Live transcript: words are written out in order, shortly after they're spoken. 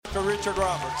Dr. Richard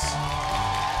Roberts.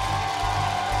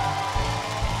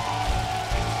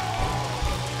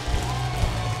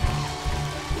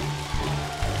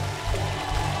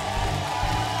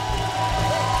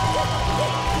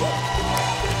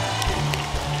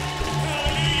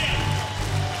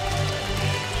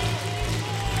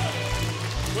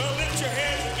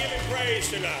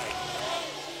 Tonight.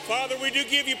 Father, we do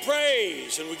give you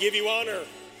praise and we give you honor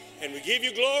and we give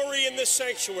you glory in this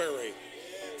sanctuary.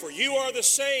 For you are the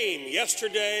same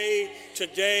yesterday,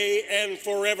 today, and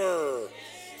forever.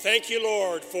 Thank you,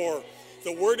 Lord, for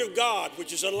the word of God,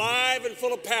 which is alive and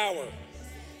full of power,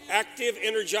 active,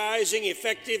 energizing,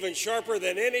 effective, and sharper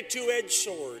than any two-edged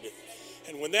sword.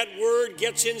 And when that word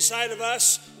gets inside of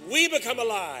us, we become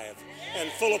alive and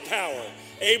full of power,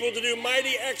 able to do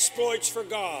mighty exploits for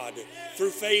God through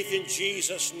faith in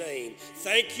Jesus' name.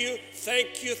 Thank you,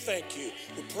 thank you, thank you.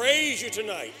 We praise you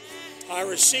tonight. I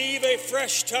receive a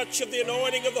fresh touch of the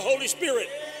anointing of the Holy Spirit.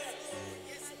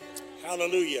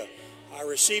 Hallelujah. I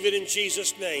receive it in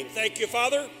Jesus' name. Thank you,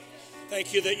 Father.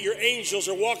 Thank you that your angels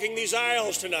are walking these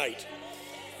aisles tonight.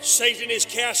 Satan is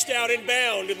cast out and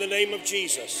bound in the name of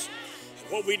Jesus.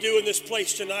 What we do in this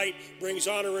place tonight brings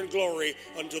honor and glory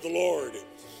unto the Lord.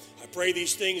 I pray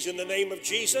these things in the name of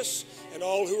Jesus, and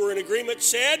all who are in agreement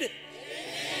said,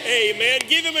 Amen.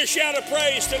 Give him a shout of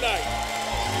praise tonight.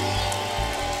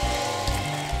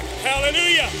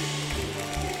 Hallelujah.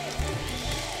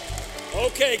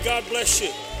 Okay, God bless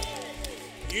you.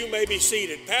 You may be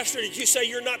seated. Pastor, did you say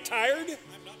you're not tired?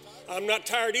 I'm not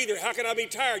tired either. How can I be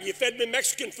tired? You fed me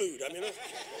Mexican food.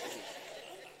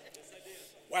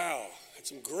 Wow.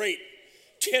 Some great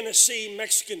Tennessee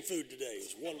Mexican food today.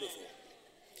 It was wonderful.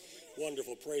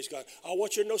 Wonderful. Praise God. I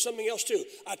want you to know something else too.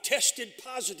 I tested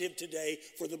positive today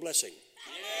for the blessing. Me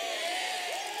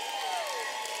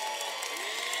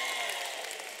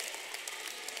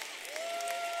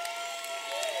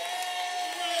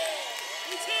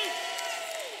too.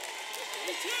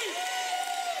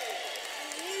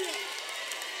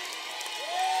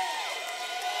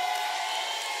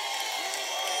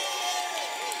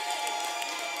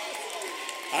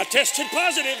 I tested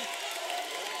positive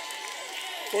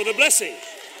for the blessing.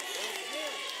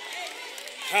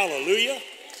 Hallelujah.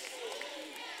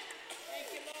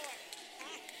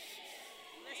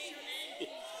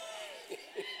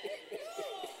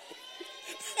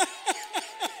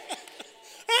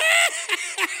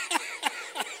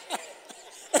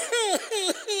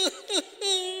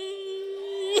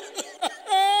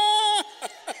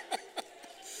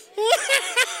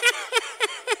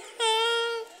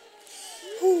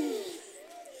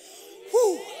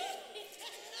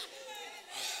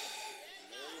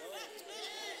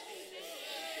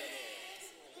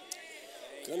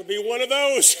 Gonna be one of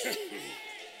those.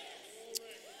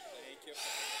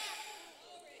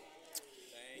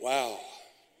 Wow.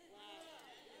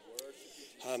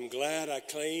 I'm glad I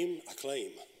claim. I'm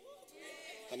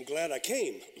glad I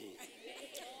came.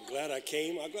 I'm glad I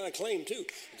came. I'm glad I claim too.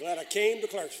 I'm glad I came to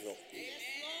Clarksville.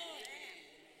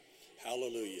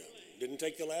 Hallelujah. Didn't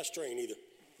take the last train either.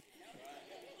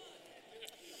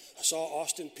 I saw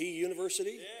Austin Peay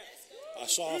University. I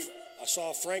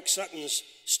saw Frank Sutton's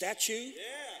statue.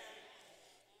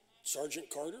 Sergeant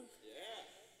Carter.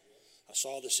 I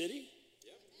saw the city.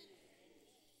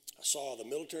 I saw the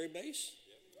military base.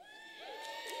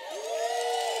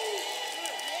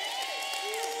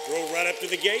 Drove right up to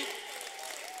the gate.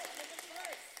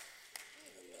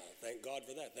 And thank God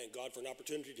for that. Thank God for an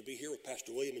opportunity to be here with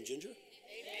Pastor William and Ginger.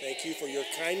 Thank you for your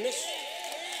kindness.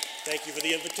 Thank you for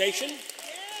the invitation.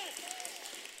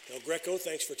 El Greco,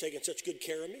 thanks for taking such good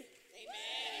care of me.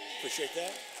 Appreciate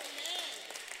that.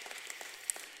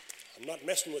 I'm not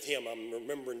messing with him. I'm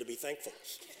remembering to be thankful.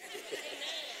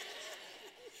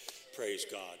 Praise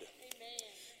God.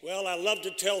 Well, I love to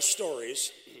tell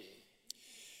stories.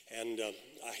 And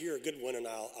I hear a good one, and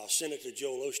I'll send it to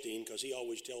Joel Osteen because he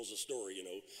always tells a story,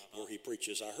 where he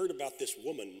preaches. I heard about this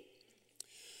woman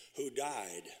who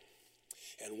died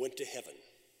and went to heaven.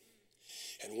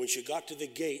 And when she got to the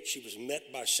gate, she was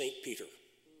met by St. Peter.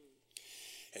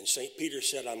 And St. Peter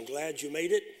said, I'm glad you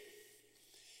made it.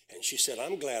 And she said,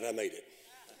 I'm glad I made it.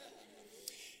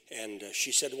 And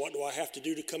she said, what do I have to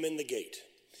do to come in the gate?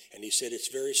 And he said, it's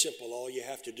very simple. All you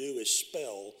have to do is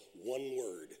spell one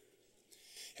word.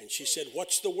 And she said,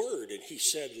 what's the word? And he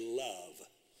said, love.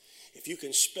 If you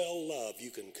can spell love,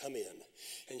 you can come in.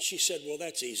 And she said, well,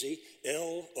 that's easy.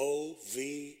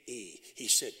 L-O-V-E. He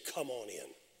said, come on in.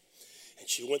 And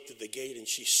she went to the gate and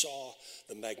she saw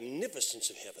the magnificence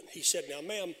of heaven. He said, now,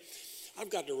 ma'am, I've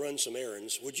got to run some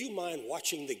errands. Would you mind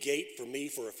watching the gate for me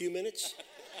for a few minutes?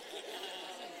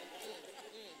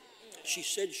 She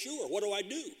said, sure, what do I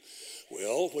do?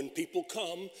 Well, when people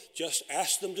come, just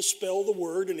ask them to spell the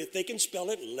word, and if they can spell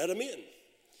it, let them in.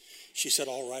 She said,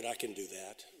 all right, I can do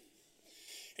that.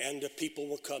 And people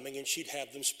were coming, and she'd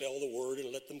have them spell the word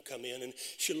and let them come in. And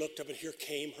she looked up, and here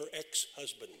came her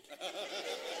ex-husband.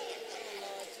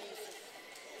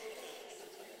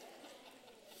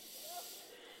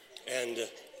 And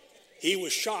he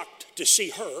was shocked to see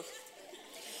her,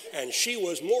 and she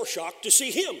was more shocked to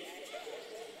see him.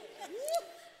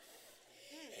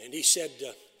 And he said,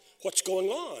 what's going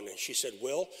on? And she said,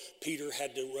 well, Peter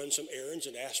had to run some errands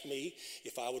and asked me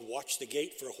if I would watch the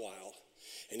gate for a while.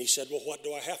 And he said, well, what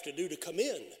do I have to do to come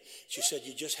in? She said,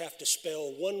 you just have to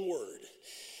spell one word.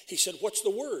 He said, what's the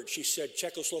word? She said,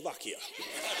 Czechoslovakia.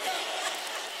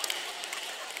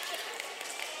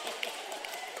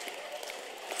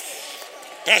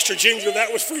 Pastor Ginger,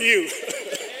 that was for you.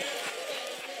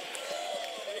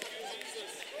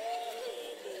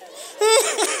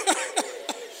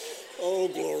 Oh,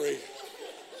 glory.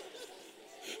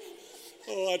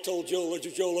 Oh, I told Joel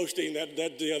Osteen that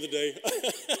the other day.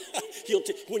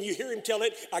 When you hear him tell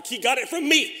it, he got it from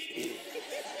me.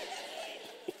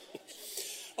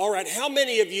 All right, how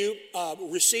many of you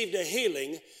received a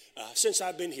healing since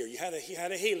I've been here? You had a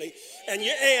healing, and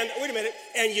wait a minute,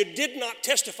 and you did not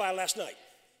testify last night.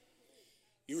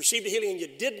 You received a healing and you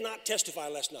did not testify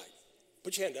last night.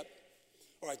 Put your hand up.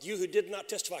 All right, you who did not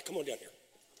testify, come on down here.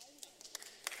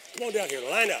 Come on down here,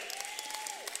 line up.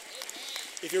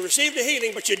 If you received a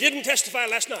healing but you didn't testify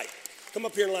last night, come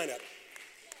up here and line up.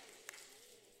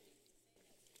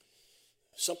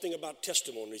 Something about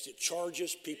testimonies, it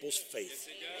charges people's faith.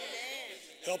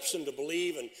 Helps them to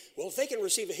believe, and well, if they can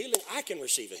receive a healing, I can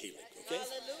receive a healing, okay?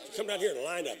 So come down here and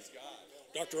line up.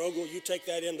 Dr. Ogle, you take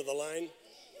that end of the line.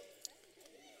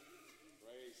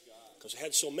 Because I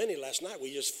had so many last night, we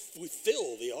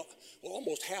filled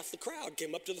almost half the crowd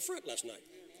came up to the front last night.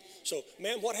 So,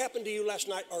 ma'am, what happened to you last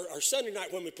night or Sunday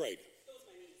night when we prayed?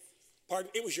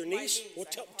 Pardon? It was your niece? Well,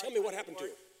 tell me what happened to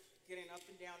her. Getting up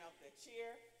and down off the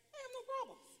chair. I have no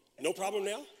problem. No problem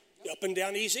now? Nope. Up and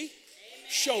down easy? Amen.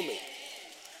 Show me.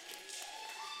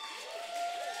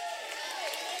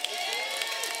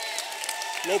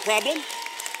 No problem?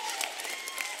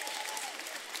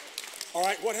 All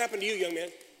right, what happened to you, young man?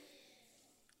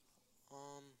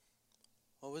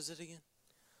 What was it again?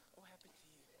 What happened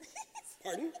to you?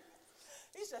 Pardon?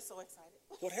 He's just so excited.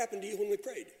 What happened to you when we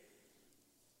prayed?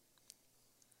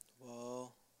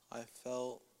 Well, I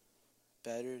felt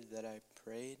better that I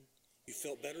prayed. You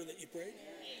felt better that you prayed?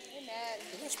 Amen.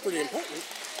 Well, that's pretty important.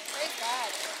 Praise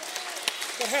God.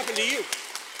 What happened to you?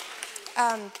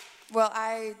 Well,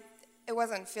 it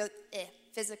wasn't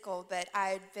physical, but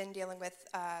I'd been dealing with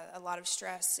a lot of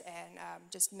stress and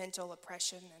just mental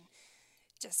oppression and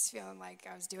just feeling like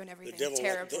I was doing everything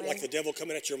terribly. Like the devil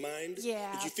coming at your mind?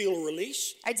 Yeah. Did you feel a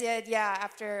release? I did, yeah.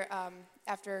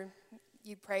 After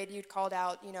you prayed, you'd called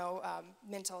out,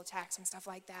 mental attacks and stuff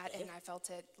like that, and I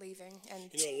felt it leaving. And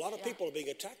a lot of people are being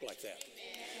attacked like that.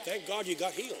 Thank God you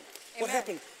got healed.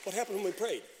 Amen. What happened when we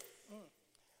prayed?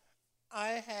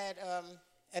 I had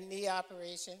a knee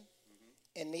operation,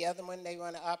 and the other one they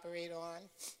want to operate on.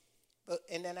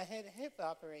 And then I had a hip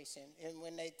operation, and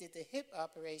when they did the hip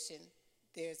operation,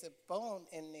 there's a bone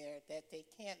in there that they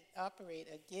can't operate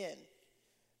again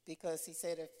because he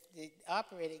said if they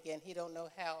operate again, he don't know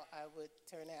how I would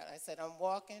turn out. I said, I'm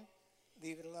walking,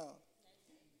 leave it alone.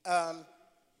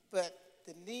 But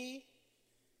the knee,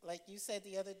 like you said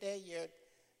the other day, your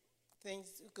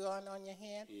things going on your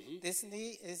hand, this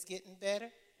knee is getting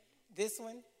better. This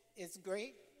one is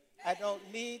great. I don't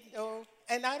need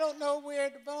and I don't know where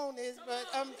the bone is, but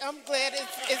I'm glad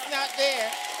it's not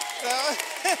there. So,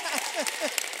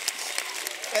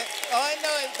 all I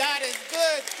know is God is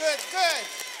good.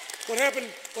 What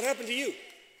happened to you?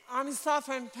 I'm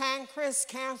suffering pancreas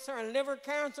cancer and liver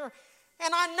cancer,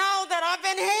 and I know that I've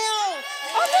been healed.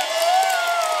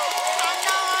 I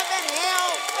know I've been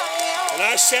healed. And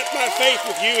I set my faith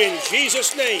with you in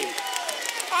Jesus' name.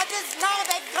 I just know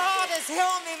that God has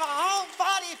healed me. My whole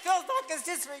body feels like it's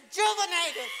just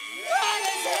rejuvenated. God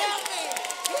has healed me.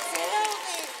 He's healed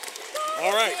me. God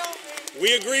All right. healed me.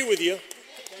 We agree with you.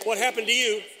 What happened to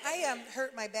you? I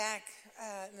hurt my back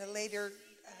in the later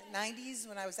 90s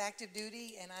when I was active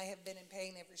duty, and I have been in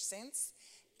pain ever since.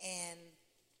 And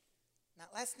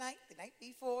not last night, the night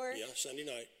before. Yeah, Sunday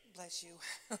night. Bless you.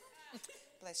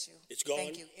 Bless you. It's gone?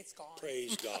 Thank you. It's gone.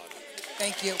 Praise God.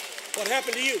 Thank you. What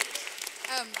happened to you?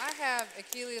 I have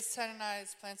Achilles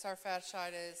tendonitis, plantar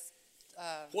fasciitis.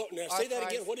 What? Now say that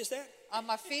again. What is that? On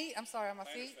my feet. I'm sorry, on my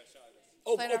feet.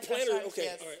 Plantar plantar, fasciitis, okay,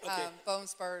 yes. all right, okay. Bone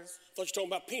spurs. I thought you were talking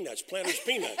about peanuts, Planters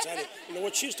peanuts. I didn't know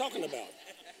what she was talking about.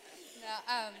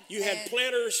 No, You had and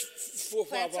planters for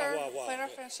plantar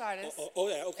fasciitis.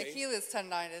 Yeah, okay. Achilles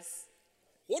tendonitis.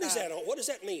 What is that? What does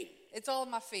that mean? It's all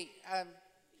in my feet.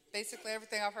 Basically,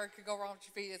 everything I've heard could go wrong with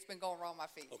your feet. It's been going wrong with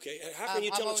my feet. Okay, and how can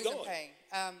you tell I'm it's always going? in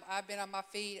pain. I've been on my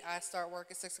feet. I start work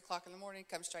at 6 o'clock in the morning,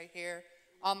 come straight here,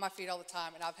 on my feet all the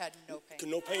time, and I've had no pain.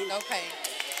 No pain? No pain.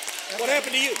 What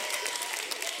happened to you?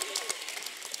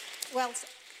 Well,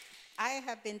 I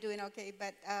have been doing okay,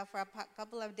 but for a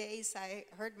couple of days I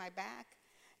hurt my back,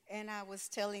 and I was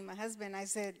telling my husband, I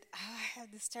said, I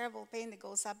have this terrible pain that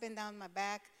goes up and down my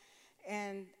back,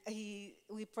 and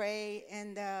we pray,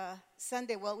 and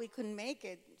Sunday, well, we couldn't make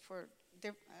it for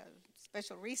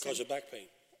special reasons. Because of back pain.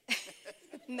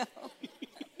 No.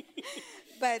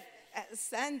 But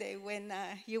Sunday, when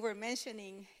you were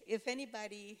mentioning if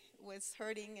anybody was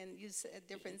hurting and you said a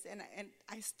difference, and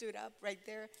I stood up right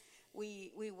there.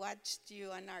 We watched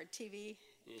you on our TV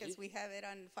because we have it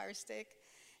on Fire Stick,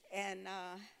 and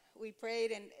we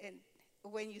prayed. And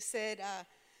when you said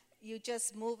you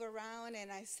just move around,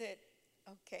 and I said,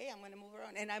 okay, I'm going to move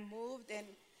around, and I moved, and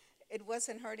it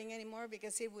wasn't hurting anymore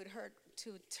because it would hurt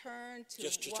to turn to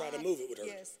Just to walk. try to move it would hurt.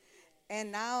 Yes, and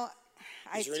now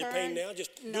Is there turn. any pain now?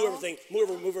 Just No. do everything. Move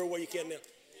her where you can now.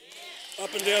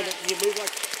 Up and down. You move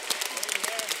like.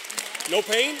 No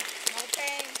pain? No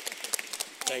pain.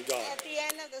 Thank God. At the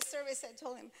end of the service, I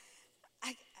told him,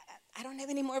 I don't have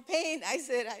any more pain. I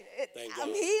said, Thank I'm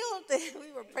God. healed.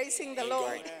 We were praising the Thank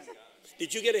Lord. God.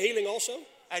 Did you get a healing also?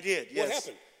 I did, yes. What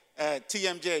happened?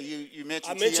 TMJ, you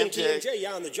mentioned I mentioned TMJ,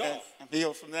 yeah, on the jaw. I'm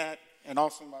healed from that, and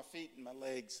also my feet and my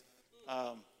legs.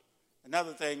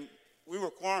 Another thing, we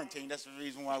were quarantined. That's the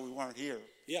reason why we weren't here.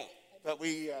 Yeah. But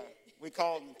we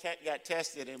called and got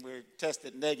tested, and we were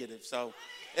tested negative. So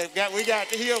we got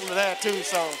healed of that too.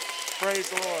 So praise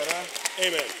the Lord, huh?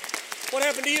 Amen. What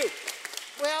happened to you?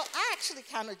 Well, I actually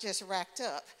kind of just racked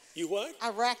up. You what? I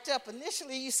racked up.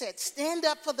 Initially, you said, stand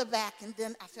up for the back, and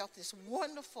then I felt this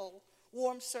wonderful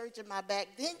warm surge in my back.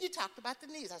 Then you talked about the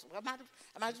knees. I said, well, I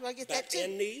might as well get Back that too.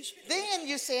 and knees? Then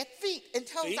you said feet and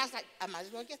toes. Feet? I was like, I might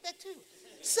as well get that too.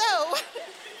 So,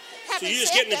 So you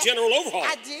just said getting a that, general overhaul?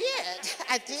 I did.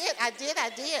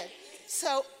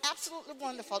 So absolutely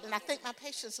wonderful, and I think my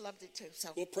patients loved it too.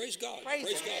 So Well, praise God. Praise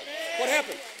Praise Him. God. What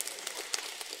happened?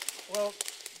 Well,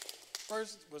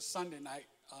 first was Sunday night.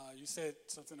 You said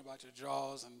something about your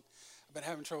jaws, and I've been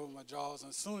having trouble with my jaws. And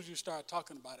as soon as you start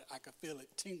talking about it, I could feel it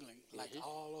tingling, like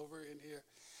all over in here.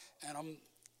 And I'm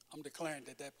declaring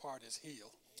that part is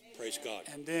healed. Praise God.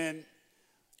 And then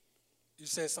you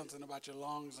said something about your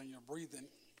lungs and your breathing.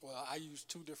 Well, I use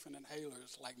 2 different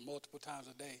inhalers, like multiple times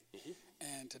a day.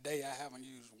 And today I haven't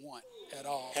used one at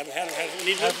all. Haven't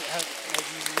needed one? Haven't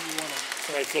used any one of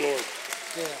them. Praise the Lord.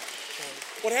 Yeah.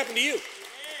 What happened to you?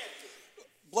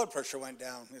 Blood pressure went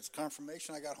down. It's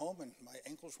confirmation. I got home and my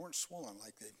ankles weren't swollen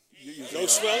like they usually No are.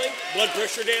 swelling? Blood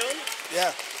pressure down?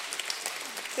 Yeah.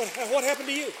 What happened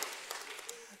to you?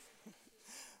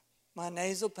 My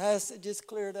nasal passages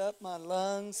cleared up, my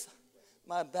lungs,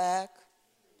 my back,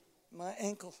 my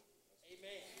ankle.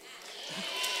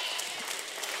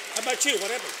 How about you?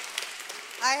 What happened?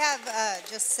 I have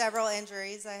just several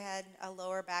injuries. I had a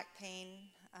lower back pain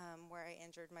where I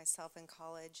injured myself in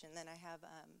college, and then I had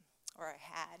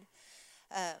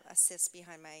a cyst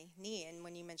behind my knee. And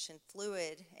when you mentioned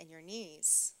fluid in your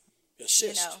knees, A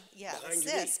cyst the behind your knee.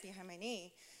 cyst behind my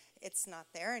knee, it's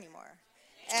not there anymore.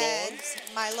 And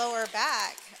my lower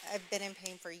back, I've been in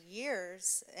pain for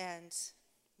years and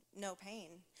no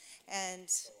pain. And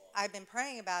I've been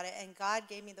praying about it, and God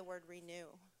gave me the word renew.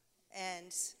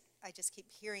 And I just keep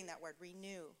hearing that word,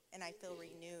 renew, and I feel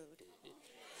renewed.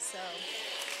 So.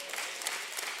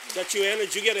 Is that you, Anna?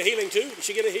 Did you get a healing too? Did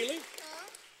she get a healing?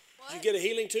 What? Did you get a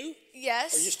healing too?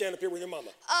 Yes. Or you stand up here with your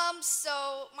mama?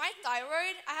 So my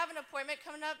thyroid, I have an appointment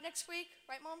coming up next week,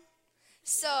 right, Mom?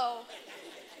 So,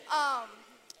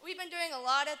 we've been doing a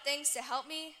lot of things to help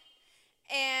me,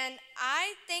 and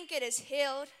I think it is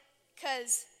healed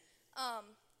because,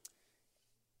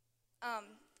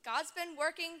 God's been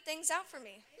working things out for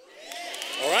me.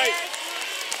 All right.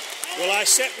 Well, I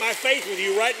set my faith with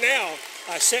you right now.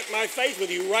 I set my faith with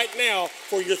you right now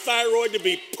for your thyroid to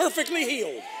be perfectly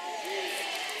healed.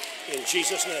 In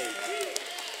Jesus' name.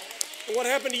 And what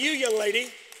happened to you, young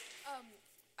lady?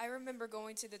 I remember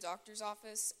going to the doctor's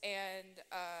office, and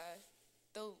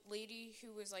the lady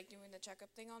who was like doing the checkup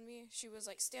thing on me, she was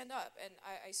like, stand up, and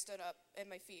I stood up, and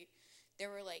my feet, they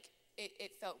were like,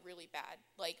 it felt really bad.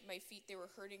 Like my feet, they were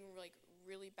hurting like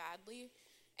really badly,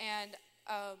 and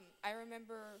I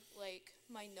remember like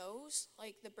my nose,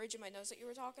 like the bridge of my nose that you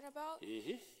were talking about.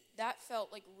 Mm-hmm. That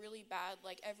felt like really bad.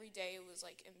 Like every day it was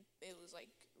like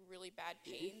really bad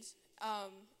pains.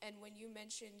 And when you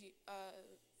mentioned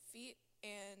feet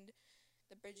and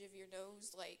the bridge of your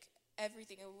nose, like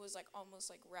everything, it was like almost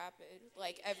like rapid.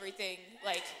 Like everything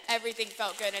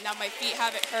felt good. And now my feet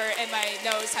haven't hurt and my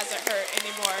nose hasn't hurt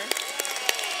anymore.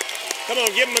 Come on,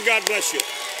 give him a God bless you.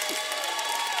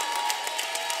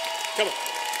 Come on.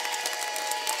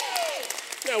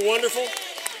 Isn't that wonderful?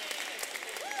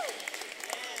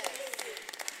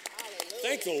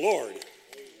 Thank the Lord.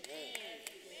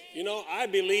 You know, I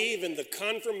believe in the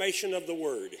confirmation of the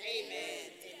word.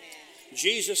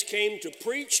 Jesus came to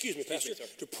preach, Pastor,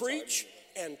 to preach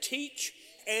and teach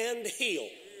and heal.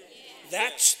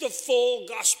 That's the full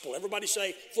gospel. Everybody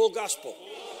say full gospel.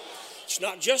 It's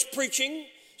not just preaching.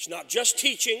 It's not just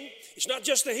teaching. It's not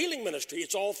just the healing ministry.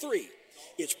 It's all three.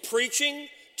 It's preaching,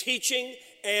 teaching,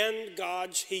 and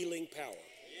God's healing power.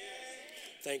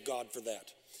 Thank God for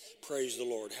that. Praise the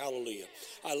Lord. Hallelujah.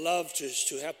 I love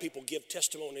to have people give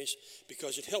testimonies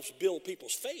because it helps build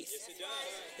people's faith.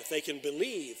 If they can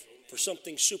believe for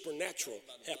something supernatural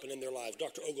happen in their lives.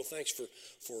 Dr. Ogle, thanks for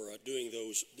doing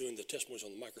the testimonies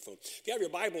on the microphone. If you have your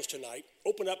Bibles tonight,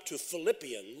 open up to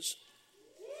Philippians.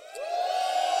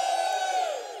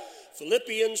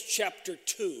 Philippians chapter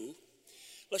 2.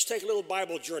 Let's take a little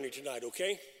Bible journey tonight,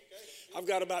 okay? I've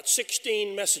got about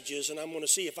 16 messages, and I'm going to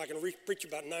see if I can preach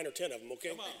about 9 or 10 of them, okay?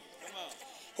 Come on.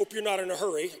 Hope you're not in a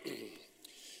hurry.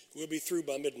 We'll be through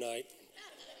by midnight.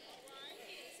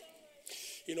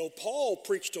 You know, Paul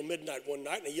preached till midnight one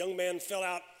night, and a young man fell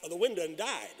out of the window and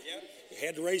died. They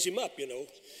had to raise him up, you know.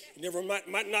 You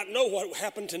might not know what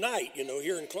happened tonight, you know,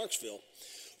 here in Clarksville.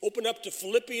 Open up to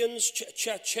Philippians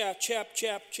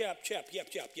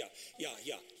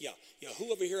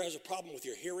Who over here has a problem with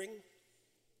your hearing?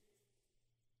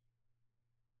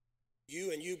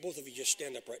 You, both of you, just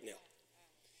stand up right now.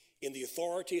 In the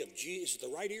authority of Jesus, the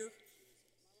right ear?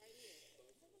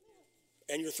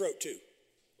 And your throat too.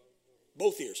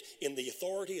 Both ears. In the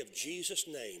authority of Jesus'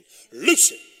 name.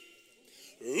 Loose it.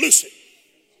 Loose it.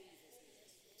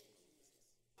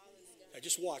 Now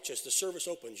just watch as the service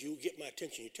opens. You get my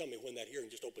attention. You tell me when that hearing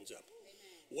just opens up.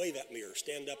 Wave at me or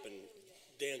stand up and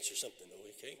dance or something,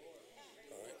 okay?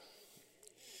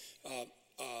 All right.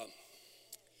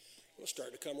 It's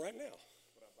starting to come right now.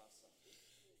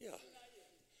 Yeah.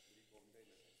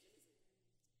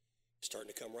 It's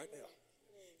starting to come right now.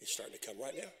 It's starting to come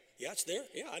right now. Yeah, it's there.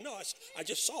 Yeah, I know. I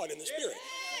just saw it in the spirit.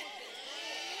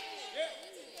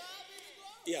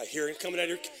 Yeah, hearing's coming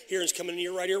in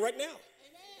your right ear right now.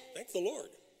 Thank the Lord.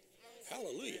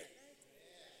 Hallelujah.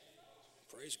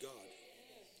 Praise God.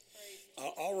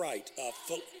 All right.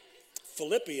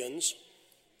 Philippians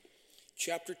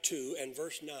chapter 2 and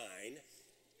verse 9.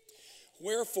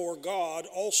 Wherefore God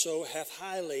also hath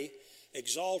highly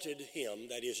exalted him,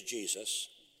 that is Jesus,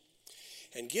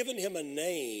 and given him a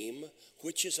name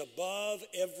which is above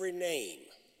every name,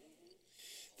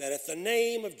 that at the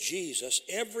name of Jesus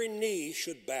every knee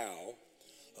should bow,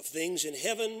 of things in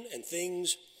heaven and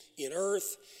things in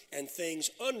earth and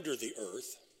things under the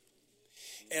earth,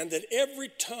 and that every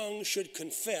tongue should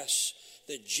confess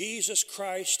that Jesus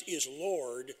Christ is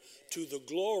Lord, to the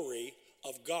glory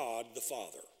of God the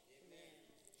Father.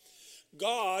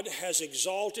 God has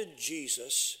exalted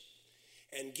Jesus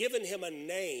and given him a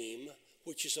name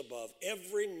which is above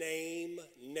every name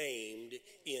named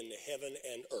in heaven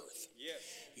and earth. Yes.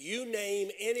 You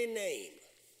name any name.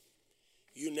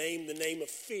 You name the name of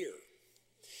fear.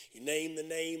 You name the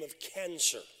name of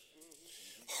cancer,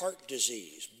 heart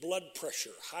disease, blood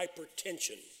pressure,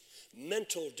 hypertension,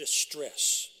 mental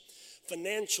distress,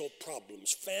 financial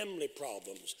problems, family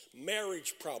problems,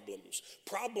 marriage problems,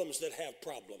 problems that have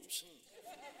problems.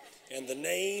 And the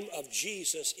name of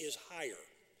Jesus is higher.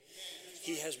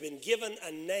 He has been given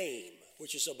a name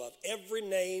which is above every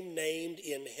name named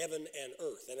in heaven and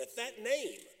earth. And at that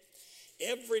name,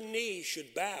 every knee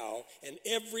should bow and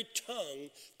every tongue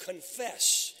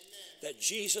confess that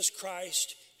Jesus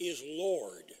Christ is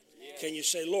Lord. Can you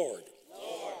say Lord?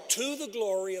 Lord. To the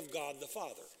glory of God the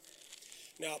Father.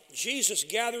 Now, Jesus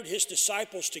gathered his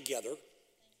disciples together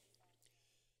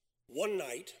one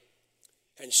night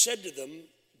and said to them,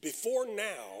 before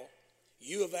now,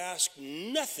 you have asked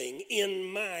nothing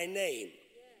in my name.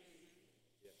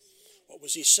 What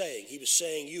was he saying? He was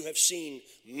saying, you have seen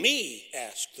me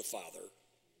ask the Father.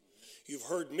 You've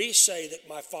heard me say that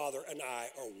my Father and I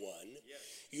are one.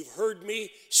 You've heard me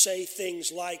say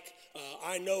things like,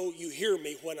 I know you hear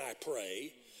me when I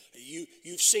pray.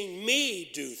 You've seen me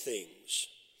do things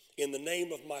in the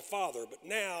name of my Father, but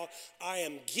now I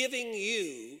am giving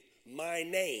you my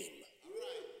name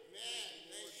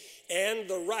and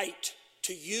the right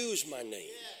to use my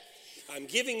name. I'm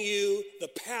giving you the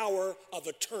power of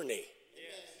attorney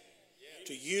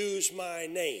to use my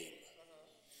name.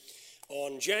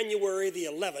 On January the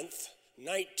 11th,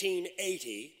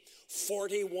 1980,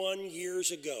 41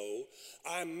 years ago,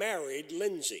 I married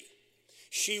Lindsay.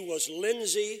 She was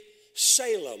Lindsay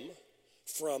Salem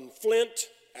from Flint,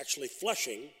 actually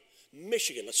Flushing,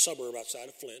 Michigan, a suburb outside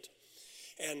of Flint.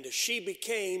 And she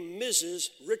became Mrs.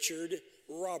 Richard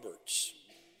Roberts.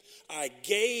 I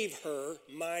gave her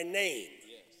my name.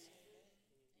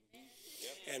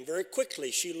 And very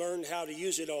quickly she learned how to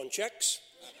use it on checks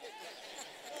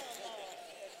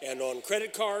and on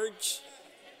credit cards.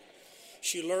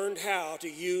 She learned how to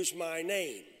use my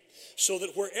name so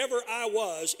that wherever I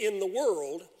was in the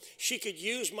world, she could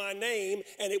use my name,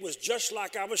 and it was just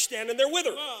like I was standing there with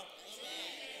her.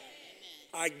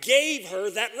 I gave her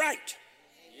that right.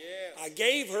 I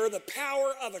gave her the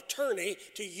power of attorney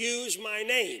to use my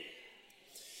name.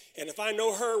 And if I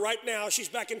know her right now, she's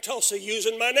back in Tulsa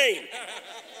using my name.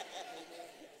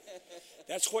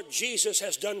 That's what Jesus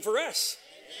has done for us.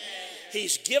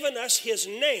 He's given us his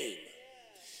name.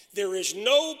 There is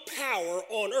no power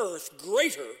on earth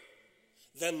greater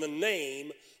than the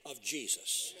name of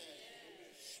Jesus.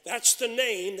 That's the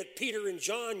name that Peter and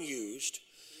John used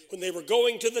when they were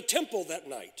going to the temple that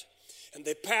night. And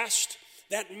they passed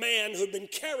that man who'd been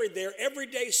carried there every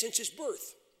day since his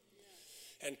birth.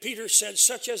 And Peter said,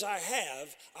 such as I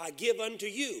have, I give unto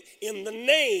you. In the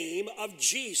name of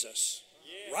Jesus,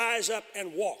 rise up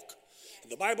and walk.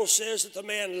 And the Bible says that the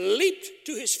man leaped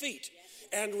to his feet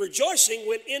and rejoicing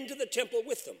went into the temple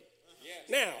with them.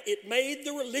 Now, it made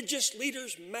the religious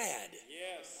leaders mad.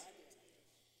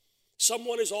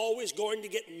 Someone is always going to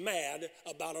get mad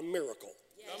about a miracle.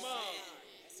 Come on.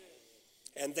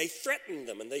 And they threatened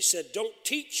them and they said, don't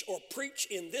teach or preach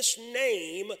in this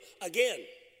name again.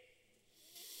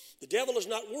 The devil is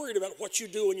not worried about what you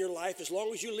do in your life as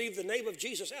long as you leave the name of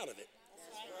Jesus out of it.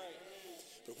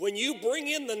 But when you bring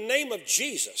in the name of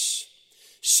Jesus,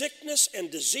 sickness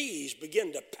and disease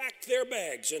begin to pack their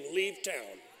bags and leave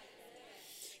town.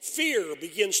 Fear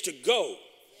begins to go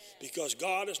because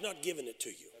God has not given it to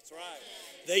you. That's right.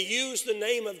 They used the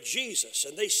name of Jesus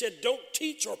and they said, don't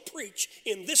teach or preach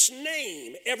in this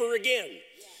name ever again.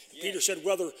 Peter said,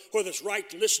 whether it's right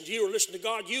to listen to you or listen to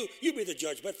God, you be the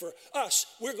judge. But for us,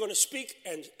 we're going to speak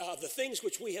and the things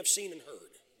which we have seen and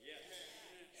heard.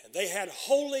 And they had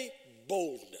holy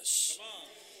boldness.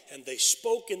 And they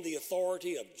spoke in the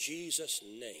authority of Jesus'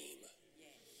 name.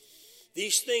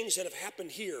 These things that have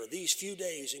happened here, these few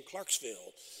days in Clarksville,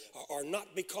 are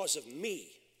not because of me.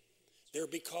 They're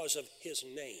because of his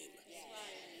name.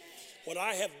 What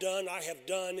I have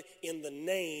done in the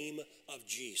name of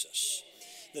Jesus.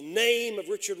 The name of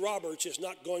Richard Roberts is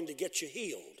not going to get you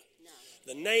healed.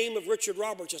 The name of Richard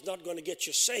Roberts is not going to get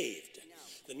you saved.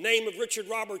 The name of Richard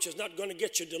Roberts is not going to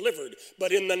get you delivered.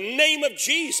 But in the name of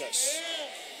Jesus.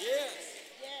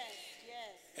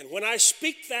 And when I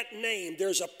speak that name,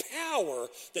 there's a power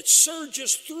that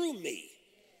surges through me.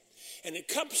 And it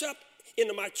comes up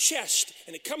into my chest,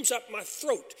 and it comes up my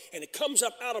throat, and it comes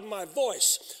up out of my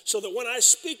voice, so that when I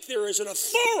speak, there is an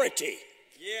authority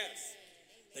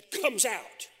that comes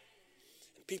out.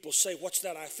 And people say, what's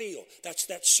that I feel? That's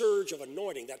that surge of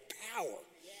anointing, that power.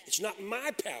 It's not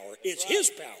my power, it's his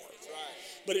power.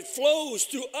 But it flows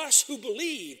through us who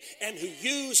believe and who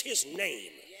use his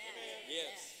name.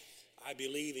 I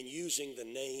believe in using the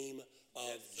name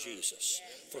of Jesus.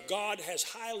 For God has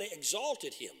highly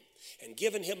exalted him and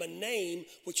given him a name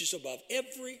which is above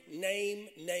every name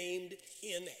named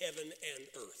in heaven and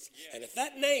earth. And at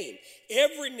that name,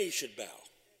 every knee should bow.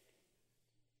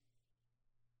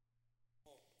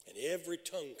 And every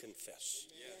tongue confess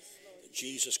that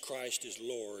Jesus Christ is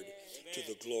Lord to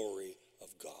the glory of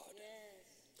God.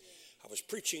 I was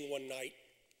preaching one night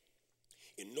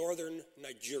in northern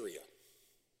Nigeria.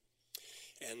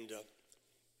 And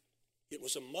it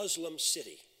was a Muslim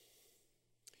city.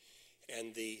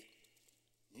 And the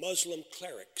Muslim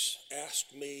clerics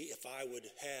asked me if I would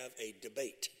have a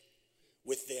debate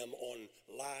with them on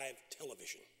live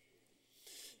television.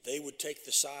 They would take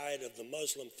the side of the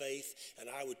Muslim faith, and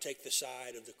I would take the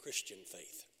side of the Christian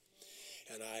faith.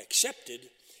 And I accepted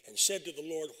and said to the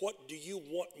Lord, what do you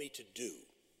want me to do?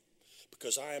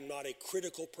 Because I am not a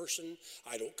critical person.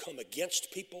 I don't come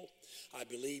against people. I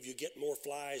believe you get more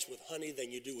flies with honey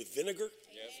than you do with vinegar.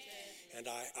 And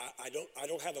I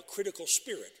don't have a critical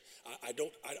spirit. I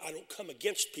don't come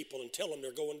against people and tell them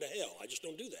they're going to hell. I just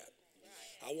don't do that.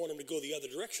 I want them to go the other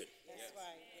direction.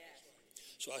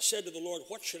 So I said to the Lord,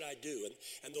 what should I do?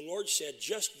 And the Lord said,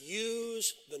 just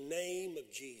use the name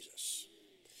of Jesus.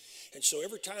 And so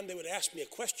every time they would ask me a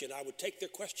question, I would take their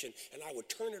question and I would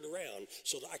turn it around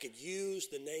so that I could use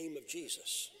the name of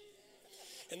Jesus.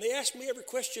 And they asked me every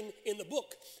question in the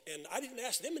book, and I didn't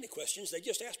ask them any questions. They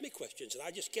just asked me questions, and I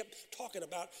just kept talking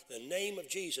about the name of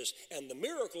Jesus and the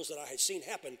miracles that I had seen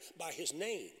happen by his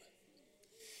name.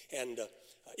 And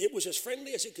it was as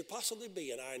friendly as it could possibly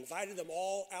be, and I invited them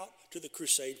all out to the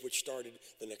crusade, which started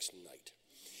the next night.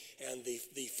 And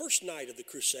the first night of the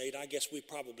crusade, I guess we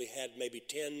probably had maybe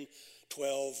 10,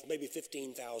 12, maybe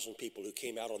 15,000 people who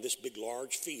came out on this big,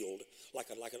 large field, like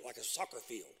a soccer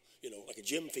field, like a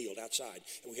gym field outside.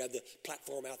 And we had the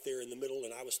platform out there in the middle,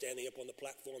 and I was standing up on the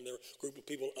platform. There were a group of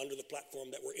people under the platform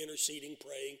that were interceding,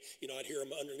 praying. I'd hear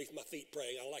them underneath my feet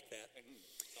praying. I like that.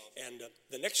 And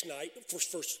the next night,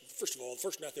 first of all, the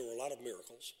first night there were a lot of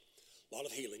miracles, a lot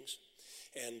of healings.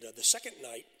 And the second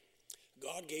night,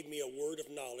 God gave me a word of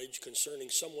knowledge concerning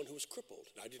someone who was crippled.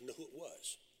 I didn't know who it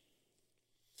was.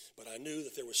 But I knew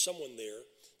that there was someone there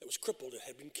that was crippled and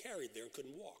had been carried there and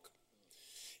couldn't walk.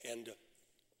 And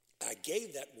I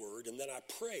gave that word, and then I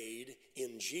prayed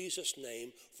in Jesus'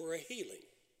 name for a healing.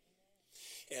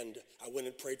 And I went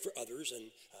and prayed for others, and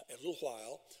in a little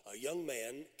while, a young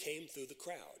man came through the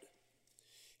crowd.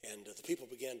 And the people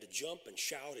began to jump and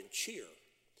shout and cheer,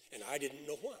 and I didn't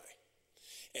know why.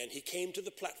 And he came to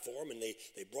the platform, and they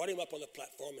brought him up on the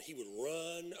platform, and he would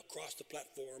run across the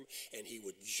platform, and he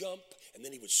would jump, and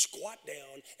then he would squat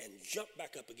down and jump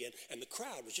back up again, and the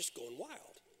crowd was just going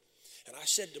wild. And I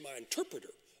said to my interpreter,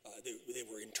 they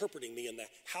were interpreting me in the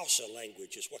Hausa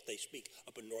language, is what they speak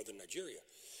up in northern Nigeria.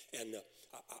 And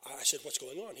I said, what's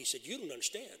going on? He said, you don't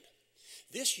understand.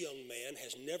 This young man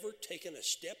has never taken a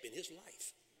step in his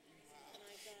life.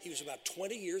 He was about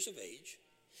 20 years of age.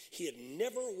 He had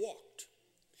never walked.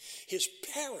 His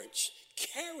parents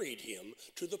carried him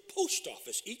to the post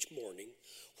office each morning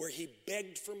where he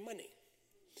begged for money.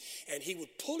 And he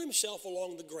would pull himself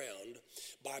along the ground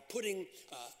by putting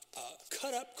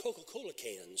cut up Coca-Cola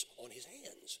cans on his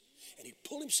hands. And he'd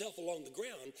pull himself along the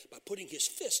ground by putting his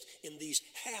fist in these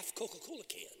half Coca-Cola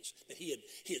cans that he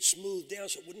had smoothed down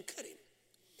so it wouldn't cut him.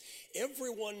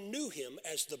 Everyone knew him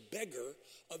as the beggar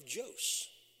of Jos.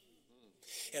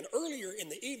 And earlier in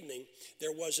the evening,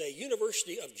 there was a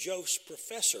University of Jos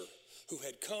professor who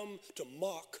had come to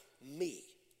mock me.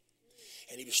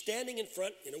 And he was standing in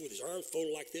front, with his arms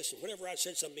folded like this, and whenever I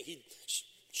said something, he'd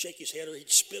shake his head or he'd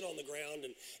spit on the ground,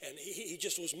 and he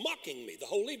just was mocking me the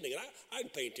whole evening. And I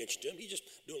didn't pay attention to him. He just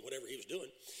doing whatever he was doing.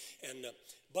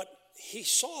 But he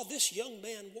saw this young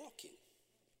man walking,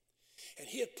 and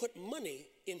he had put money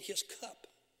in his cup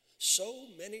so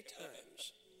many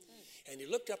times. And he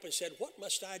looked up and said, what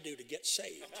must I do to get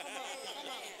saved? Come on.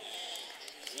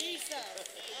 Jesus.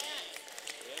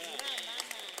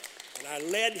 And I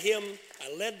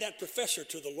led that professor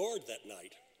to the Lord that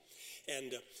night.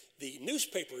 And the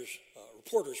newspapers,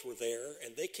 reporters were there,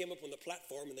 and they came up on the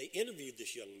platform and they interviewed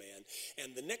this young man.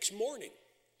 And the next morning,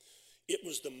 it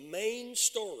was the main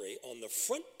story on the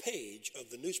front page of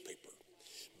the newspaper.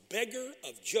 Beggar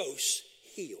of Jos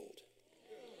healed.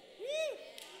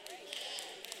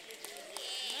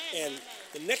 And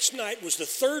the next night was the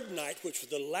third night, which was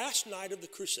the last night of the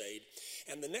crusade.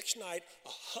 And the next night,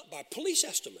 by police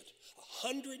estimate,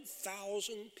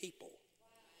 100,000 people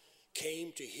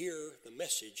came to hear the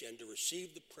message and to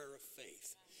receive the prayer of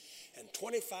faith. And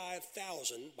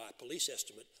 25,000, by police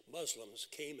estimate, Muslims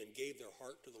came and gave their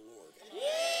heart to the Lord.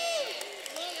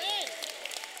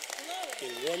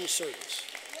 In one service.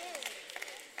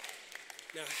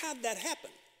 Now, how'd that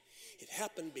happen? It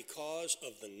happened because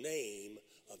of the name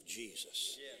of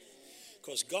Jesus.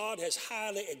 Because God has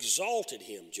highly exalted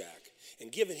him, Jack,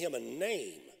 and given him a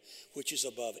name which is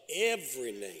above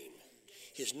every name.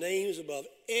 His name is above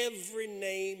every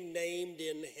name named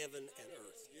in heaven and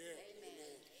earth.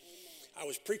 I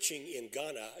was preaching in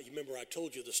Ghana. You remember I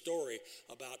told you the story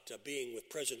about being with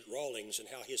President Rawlings and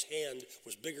how his hand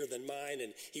was bigger than mine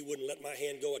and he wouldn't let my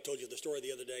hand go. I told you the story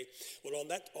the other day. Well,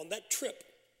 on that trip,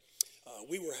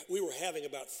 we were having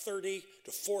about 30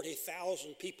 to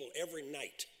 40,000 people every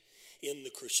night in the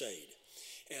crusade.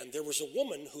 And there was a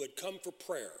woman who had come for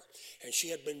prayer, and she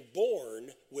had been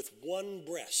born with one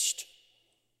breast.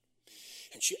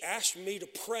 And she asked me to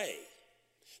pray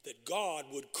that God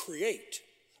would create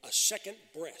a second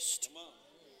breast.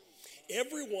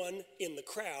 Everyone in the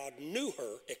crowd knew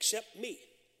her except me.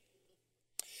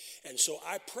 And so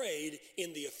I prayed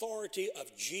in the authority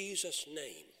of Jesus'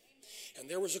 name. And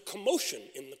there was a commotion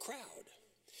in the crowd.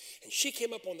 And she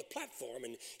came up on the platform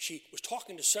and she was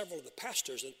talking to several of the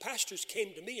pastors. And the pastors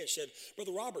came to me and said,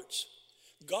 Brother Roberts,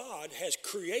 God has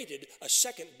created a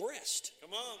second breast.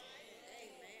 Come on.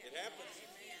 It happens.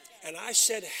 And I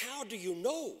said, how do you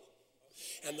know?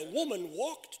 And the woman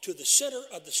walked to the center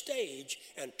of the stage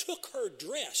and took her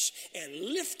dress and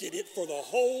lifted it for the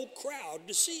whole crowd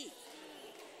to see.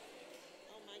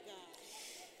 Oh my God.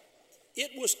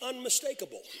 It was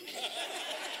unmistakable.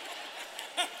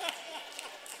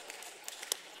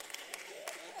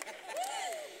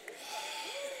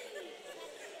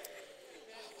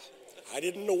 I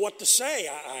didn't know what to say.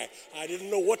 I didn't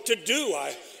know what to do.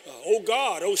 Oh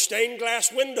God, oh stained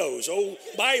glass windows, oh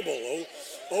Bible,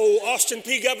 oh Austin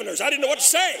P. Governors. I didn't know what to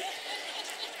say.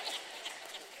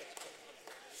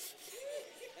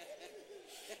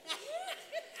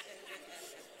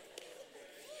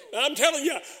 I'm telling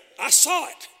you, I saw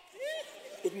it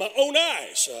with my own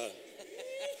eyes.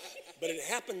 But it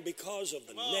happened because of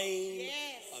the name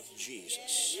of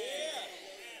Jesus.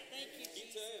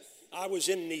 I was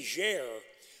in Niger,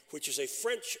 which is a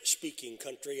French-speaking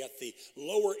country at the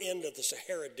lower end of the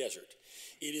Sahara Desert.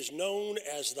 It is known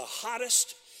as the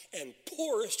hottest and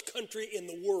poorest country in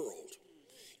the world,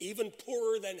 even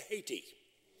poorer than Haiti.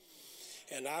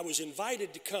 And I was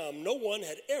invited to come. No one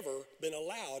had ever been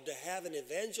allowed to have an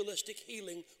evangelistic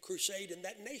healing crusade in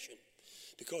that nation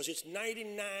because it's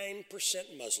 99%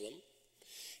 Muslim.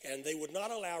 And they would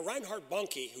not allow Reinhard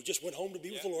Bonnke, who just went home to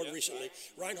be with the Lord recently.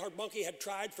 Right. Reinhard Bonnke had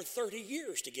tried for 30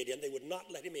 years to get in. They would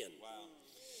not let him in. Wow.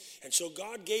 And so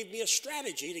God gave me a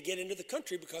strategy to get into the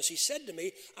country because he said to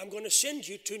me, I'm going to send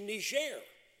you to Niger.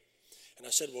 And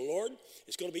I said, well, Lord,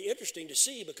 it's going to be interesting to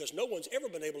see because no one's ever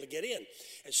been able to get in.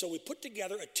 And so we put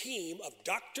together a team of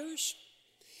doctors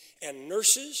and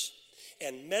nurses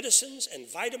and medicines and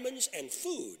vitamins and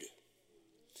food.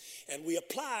 And we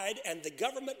applied, and the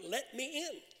government let me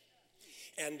in.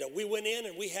 And we went in,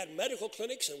 and we had medical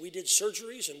clinics, and we did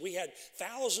surgeries, and we had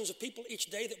thousands of people each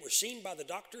day that were seen by the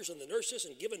doctors and the nurses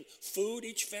and given food.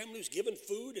 Each family was given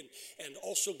food and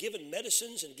also given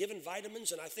medicines and given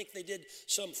vitamins. And I think they did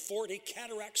some 40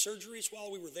 cataract surgeries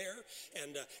while we were there.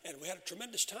 And we had a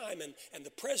tremendous time. And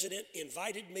the president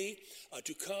invited me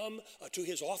to come to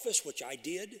his office, which I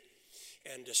did,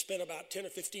 and spent about 10 or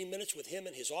 15 minutes with him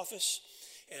in his office.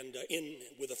 And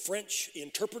with a French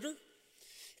interpreter,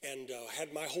 and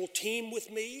had my whole team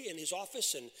with me in his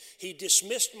office, and he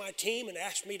dismissed my team and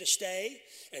asked me to stay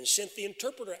and sent the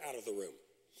interpreter out of the room.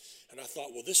 And I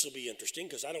thought, well, this will be interesting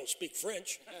because I don't speak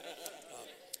French.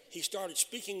 He started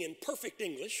speaking in perfect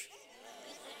English.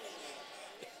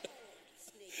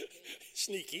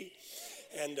 Sneaky.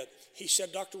 And he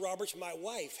said, Dr. Roberts, my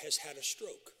wife has had a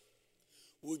stroke.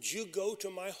 Would you go to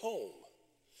my home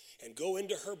and go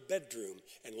into her bedroom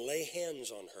and lay hands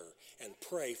on her and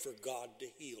pray for God to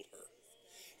heal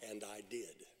her? And I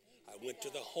did. I went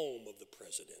to the home of the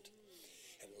president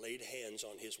and laid hands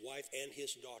on his wife and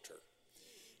his daughter.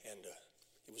 And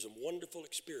it was a wonderful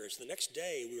experience. The next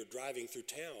day, we were driving through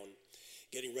town,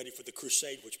 getting ready for the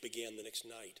crusade, which began the next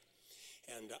night.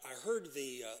 And I heard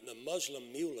the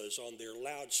Muslim mullahs on their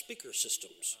loudspeaker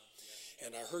systems.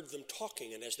 And I heard them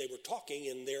talking. And as they were talking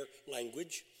in their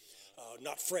language,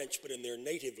 not French, but in their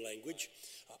native language,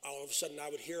 all of a sudden I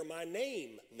would hear my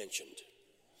name mentioned.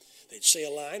 They'd say a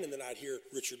line, and then I'd hear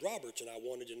Richard Roberts, and I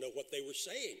wanted to know what they were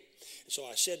saying. And so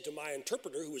I said to my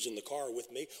interpreter, who was in the car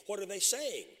with me, what are they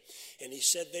saying? And he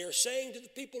said, they are saying to the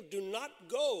people, do not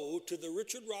go to the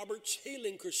Richard Roberts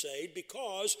Healing Crusade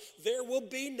because there will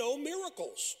be no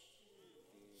miracles.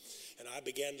 And I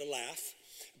began to laugh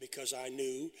because I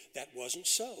knew that wasn't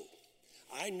so.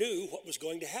 I knew what was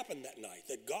going to happen that night,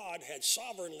 that God had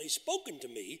sovereignly spoken to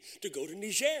me to go to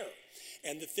Niger,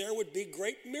 and that there would be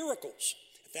great miracles.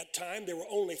 At that time, there were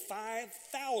only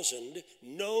 5,000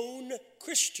 known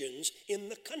Christians in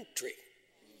the country,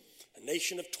 a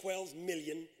nation of 12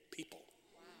 million people.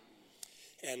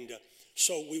 Wow. And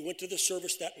so we went to the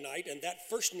service that night, and that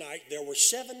first night, there were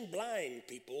 7 blind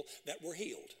people that were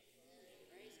healed.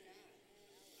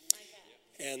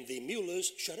 And the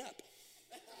mullahs shut up.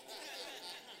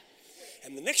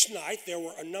 And the next night, there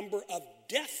were a number of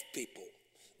deaf people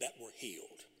that were healed.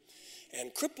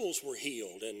 And cripples were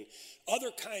healed, and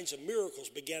other kinds of miracles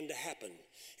began to happen.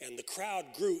 And the crowd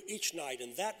grew each night.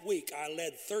 And that week, I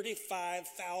led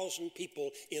 35,000 people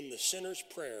in the sinner's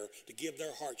prayer to give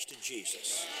their hearts to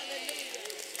Jesus.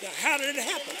 Now, how did it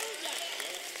happen?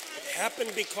 It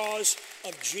happened because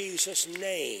of Jesus'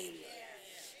 name.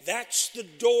 That's the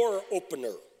door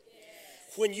opener.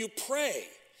 When you pray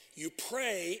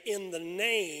in the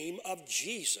name of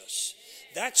Jesus.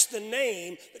 That's the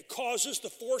name that causes the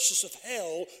forces of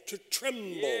hell to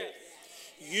tremble.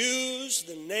 Use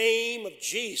the name of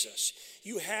Jesus.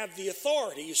 You have the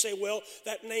authority. You say, well,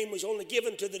 that name was only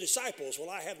given to the disciples. Well,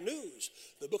 I have news.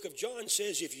 The book of John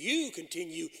says if you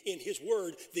continue in his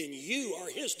word, then you are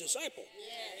his disciple.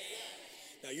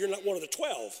 Now, you're not one of the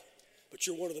 12, but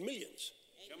you're one of the millions.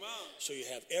 Come on. So you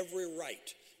have every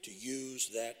right to use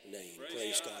that name.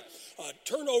 Praise God.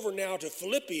 Turn over now to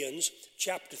Philippians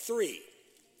chapter 3.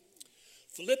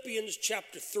 Philippians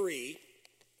chapter 3.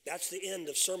 That's the end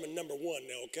of sermon number 1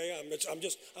 now, okay? I'm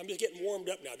just getting warmed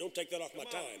up now. Don't take that off my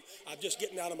time. I'm just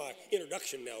getting out of my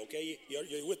introduction now, okay?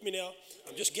 You're with me now?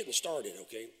 I'm just getting started,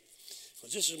 okay?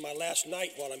 Because this is my last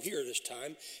night while I'm here this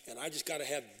time, and I just got to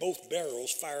have both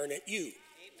barrels firing at you.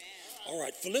 Amen. All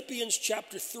right, Philippians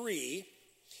chapter 3,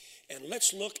 and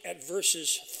let's look at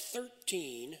verses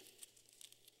 13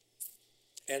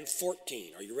 and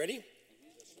 14. Are you ready? Amen.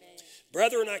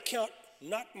 Brethren, I count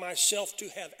not myself to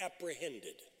have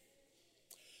apprehended.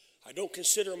 I don't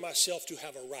consider myself to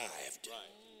have arrived.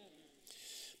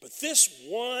 But this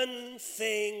one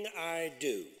thing I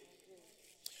do,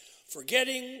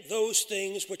 forgetting those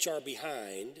things which are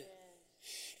behind,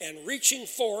 and reaching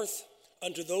forth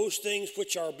unto those things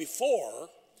which are before,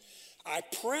 I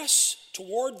press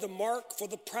toward the mark for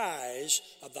the prize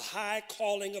of the high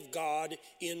calling of God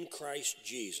in Christ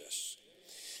Jesus.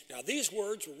 Now, these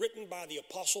words were written by the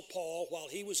Apostle Paul while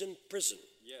he was in prison.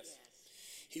 Yes.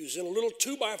 He was in a little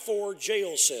 2x4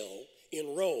 jail cell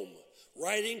in Rome,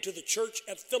 writing to the church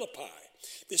at Philippi.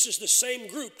 This is the same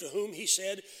group to whom he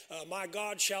said, my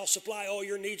God shall supply all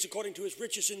your needs according to his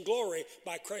riches in glory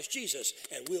by Christ Jesus.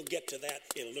 And we'll get to that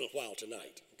in a little while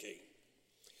tonight. Okay.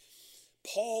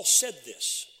 Paul said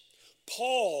this.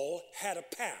 Paul had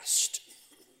a past.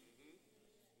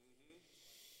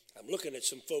 I'm looking at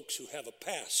some folks who have a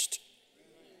past.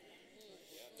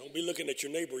 Don't be looking at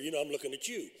your neighbor. You know I'm looking at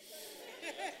you.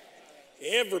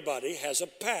 Everybody has a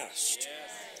past.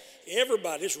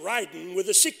 Everybody's riding with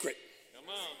a secret.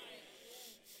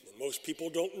 And most people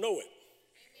don't know it.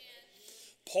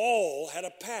 Paul had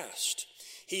a past.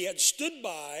 He had stood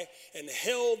by and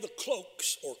held the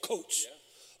cloaks or coats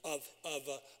of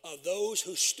those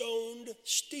who stoned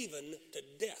Stephen to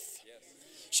death.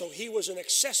 So he was an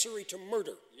accessory to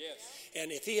murder.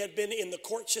 And if he had been in the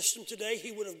court system today,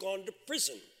 he would have gone to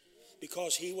prison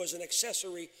because he was an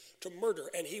accessory to murder.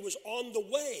 And he was on the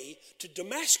way to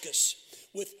Damascus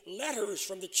with letters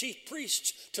from the chief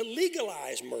priests to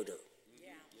legalize murder.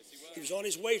 He was on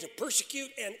his way to persecute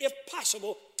and, if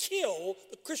possible, kill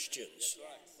the Christians.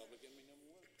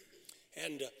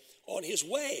 And on his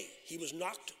way, he was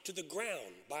knocked to the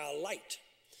ground by a light.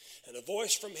 And a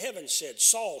voice from heaven said,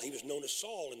 Saul, he was known as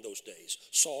Saul in those days,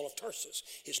 Saul of Tarsus.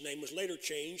 His name was later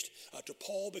changed to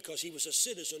Paul because he was a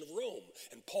citizen of Rome.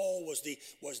 And Paul was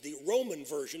the Roman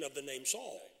version of the name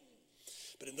Saul.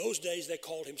 But in those days they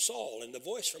called him Saul. And the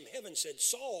voice from heaven said,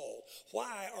 Saul,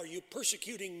 why are you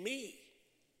persecuting me?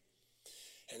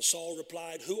 And Saul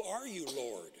replied, who are you,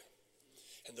 Lord?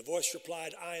 And the voice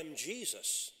replied, I am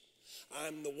Jesus.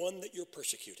 I'm the one that you're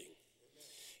persecuting.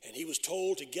 And he was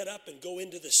told to get up and go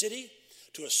into the city,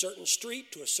 to a certain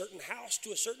street, to a certain house,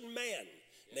 to a certain man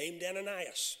named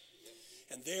Ananias.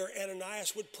 And there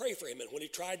Ananias would pray for him. And when he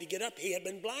tried to get up, he had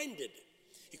been blinded.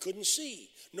 He couldn't see.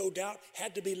 No doubt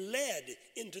had to be led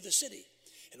into the city.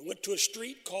 And went to a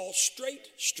street called Straight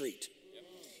Street.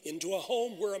 Into a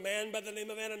home where a man by the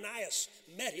name of Ananias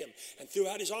met him and threw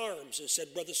out his arms and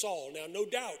said, Brother Saul. Now, no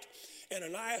doubt,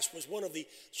 Ananias was one of the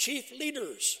chief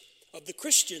leaders of the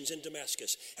Christians in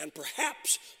Damascus, and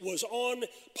perhaps was on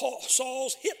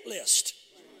Saul's hit list.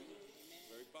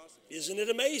 Isn't it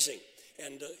amazing?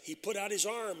 And he put out his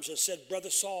arms and said, Brother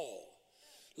Saul,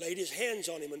 laid his hands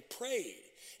on him and prayed.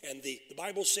 And the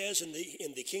Bible says in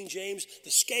the King James,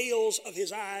 the scales of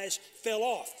his eyes fell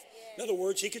off. In other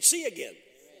words, he could see again.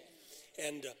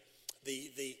 And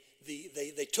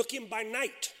they took him by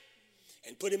night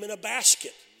and put him in a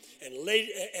basket and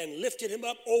lifted him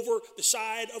up over the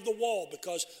side of the wall,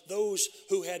 because those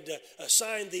who had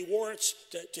signed the warrants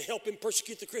to help him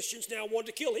persecute the Christians now wanted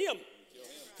to kill him.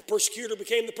 The persecutor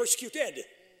became the persecuted.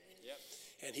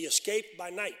 And he escaped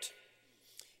by night.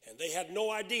 And they had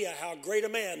no idea how great a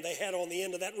man they had on the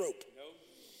end of that rope.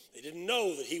 They didn't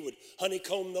know that he would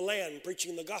honeycomb the land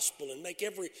preaching the gospel and make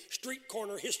every street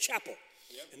corner his chapel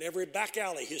and every back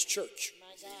alley his church.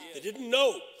 They didn't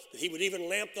know that he would even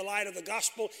lamp the light of the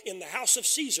gospel in the house of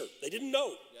Caesar. They didn't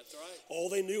know. That's right. All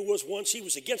they knew was once he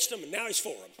was against them and now he's for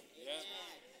them. Yeah.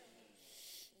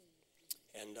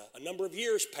 And a number of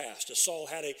years passed as Saul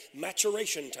had a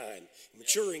maturation time,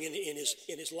 maturing in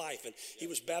his life, and he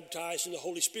was baptized in the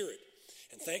Holy Spirit.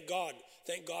 And thank God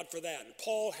for that. And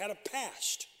Paul had a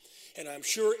past. and I'm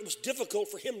sure it was difficult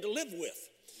for him to live with.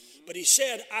 But he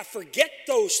said, I forget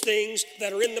those things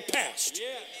that are in the past.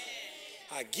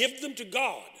 I give them to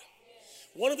God.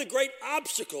 One of the great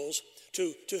obstacles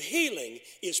to healing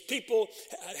is people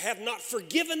have not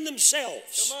forgiven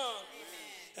themselves.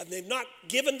 And they've not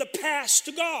given the past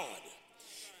to God.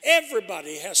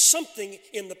 Everybody has something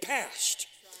in the past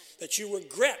that you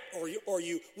regret or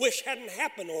you wish hadn't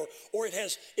happened, or it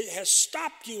has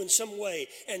stopped you in some way,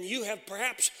 and you have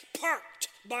perhaps parked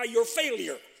by your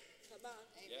failure.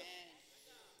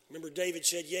 Remember David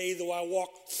said, yea, though I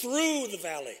walk through the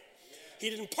valley. He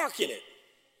didn't park in it.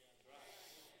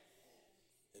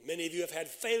 And many of you have had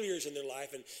failures in their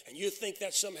life, and you think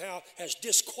that somehow has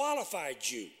disqualified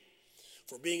you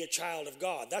for being a child of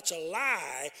God. That's a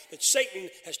lie that Satan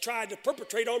has tried to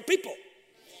perpetrate on people.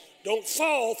 Don't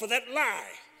fall for that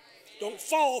lie. Don't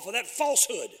fall for that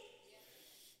falsehood.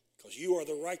 Because you are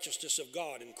the righteousness of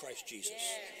God in Christ Jesus.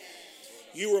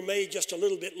 You were made just a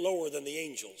little bit lower than the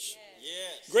angels.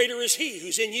 Greater is he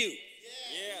who's in you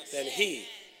than he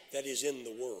that is in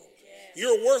the world.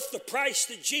 You're worth the price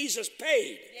that Jesus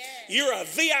paid. You're a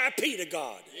VIP to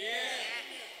God.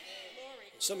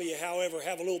 Some of you, however,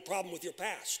 have a little problem with your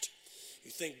past.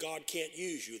 You think God can't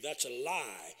use you. That's a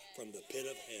lie from the pit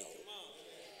of hell.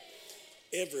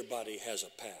 Everybody has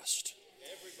a past.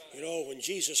 You know, when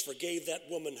Jesus forgave that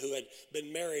woman who had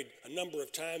been married a number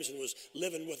of times and was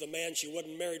living with a man she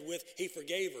wasn't married with, he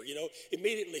forgave her. You know,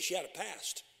 immediately she had a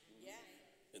past.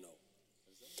 You know,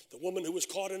 the woman who was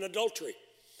caught in adultery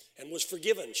and was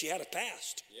forgiven, she had a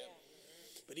past.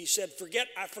 But he said,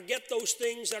 I forget those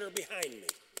things that are behind me.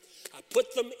 I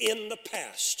put them in the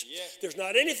past. There's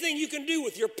not anything you can do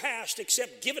with your past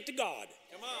except give it to God.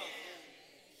 Come on.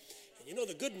 And you know,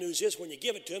 the good news is when you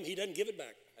give it to him, he doesn't give it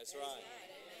back. That's right.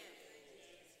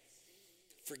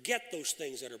 Forget those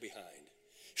things that are behind.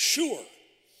 Sure,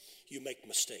 you make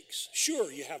mistakes.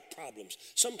 Sure, you have problems.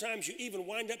 Sometimes you even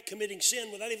wind up committing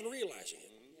sin without even realizing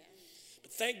it.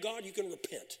 But thank God you can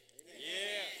repent.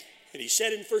 And he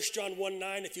said in 1 John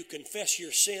 1:9, if you confess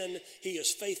your sin, he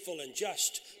is faithful and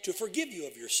just to forgive you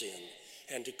of your sin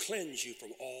and to cleanse you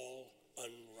from all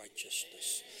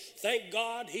unrighteousness. Thank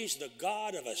God he's the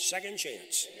God of a second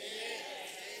chance.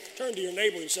 Turn to your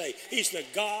neighbor and say, he's the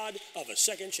God of a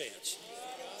second chance.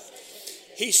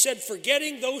 He said,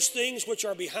 forgetting those things which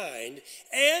are behind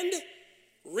and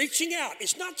reaching out.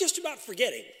 It's not just about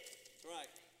forgetting.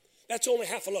 That's only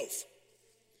half a loaf.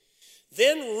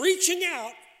 Then reaching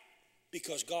out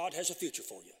because God has a future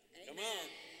for you. Come on.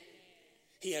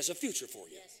 He has a future for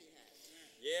you.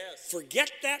 Yes.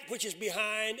 Forget that which is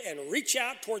behind and reach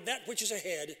out toward that which is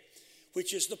ahead,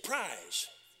 which is the prize.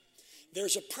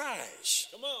 There's a prize.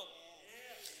 Come on.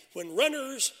 When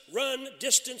runners run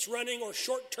distance running or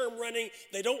short-term running,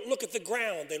 they don't look at the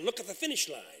ground. They look at the finish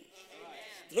line.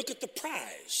 Look at the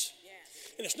prize.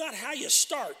 And it's not how you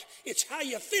start. It's how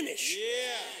you finish.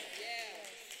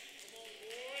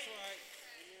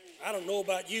 I don't know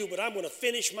about you, but I'm going to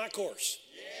finish my course.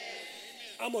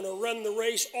 I'm going to run the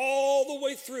race all the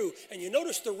way through. And you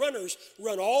notice the runners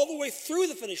run all the way through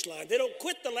the finish line. They don't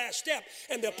quit the last step,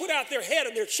 and they'll put out their head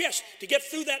and their chest to get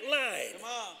through that line. Come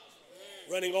on.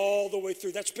 Running all the way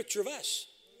through. That's a picture of us.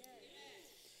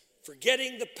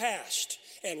 Forgetting the past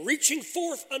and reaching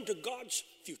forth unto God's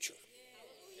future.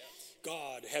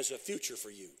 God has a future for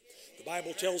you. The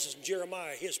Bible tells us in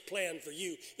Jeremiah, his plan for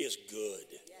you is good.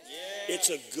 It's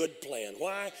a good plan.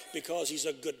 Why? Because he's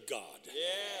a good God.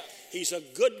 He's a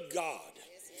good God.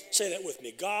 Say that with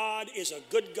me. God is a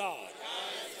good God.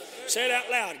 Say it out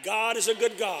loud. God is a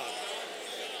good God.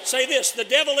 Say this. The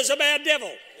devil is a bad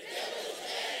devil.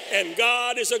 And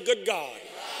God is a good God.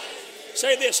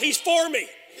 Say this. He's for me.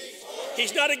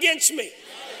 He's not against me.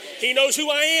 He knows who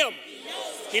I am.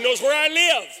 He knows where I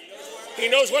live. He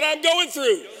knows what I'm going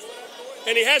through.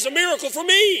 And he has a miracle for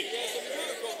me.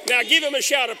 Now give him a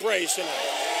shout of praise tonight.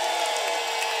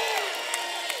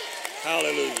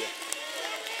 Hallelujah.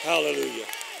 Hallelujah.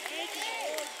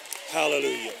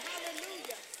 Hallelujah.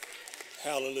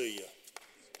 Hallelujah.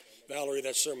 Valerie,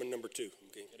 that's sermon number 2.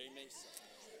 Okay.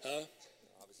 Huh?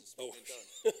 Oh.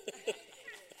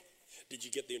 Did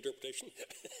you get the interpretation?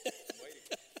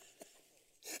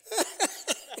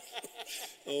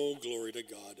 Oh, glory to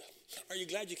God. Are you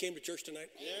glad you came to church tonight?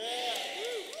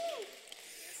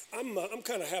 I'm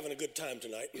kind of having a good time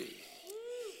tonight.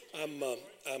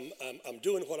 I'm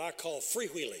doing what I call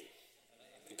freewheeling.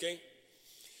 Okay?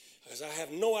 Because I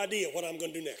have no idea what I'm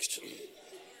going to do next.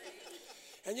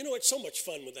 And you know, it's so much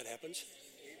fun when that happens.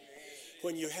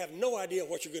 When you have no idea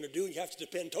what you're going to do and you have to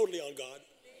depend totally on God.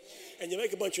 And you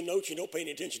make a bunch of notes, you don't pay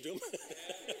any attention to them.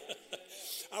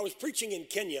 I was preaching in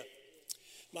Kenya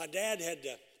my dad had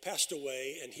passed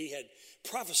away, and he had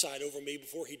prophesied over me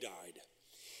before he died.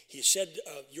 He said,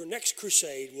 your next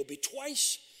crusade will be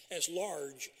twice as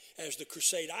large as the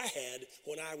crusade I had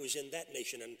when I was in that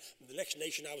nation. And the next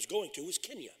nation I was going to was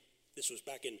Kenya. This was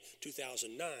back in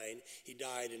 2009. He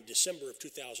died in December of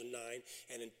 2009.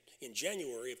 And in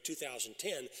January of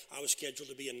 2010, I was scheduled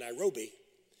to be in Nairobi,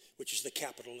 which is the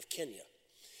capital of Kenya.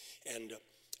 And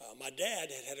my dad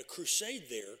had a crusade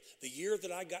there the year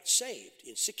that I got saved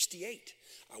in 68.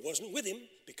 I wasn't with him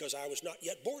because I was not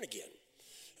yet born again.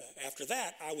 After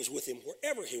that, I was with him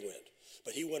wherever he went.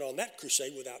 But he went on that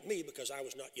crusade without me because I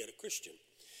was not yet a Christian.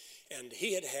 And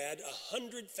he had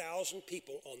 100,000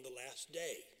 people on the last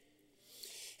day.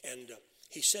 And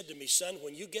he said to me, son,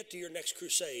 when you get to your next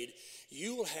crusade,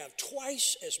 you will have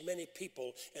twice as many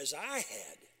people as I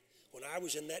had when I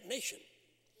was in that nation.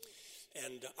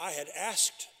 And I had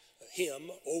asked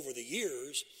him over the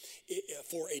years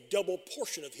for a double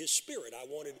portion of his spirit. I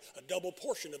wanted a double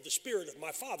portion of the spirit of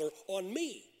my father on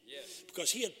me. Yes.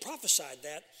 Because he had prophesied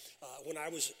that when I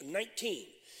was 19.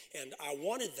 And I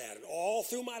wanted that. And all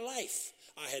through my life,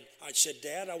 I'd said,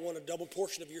 Dad, I want a double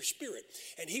portion of your spirit.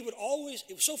 And he would always,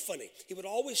 it was so funny, he would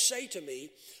always say to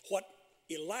me what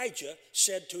Elijah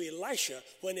said to Elisha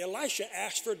when Elisha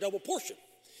asked for a double portion.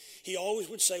 He always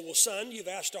would say, well, son, you've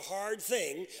asked a hard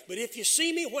thing, but if you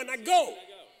see me when I go,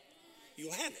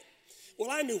 you'll have it. Well,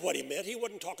 I knew what he meant. He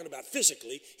wasn't talking about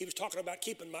physically. He was talking about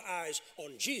keeping my eyes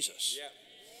on Jesus. Yeah.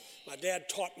 My dad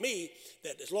taught me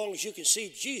that as long as you can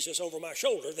see Jesus over my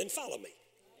shoulder, then follow me.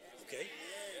 Okay?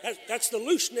 That's the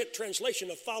loose knit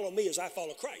translation of follow me as I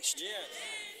follow Christ.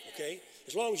 Okay?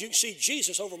 As long as you can see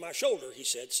Jesus over my shoulder, he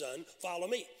said, son, follow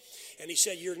me. And he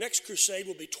said, your next crusade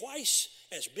will be twice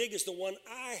as big as the one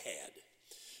I had.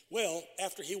 Well,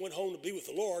 after he went home to be with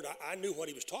the Lord, I knew what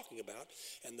he was talking about.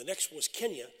 And the next was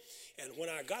Kenya. And when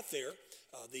I got there,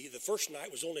 the first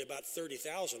night was only about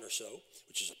 30,000 or so,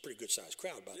 which is a pretty good-sized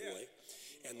crowd, by the way.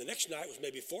 And the next night was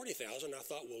maybe 40,000. I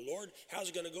thought, well, Lord, how's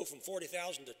it going to go from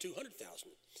 40,000 to 200,000?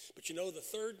 But you know, the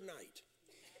third night,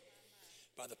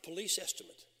 by the police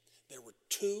estimate, there were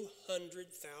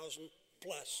 200,000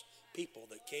 plus people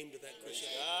that came to that crusade.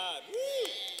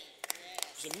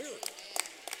 It was a miracle.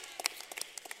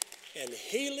 And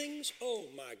healings, oh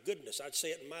my goodness, I'd say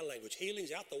it in my language,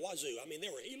 healings out the wazoo. I mean,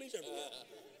 there were healings everywhere.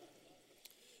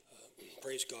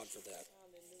 Praise God for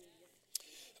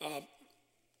that.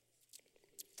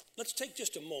 Let's take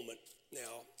just a moment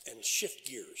now and shift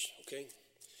gears, okay?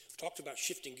 We talked about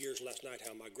shifting gears last night,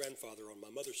 how my grandfather on my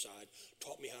mother's side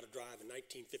taught me how to drive a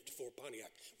 1954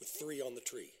 Pontiac with 3 on the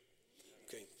tree,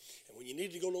 okay? And when you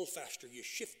needed to go a little faster, you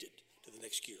shifted to the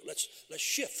next gear. Let's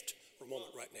shift for a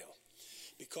moment right now.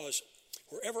 Because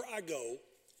wherever I go,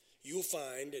 you'll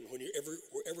find, and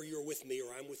wherever you're with me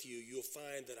or I'm with you, you'll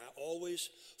find that I always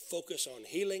focus on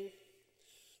healing,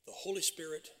 the Holy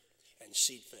Spirit, and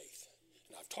seed faith.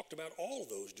 And I've talked about all of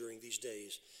those during these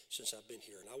days since I've been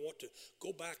here. And I want to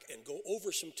go back and go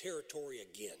over some territory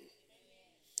again.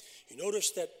 You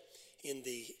notice that in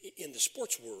the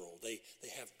sports world, they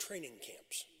have training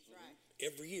camps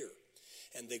every year.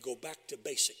 And they go back to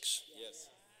basics. Yes.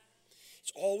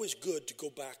 It's always good to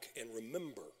go back and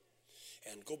remember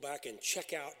and go back and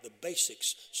check out the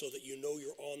basics so that you know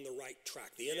you're on the right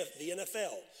track. The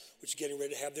NFL, which is getting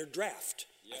ready to have their draft,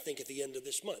 I think at the end of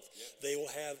this month, they will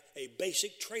have a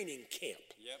basic training camp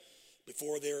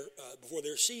before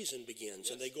their season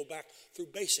begins. And they go back through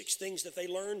basics, things that they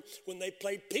learned when they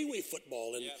played pee-wee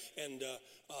football and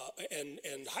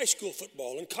high school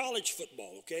football and college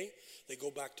football, okay? They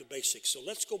go back to basics. So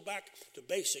let's go back to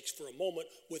basics for a moment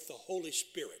with the Holy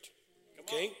Spirit,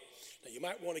 okay? Now, you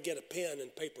might want to get a pen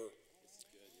and paper. That's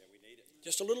good. Yeah, we need it.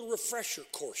 Just a little refresher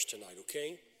course tonight,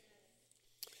 okay?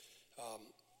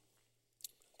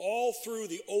 All through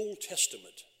the Old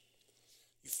Testament,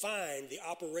 you find the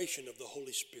operation of the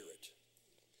Holy Spirit.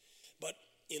 But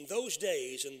in those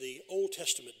days, in the Old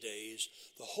Testament days,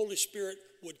 the Holy Spirit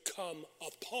would come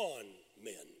upon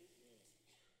men.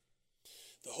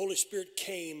 The Holy Spirit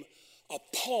came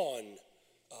upon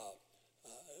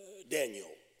Daniel.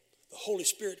 The Holy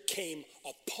Spirit came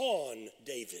upon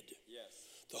David. Yes.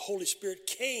 The Holy Spirit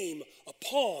came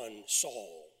upon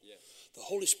Saul. Yes. The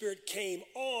Holy Spirit came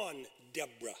on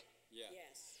Deborah. Yeah.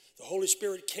 Yes. The Holy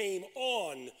Spirit came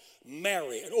on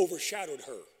Mary and overshadowed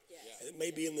her. Yes. And it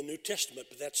may be in the New Testament,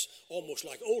 but that's almost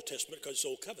like Old Testament because it's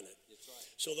Old Covenant. That's right.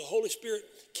 So the Holy Spirit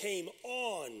came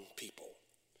on people.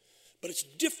 But it's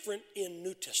different in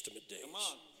New Testament days. Come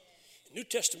on. In New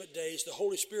Testament days, the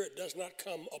Holy Spirit does not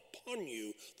come upon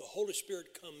you. The Holy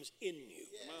Spirit comes in you.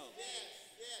 Come on.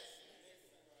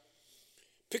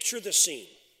 Picture the scene.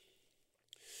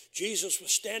 Jesus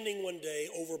was standing one day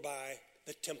over by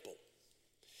the temple,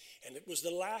 and it was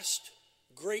the last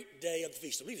great day of the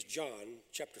feast. I believe it's John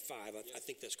chapter 5. I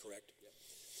think that's correct.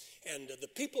 And the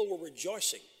people were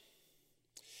rejoicing,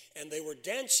 and they were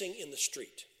dancing in the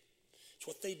street. It's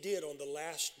what they did on the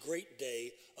last great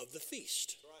day of the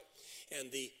feast.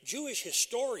 And the Jewish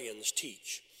historians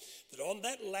teach that on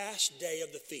that last day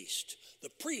of the feast, the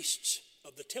priests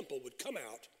of the temple would come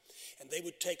out, and they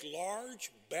would take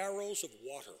large barrels of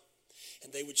water,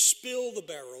 and they would spill the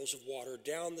barrels of water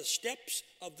down the steps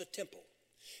of the temple,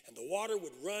 and the water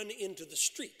would run into the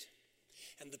street,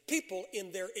 and the people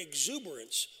in their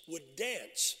exuberance would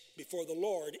dance before the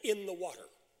Lord in the water.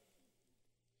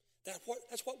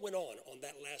 That's what went on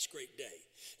that last great day.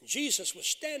 Jesus was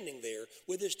standing there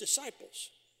with his disciples,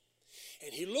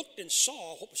 and he looked and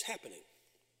saw what was happening.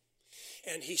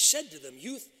 And he said to them,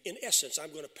 you, in essence,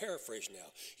 I'm going to paraphrase now,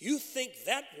 you think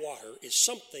that water is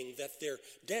something that they're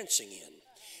dancing in.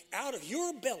 Out of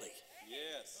your belly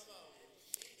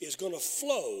is going to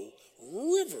flow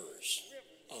rivers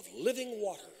of living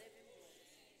water.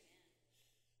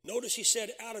 Notice he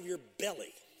said out of your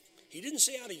belly. He didn't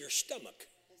say out of your stomach.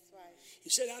 He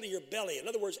said out of your belly. In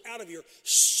other words, out of your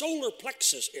solar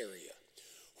plexus area,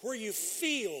 where you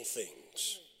feel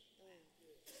things.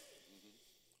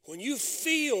 When you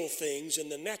feel things in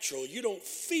the natural, you don't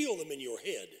feel them in your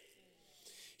head.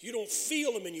 You don't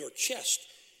feel them in your chest.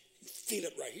 You feel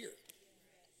it right here.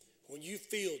 When you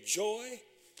feel joy,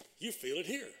 you feel it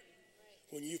here.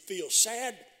 When you feel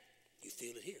sad, you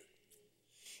feel it here.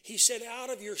 He said,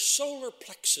 out of your solar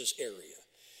plexus area,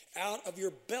 out of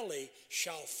your belly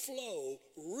shall flow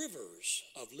rivers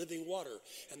of living water.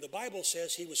 And the Bible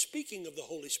says he was speaking of the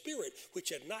Holy Spirit, which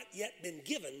had not yet been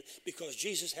given because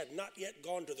Jesus had not yet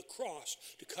gone to the cross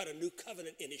to cut a new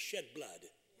covenant in his shed blood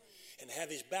and have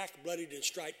his back bloodied and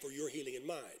striped for your healing and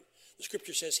mine. The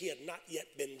scripture says he had not yet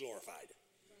been glorified.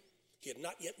 He had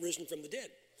not yet risen from the dead.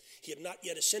 He had not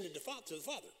yet ascended to the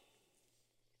Father.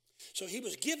 So he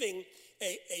was giving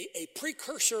a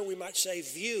precursor, we might say,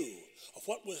 view of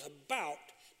what was about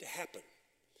to happen.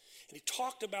 And he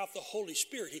talked about the Holy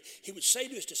Spirit. He would say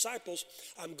to his disciples,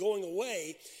 I'm going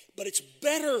away, but it's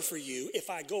better for you if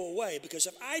I go away, because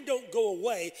if I don't go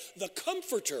away, the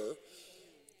Comforter,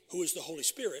 who is the Holy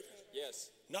Spirit,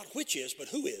 not which is, but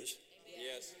who is,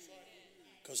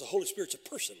 because the Holy Spirit's a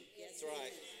person. That's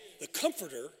right. The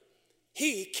Comforter,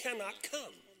 he cannot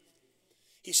come.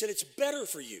 He said, it's better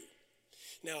for you.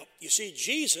 Now, you see,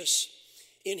 Jesus,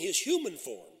 in his human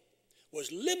form,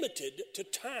 was limited to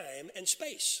time and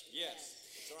space. Yes.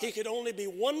 Right. He could only be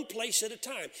one place at a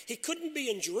time. He couldn't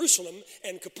be in Jerusalem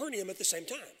and Capernaum at the same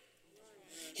time.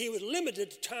 He was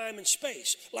limited to time and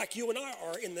space, like you and I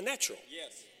are in the natural.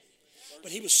 Yes.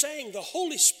 But he was saying the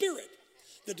Holy Spirit,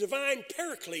 the divine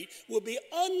paraclete, will be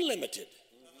unlimited.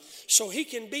 So he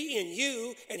can be in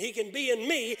you and he can be in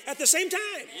me at the same time.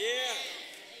 Yeah.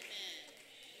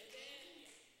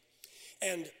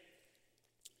 And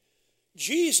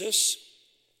Jesus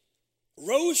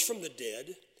rose from the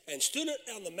dead and stood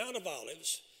on the Mount of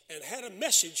Olives and had a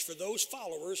message for those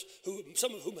followers, who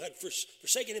some of whom had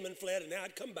forsaken him and fled and now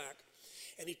had come back.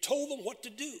 And he told them what to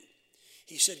do.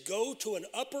 He said, go to an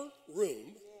upper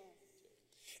room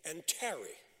and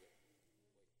tarry.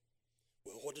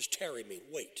 Well, what does tarry mean?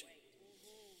 Wait.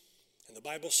 And the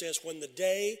Bible says when the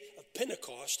day of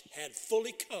Pentecost had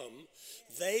fully come,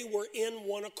 they were in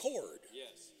one accord.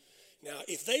 Yes. Now,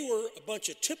 if they were a bunch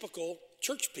of typical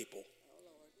church people,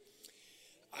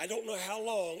 I don't know how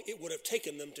long it would have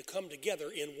taken them to come together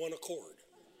in one accord.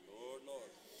 Lord.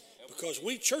 Because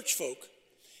we church folk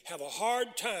have a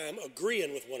hard time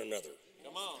agreeing with one another.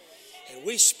 Come on. And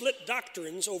we split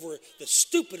doctrines over the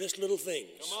stupidest little things.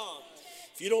 Come on.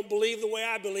 If you don't believe the way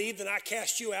I believe, then I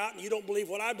cast you out. And you don't believe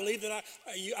what I believe, then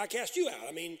I cast you out.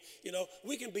 I mean,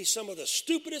 we can be some of the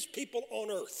stupidest people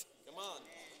on earth. Come on.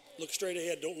 Look straight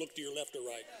ahead. Don't look to your left or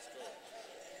right.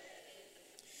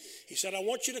 He said, I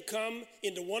want you to come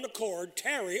into one accord,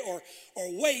 tarry, or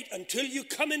wait until you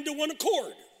come into one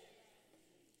accord.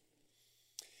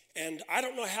 And I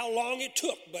don't know how long it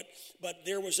took, but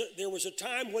there was a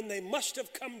time when they must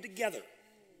have come together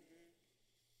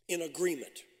in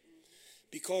agreement,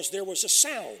 because there was a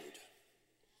sound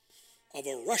of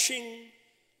a rushing,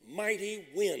 mighty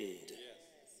wind.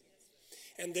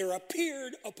 And there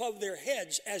appeared above their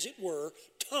heads, as it were,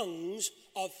 tongues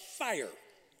of fire.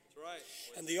 Right.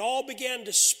 And they all began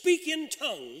to speak in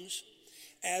tongues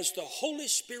as the Holy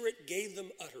Spirit gave them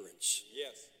utterance.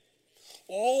 Yes.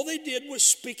 All they did was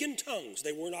speak in tongues.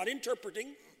 They were not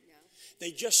interpreting.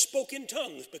 They just spoke in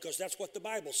tongues, because that's what the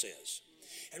Bible says.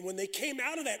 And when they came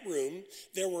out of that room,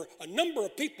 there were a number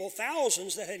of people,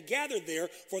 thousands, that had gathered there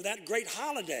for that great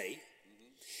holiday.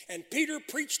 And Peter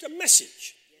preached a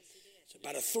message. It's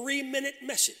about a 3-minute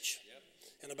message.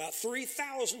 And about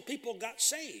 3,000 people got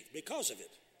saved because of it.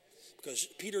 Because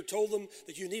Peter told them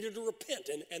that you needed to repent,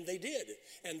 and they did.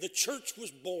 And the church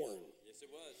was born. Yes, it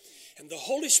was. And the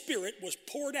Holy Spirit was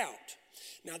poured out.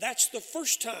 Now, that's the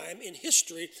first time in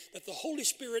history that the Holy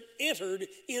Spirit entered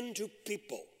into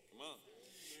people. Come on.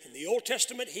 In the Old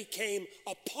Testament, he came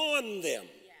upon them.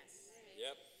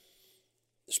 Yep.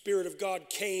 The Spirit of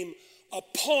God came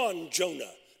upon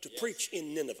Jonah to preach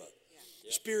in Nineveh.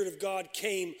 The Spirit of God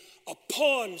came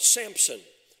upon Samson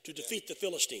to defeat the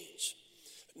Philistines.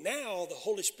 Now the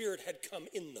Holy Spirit had come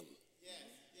in them.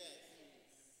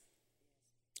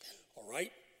 All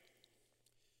right?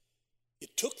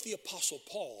 It took the Apostle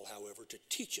Paul, however, to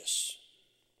teach us,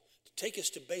 to take us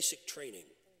to basic training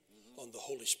on the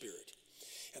Holy Spirit.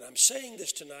 And I'm saying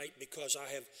this tonight because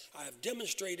I have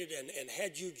demonstrated and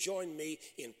had you join me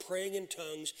in praying in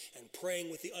tongues and praying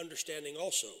with the understanding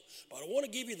also. But I want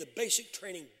to give you the basic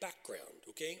training background,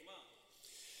 okay?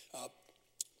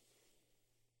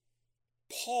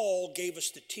 Paul gave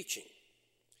us the teaching.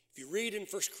 If you read in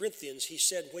 1 Corinthians, he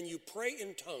said, when you pray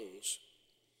in tongues,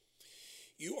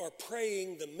 you are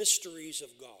praying the mysteries of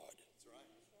God.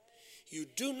 You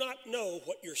do not know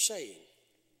what you're saying.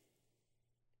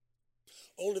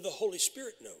 Only the Holy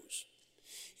Spirit knows.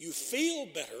 You feel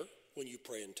better when you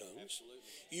pray in tongues. Absolutely.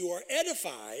 You are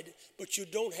edified, but you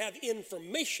don't have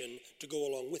information to go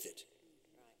along with it.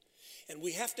 And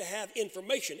we have to have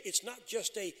information. It's not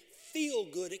just a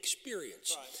feel-good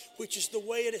experience, which is the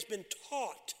way it has been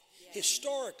taught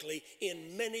historically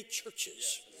in many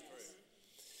churches.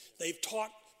 They've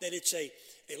taught that it's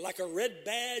like a red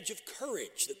badge of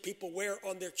courage that people wear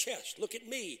on their chest. Look at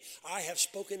me. I have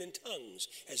spoken in tongues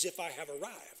as if I have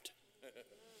arrived.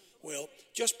 Well,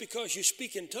 just because you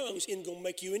speak in tongues isn't going to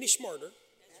make you any smarter.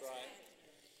 That's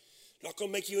right. Not going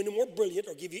to make you any more brilliant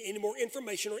or give you any more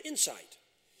information or insight.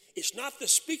 It's not the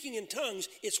speaking in tongues,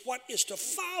 it's what is to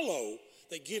follow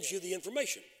that gives you the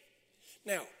information.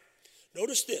 Now,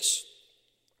 notice this.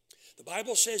 The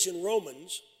Bible says in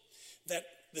Romans that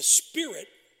the Spirit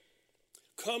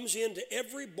comes into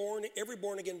every born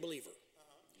again believer.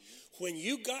 When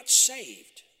you got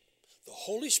saved, the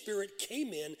Holy Spirit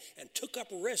came in and took up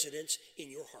residence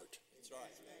in your heart. That's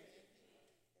right.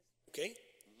 Okay?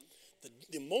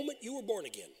 The moment you were born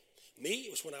again, me,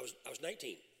 it was when I was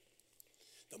 19.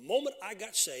 The moment I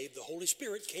got saved, the Holy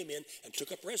Spirit came in and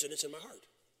took up residence in my heart.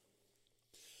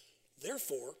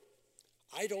 Therefore,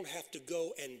 I don't have to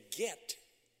go and get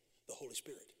the Holy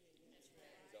Spirit.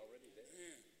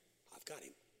 I've got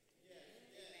him.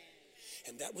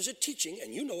 And that was a teaching,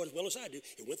 and you know it as well as I do.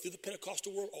 It went through the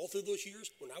Pentecostal world all through those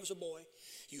years when I was a boy.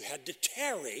 You had to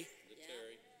tarry.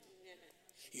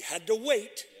 You had to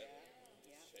wait.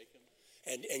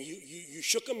 And you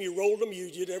shook them, you rolled them,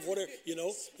 you did whatever, you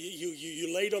know.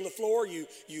 You laid on the floor, you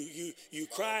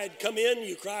cried, come in,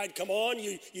 you cried, come on,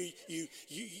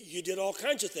 you did all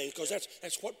kinds of things because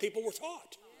that's what people were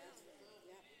taught.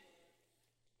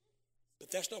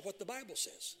 But that's not what the Bible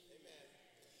says.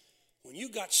 When you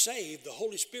got saved, the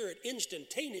Holy Spirit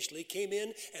instantaneously came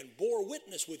in and bore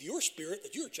witness with your spirit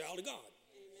that you're a child of God.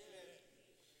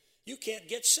 You can't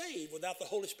get saved without the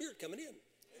Holy Spirit coming in.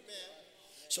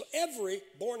 So every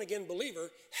born-again believer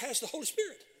has the Holy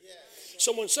Spirit.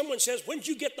 So when someone says, when did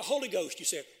you get the Holy Ghost? You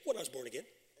say, when I was born again.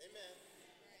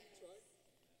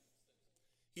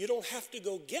 You don't have to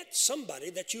go get somebody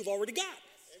that you've already got.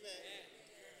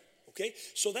 Okay,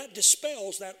 so that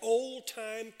dispels that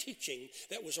old-time teaching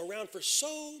that was around for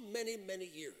so many, many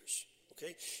years.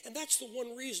 Okay, and that's the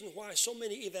one reason why so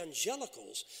many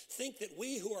evangelicals think that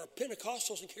we who are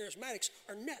Pentecostals and charismatics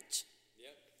are nuts.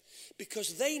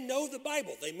 Because they know the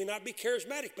Bible. They may not be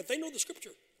charismatic, but they know the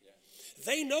Scripture.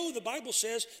 They know the Bible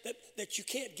says that you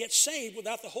can't get saved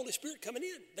without the Holy Spirit coming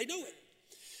in. They know it.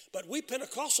 But we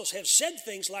Pentecostals have said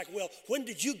things like, well, when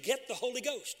did you get the Holy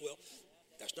Ghost? Well,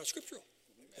 that's not scriptural.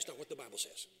 That's not what the Bible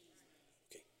says.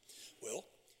 Okay. Well,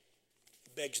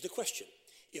 begs the question.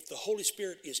 If the Holy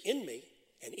Spirit is in me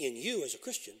and in you as a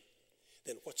Christian,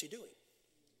 then what's he doing?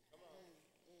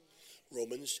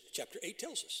 Romans chapter 8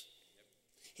 tells us.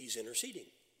 He's interceding.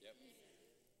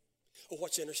 Oh,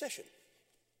 what's intercession?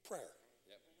 Prayer.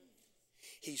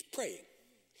 He's praying.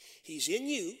 He's in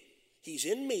you. He's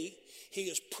in me. He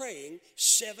is praying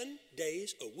 7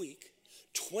 days a week,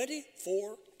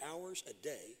 24 hours a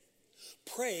day,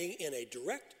 praying in a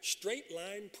direct, straight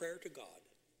line prayer to God.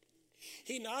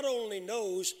 He not only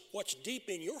knows what's deep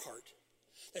in your heart,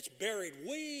 that's buried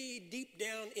way deep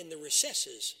down in the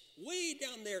recesses, way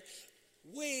down there,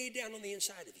 way down on the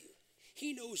inside of you.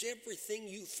 He knows everything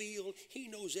you feel. He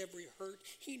knows every hurt.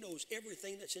 He knows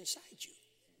everything that's inside you.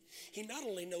 He not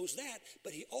only knows that,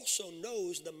 but he also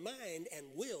knows the mind and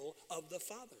will of the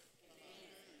Father.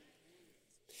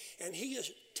 And he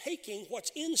is taking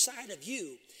what's inside of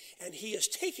you, and he is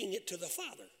taking it to the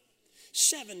Father.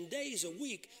 7 days a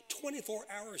week, 24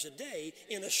 hours a day,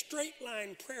 in a straight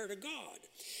line prayer to God.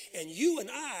 And you and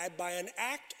I, by an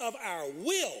act of our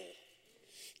will,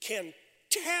 can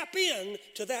tap in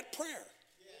to that prayer.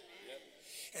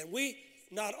 And we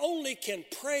not only can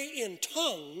pray in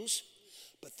tongues,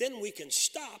 but then we can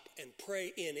stop and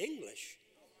pray in English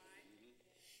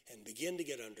and begin to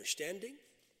get understanding,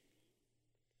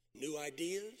 new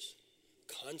ideas,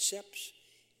 concepts,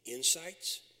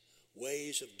 insights,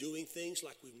 ways of doing things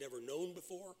like we've never known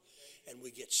before, and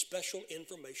we get special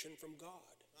information from God.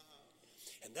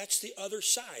 And that's the other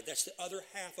side. That's the other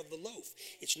half of the loaf.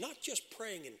 It's not just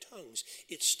praying in tongues.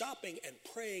 It's stopping and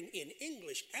praying in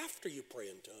English after you pray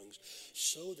in tongues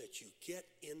so that you get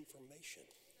information.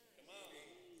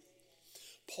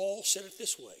 Paul said it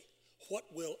this way, what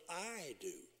will I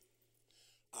do?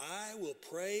 I will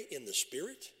pray in the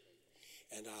Spirit,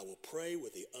 and I will pray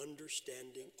with the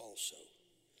understanding also.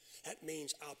 That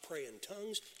means I'll pray in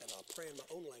tongues, and I'll pray in my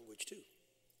own language too.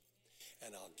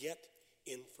 And I'll get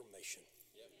information.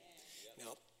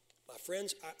 Now, my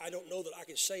friends, I don't know that I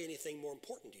can say anything more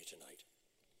important to you tonight.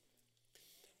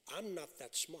 I'm not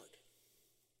that smart.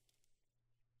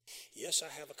 Yes, I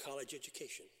have a college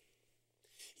education.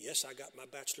 Yes, I got my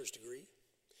bachelor's degree.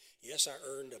 Yes, I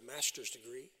earned a master's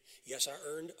degree. Yes, I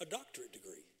earned a doctorate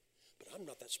degree. But I'm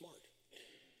not that smart.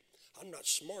 I'm not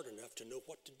smart enough to know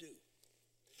what to do.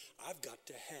 I've got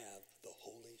to have the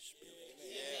Holy Spirit.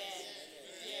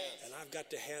 Yes. And I've got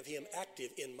to have him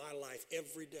active in my life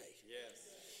every day. Yes.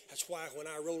 That's why when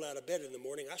I roll out of bed in the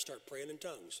morning, I start praying in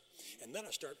tongues. And then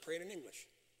I start praying in English.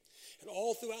 And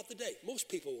all throughout the day, most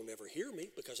people will never hear me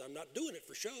because I'm not doing it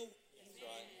for show. That's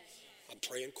right. I'm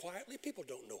praying quietly. People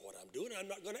don't know what I'm doing. I'm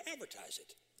not going to advertise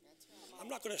it. I'm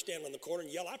not going to stand on the corner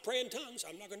and yell, I pray in tongues.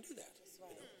 I'm not going to do that. You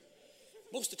know?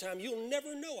 Most of the time, you'll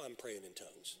never know I'm praying in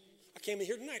tongues. I came in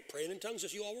here tonight praying in tongues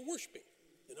as you all were worshiping.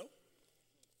 You know?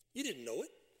 You didn't know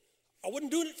it. I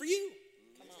wasn't doing it for you.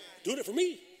 Doing it for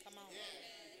me.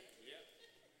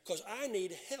 Because I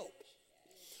need help.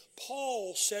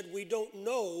 Paul said we don't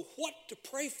know what to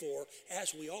pray for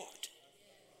as we ought.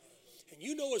 And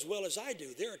you know as well as I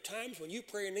do, there are times when you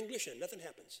pray in English and nothing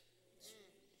happens.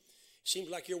 Seems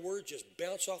like your words just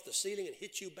bounce off the ceiling and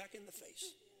hit you back in the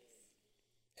face.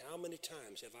 How many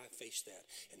times have I faced that?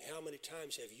 And how many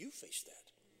times have you faced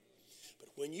that? But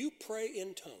when you pray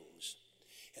in tongues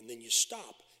and then you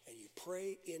stop and you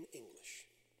pray in English,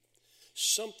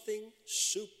 something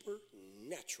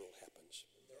supernatural happens.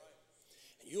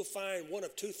 And you'll find one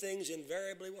of two things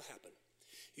invariably will happen.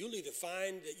 You'll either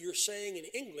find that you're saying in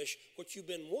English what you've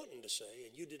been wanting to say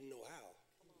and you didn't know how.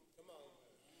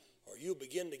 Or you'll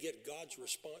begin to get God's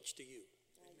response to you.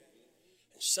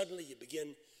 And suddenly you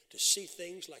begin to see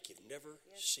things like you've never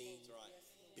seen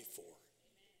before.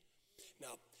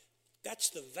 Now, that's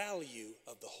the value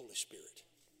of the Holy Spirit.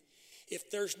 If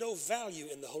there's no value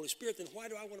in the Holy Spirit, then why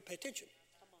do I want to pay attention?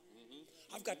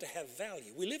 I've got to have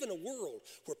value. We live in a world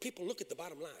where people look at the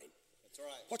bottom line. That's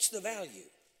right. What's the value?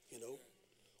 You know,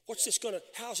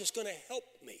 how's this gonna help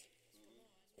me?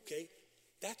 Okay,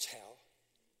 that's how.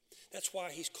 That's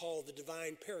why he's called the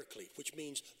divine paraclete, which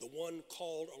means the one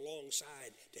called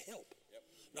alongside to help. Yep.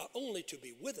 Not only to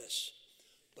be with us,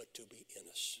 but to be in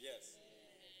us. Yes.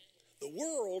 The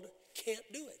world can't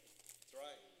do it. That's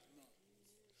right.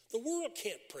 The world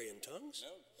can't pray in tongues.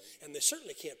 No. And they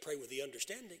certainly can't pray with the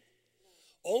understanding.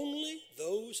 Only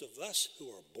those of us who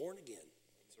are born again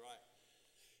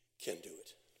can do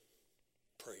it.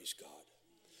 Praise God.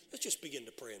 Let's just begin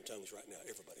to pray in tongues right now,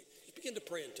 everybody. Just begin to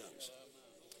pray in tongues.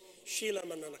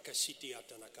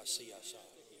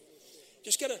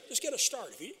 Just get a start.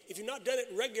 If you've not done it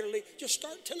regularly, just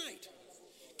start tonight.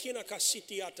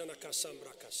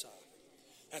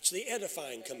 That's the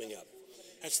edifying coming up.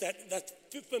 That's that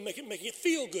making it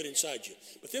feel good inside you.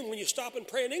 But then when you stop and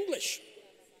pray in English,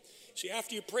 see,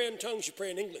 after you pray in tongues, you pray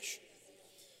in English.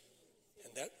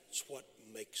 And that's what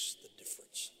makes the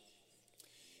difference.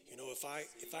 You know, if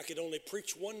I could only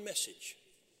preach one message,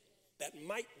 that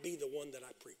might be the one that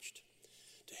I preached,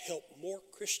 to help more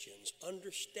Christians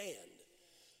understand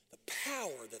the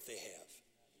power that they have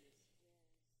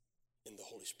in the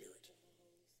Holy Spirit.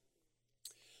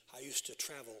 I used to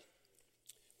travel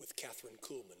with Catherine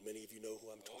Kuhlman. Many of you know who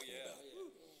I'm talking about.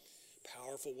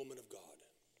 Powerful woman of God.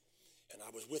 And I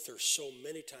was with her so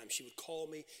many times. She would call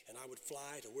me, and I would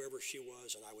fly to wherever she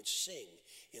was, and I would sing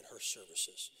in her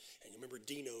services. And you remember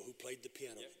Dino, who played the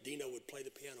piano? Yep. Dino would play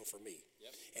the piano for me,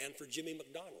 and for Jimmy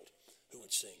McDonald, who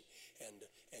would sing.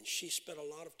 And she spent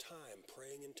a lot of time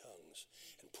praying in tongues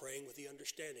and praying with the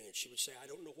understanding. And she would say, I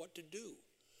don't know what to do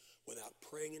without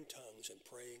praying in tongues and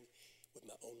praying with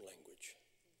my own language.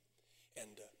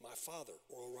 And my father,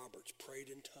 Oral Roberts, prayed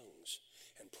in tongues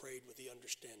and prayed with the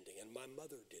understanding. And my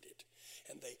mother did it.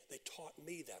 And they taught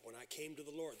me that when I came to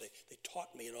the Lord. They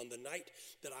taught me. And on the night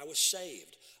that I was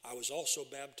saved, I was also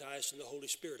baptized in the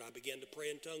Holy Spirit. I began to pray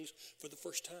in tongues for the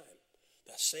first time,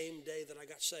 that same day that I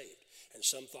got saved. And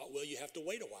some thought, well, you have to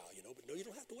wait a while, but no, you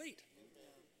don't have to wait.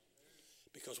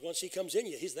 Because once he comes in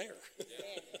you, he's there.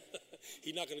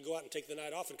 He's not going to go out and take the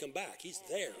night off and come back. He's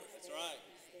there. That's right.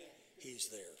 He's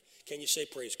there. Can you say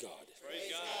praise God?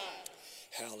 Praise God.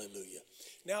 Hallelujah.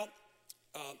 Now,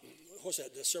 what's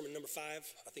that? That's sermon number 5?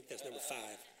 I think that's number 5.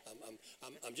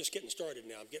 I'm just getting started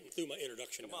now. I'm getting through my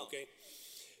introduction now, okay?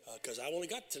 Because I only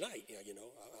got tonight,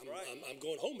 I'm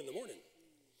going home in the morning.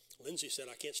 Lindsay said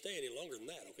I can't stay any longer than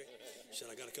that, okay? She said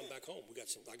I got to come back home.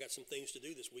 I got some things to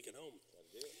do this week at home.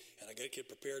 And I got to get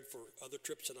prepared for other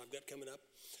trips that I've got coming up.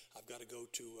 I've got to go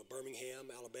to Birmingham,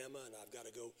 Alabama, and I've got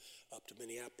to go up to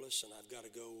Minneapolis, and I've got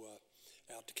to go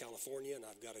out to California, and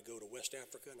I've got to go to West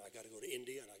Africa, and I've got to go to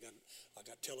India, and I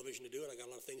got television to do, and I got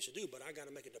a lot of things to do, but I got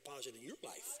to make a deposit in your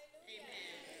life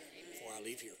before I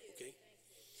leave here, okay?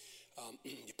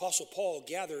 The Apostle Paul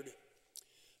gathered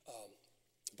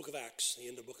the book of Acts, the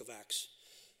end of the book of Acts.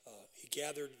 He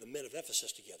gathered the men of Ephesus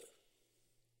together,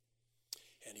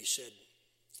 and he said,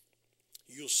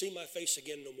 you'll see my face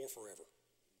again no more forever.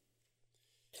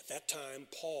 At that time,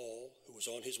 Paul, who was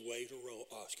on his way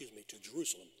to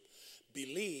Jerusalem,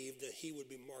 believed that he would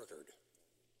be martyred.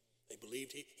 He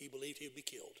believed he would be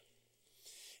killed.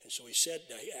 And so he said,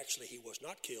 now he was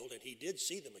not killed, and he did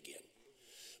see them again.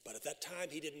 But at that time,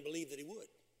 he didn't believe that he would.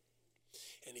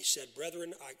 And he said,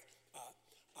 brethren,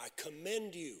 I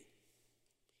commend you.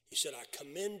 He said, I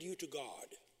commend you to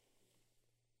God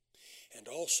and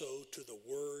also to the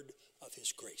word of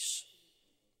his grace,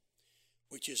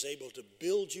 which is able to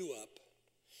build you up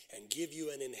and give you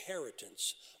an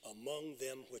inheritance among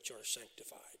them which are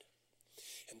sanctified.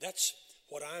 And that's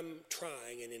what I'm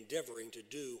trying and endeavoring to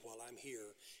do while I'm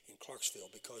here in Clarksville,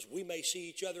 because we may see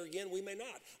each other again, we may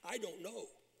not. I don't know.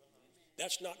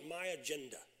 That's not my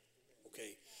agenda,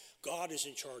 okay? God is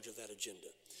in charge of that agenda.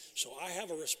 So I have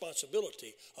a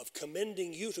responsibility of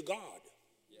commending you to God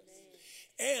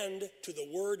and to the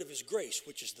word of his grace,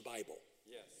 which is the Bible.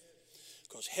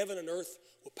 Because heaven and earth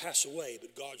will pass away,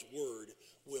 but God's word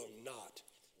will not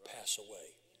pass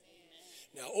away.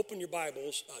 Now open your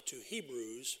Bibles to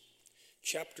Hebrews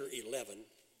chapter 11.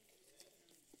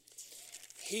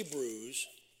 Hebrews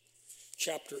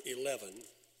chapter 11.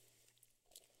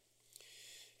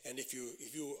 And if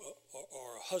you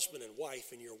are a husband and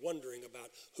wife and you're wondering about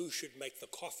who should make the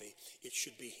coffee, it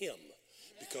should be him.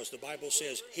 Because the Bible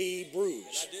says he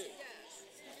brews. I do.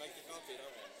 I make the coffee,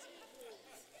 don't I?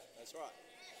 That's right.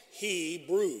 He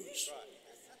brews. That's right.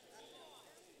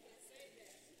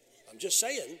 I'm just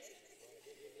saying.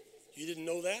 You didn't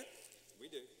know that? We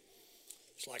do.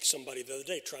 It's like somebody the other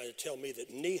day trying to tell me that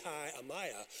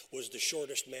Nehemiah was the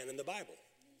shortest man in the Bible.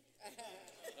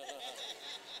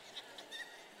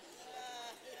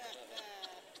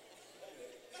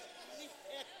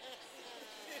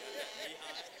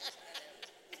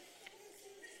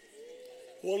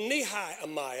 Well,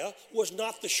 Nehemiah was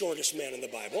not the shortest man in the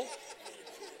Bible.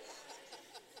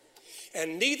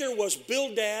 And neither was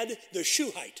Bildad the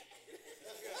Shuhite.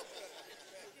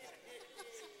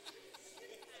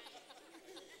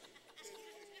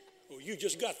 Well, you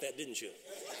just got that, didn't you?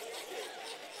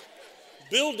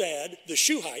 Bildad the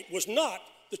Shuhite was not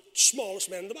the smallest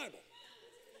man in the Bible.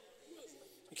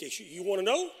 In case you want to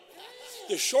know,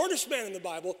 the shortest man in the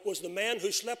Bible was the man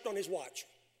who slept on his watch.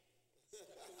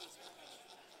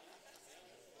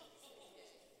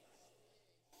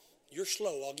 You're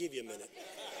slow, I'll give you a minute.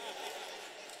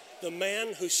 The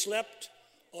man who slept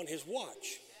on his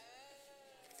watch.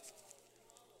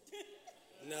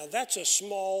 Now that's a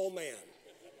small man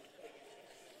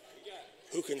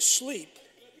who can sleep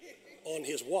on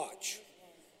his watch.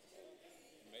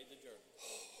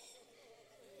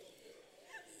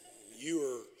 You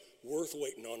are worth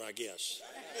waiting on, I guess.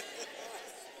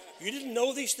 You didn't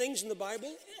know these things in the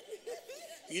Bible?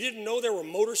 You didn't know there were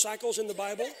motorcycles in the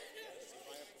Bible?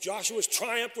 Joshua's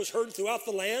triumph was heard throughout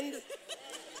the land.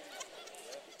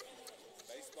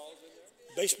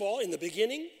 Baseball in the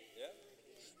beginning.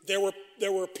 There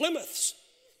were Plymouths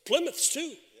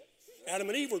too. Adam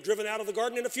and Eve were driven out of the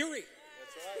garden in a fury.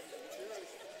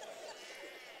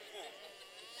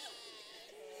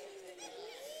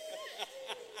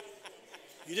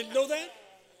 You didn't know that?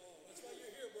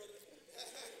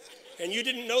 And you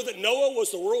didn't know that Noah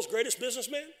was the world's greatest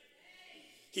businessman?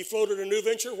 He floated a new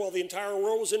venture while the entire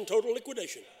world was in total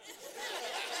liquidation.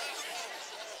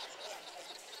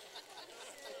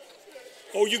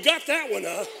 Oh, you got that one,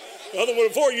 huh? The other one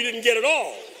before you didn't get it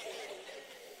all.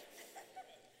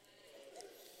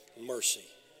 Mercy.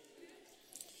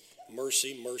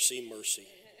 Mercy, mercy, mercy.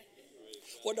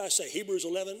 What did I say? Hebrews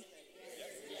 11? You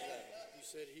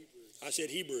said Hebrews. I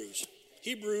said Hebrews.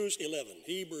 Hebrews 11.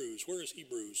 Hebrews. Where is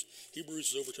Hebrews?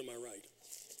 Hebrews is over to my right.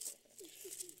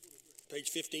 Page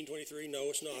 1523? No,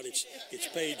 it's not. It's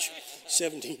page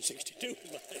 1762.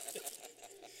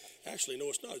 Actually, no,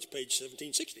 it's not. It's page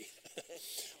 1760.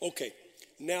 Okay.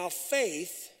 Now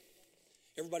faith.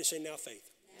 Everybody say now faith.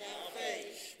 Now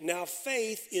faith. Now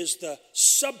faith is the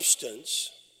substance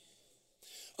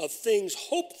of things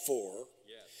hoped for,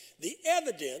 the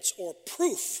evidence or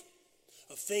proof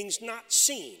of things not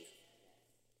seen.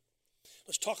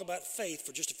 Let's talk about faith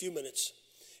for just a few minutes,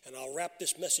 and I'll wrap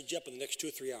this message up in the next 2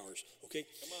 or 3 hours, okay?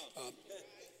 Come on.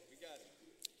 We got it.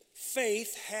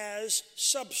 Faith has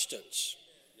substance.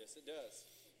 Yes, it does.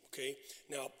 Okay,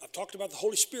 now I've talked about the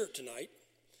Holy Spirit tonight,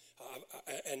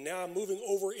 and now I'm moving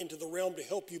over into the realm to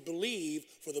help you believe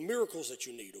for the miracles that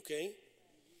you need, okay?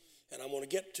 And I'm going to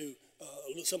get to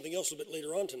something else a little bit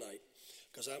later on tonight,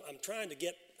 because I'm trying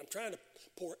to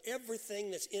pour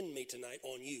everything that's in me tonight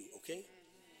on you, okay?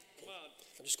 Come on.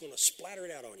 I'm just going to splatter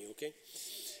it out on you, okay?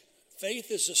 Faith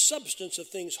is the substance of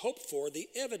things hoped for, the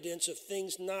evidence of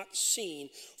things not seen,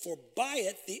 for by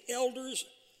it the elders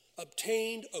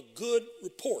obtained a good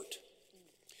report.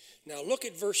 Now look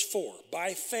at verse 4.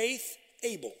 By faith,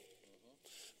 Abel.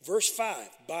 Verse 5.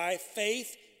 By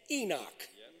faith, Enoch.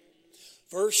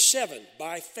 Verse 7.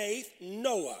 By faith,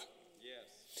 Noah.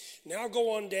 Now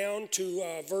go on down to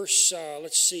verse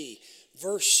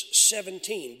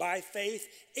 17. By faith,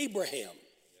 Abraham.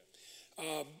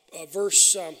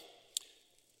 Verse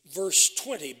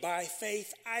 20. By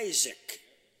faith, Isaac.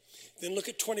 Then look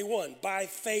at 21. By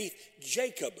faith,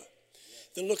 Jacob.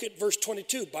 Then look at verse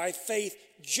 22. By faith,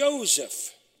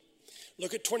 Joseph.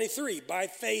 Look at 23. By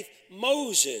faith,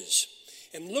 Moses.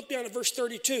 And look down at verse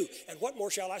 32. And what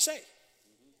more shall I say?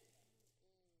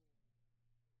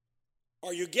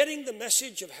 Are you getting the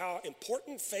message of how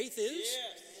important faith is?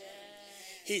 Yes.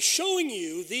 He's showing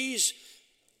you these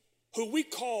who we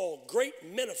call great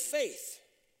men of faith,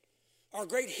 our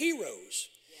great heroes.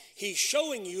 He's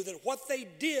showing you that what they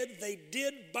did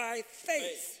by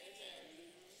faith.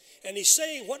 And he's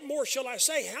saying, what more shall I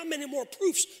say? How many more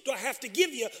proofs do I have to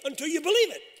give you until you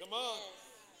believe it? Come on.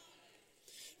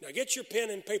 Now get your pen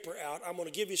and paper out. I'm going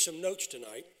to give you some notes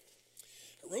tonight.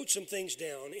 I wrote some things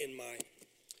down in my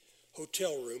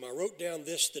hotel room. I wrote down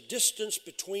this: the distance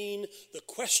between the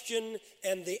question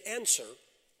and the answer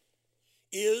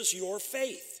is your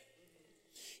faith.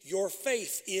 Your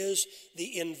faith is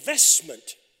the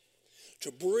investment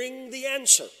to bring the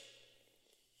answer.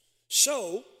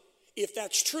 So, if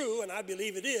that's true, and I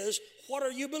believe it is, what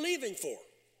are you believing for?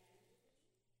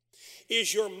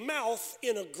 Is your mouth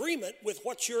in agreement with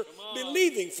what you're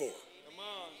believing for? Come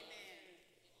on.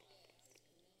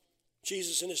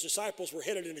 Jesus and his disciples were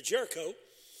headed into Jericho,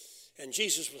 and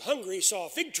Jesus was hungry. He saw a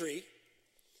fig tree.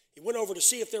 He went over to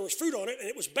see if there was fruit on it, and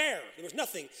it was bare. There was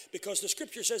nothing, because the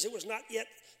scripture says it was not yet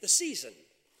the season.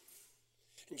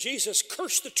 And Jesus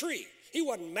cursed the tree. He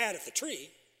wasn't mad at the tree,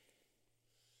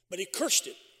 but he cursed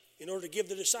it in order to give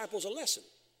the disciples a lesson.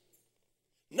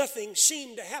 Nothing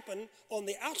seemed to happen on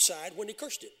the outside when he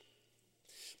cursed it,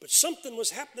 but something was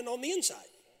happening on the inside.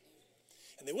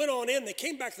 And they went on in, they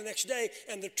came back the next day,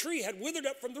 and the tree had withered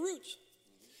up from the roots.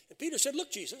 And Peter said,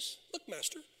 look, Jesus, look,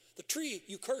 Master, the tree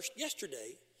you cursed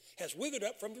yesterday has withered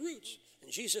up from the roots.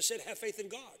 And Jesus said, have faith in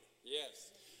God.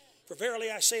 Yes. For verily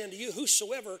I say unto you,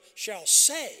 whosoever shall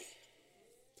say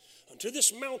unto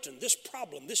this mountain, this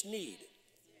problem, this need,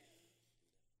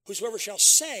 whosoever shall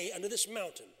say unto this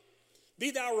mountain,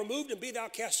 be thou removed and be thou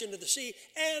cast into the sea,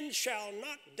 and shall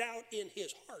not doubt in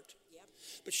his heart,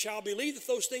 but shall believe that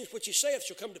those things which he saith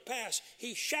shall come to pass,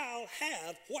 he shall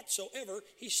have whatsoever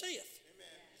he saith.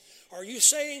 Amen. Are you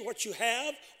saying what you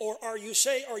have, or are you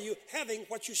having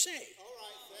what you say? All right,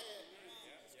 say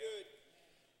it.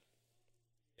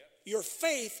 That's good. Your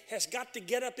faith has got to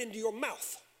get up into your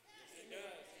mouth.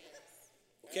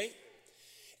 Okay?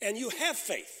 And you have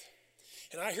faith.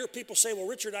 And I hear people say, well,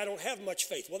 Richard, I don't have much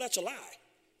faith. Well, that's a lie.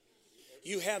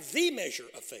 You have the measure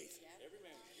of faith.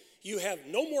 You have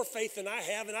no more faith than I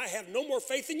have, and I have no more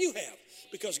faith than you have,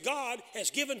 because God has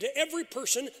given to every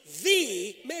person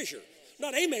the measure.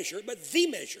 Not a measure, but the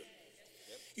measure.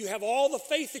 You have all the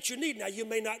faith that you need. Now, you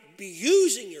may not be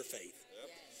using your faith,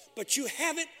 but you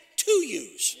have it to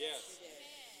use. Yes.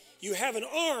 You have an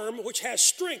arm which has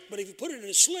strength, but if you put it in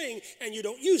a sling and you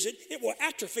don't use it, it will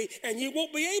atrophy and you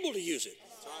won't be able to use it.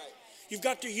 That's right. You've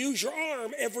got to use your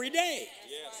arm every day.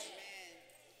 Yes.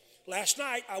 Last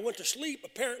night I went to sleep,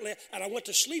 apparently, and I went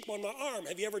to sleep on my arm.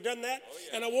 Have you ever done that? Oh,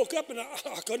 yeah. And I woke up and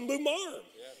I couldn't move my arm.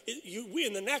 Yeah. We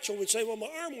in the natural would say, well, my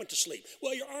arm went to sleep.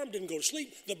 Well, your arm didn't go to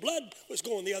sleep. The blood was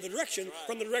going the other direction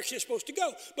from the direction it's supposed to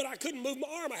go. But I couldn't move my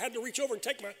arm. I had to reach over and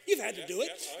take my, you've had to do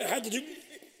it. I had to do,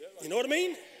 you know what I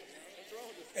mean?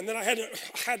 And then I had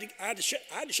to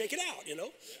shake it out, you know,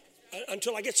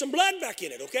 until I get some blood back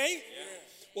in it, okay? Yeah.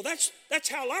 Well, that's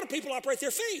how a lot of people operate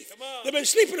their faith. They've been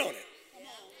sleeping on it.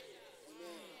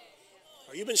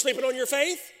 Have you been sleeping on your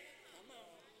faith?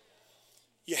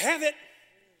 You have it.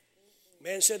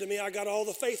 Man said to me, I got all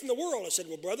the faith in the world. I said,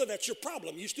 well, brother, that's your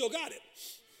problem. You still got it.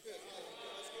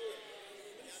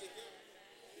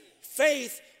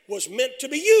 Faith was meant to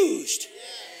be used.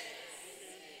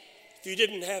 If you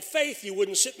didn't have faith, you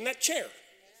wouldn't sit in that chair.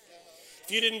 If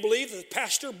you didn't believe that the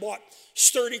pastor bought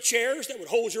sturdy chairs that would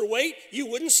hold your weight, you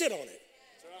wouldn't sit on it.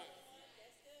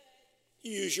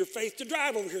 You use your faith to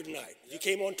drive over here tonight. If you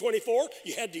came on 24,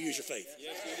 you had to use your faith.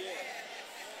 Yes, we did.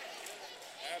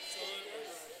 Absolutely.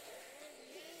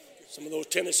 Some of those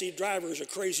Tennessee drivers are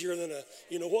crazier than a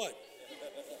you know what.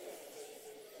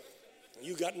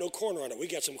 You got no corner on it. We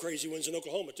got some crazy ones in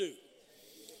Oklahoma too.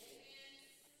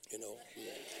 You know.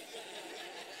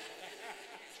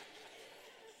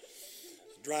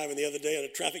 Driving the other day on a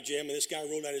traffic jam, and this guy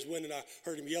rolled out his window, and I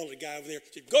heard him yell at a guy over there.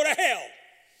 He said, go to hell.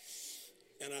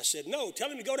 And I said, no, tell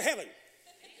him to go to heaven.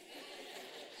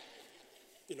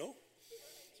 You know,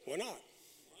 why not?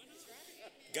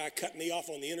 Guy cut me off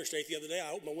on the interstate the other day. I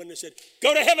opened my window and said,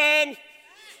 go to heaven.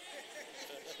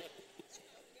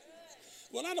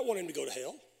 Well, I don't want him to go to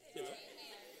hell, you know.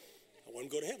 I want him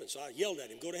to go to heaven, so I yelled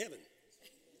at him, go to heaven.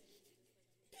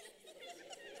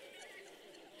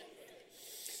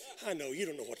 I know, you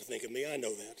don't know what to think of me. I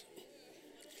know that.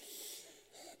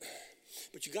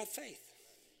 But you got faith.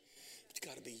 It's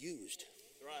got to be used.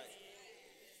 That's right.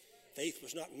 Faith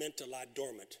was not meant to lie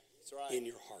dormant in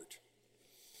your heart.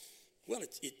 Well,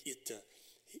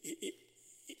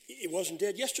 it wasn't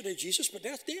dead yesterday, Jesus, but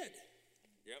now it's dead.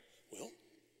 Yep. Well,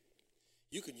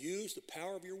 you can use the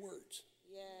power of your words.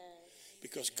 Yes.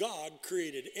 Because God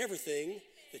created everything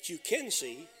that you can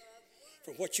see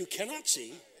from what you cannot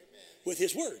see with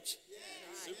his words.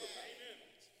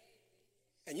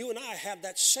 And you and I have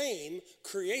that same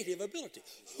creative ability.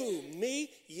 Who? Me?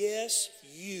 Yes,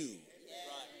 you.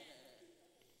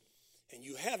 And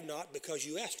you have not because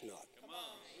you ask not.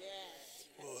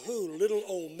 Well, who? Little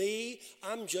old me.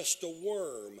 I'm just a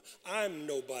worm. I'm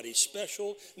nobody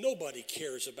special. Nobody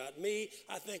cares about me.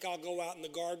 I think I'll go out in the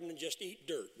garden and just eat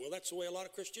dirt. Well, that's the way a lot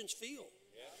of Christians feel.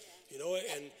 You know,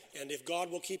 and if God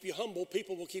will keep you humble,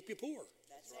 people will keep you poor.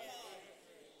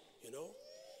 You know,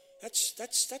 that's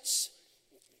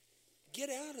get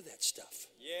out of that stuff.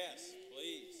 Yes,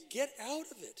 please. Get out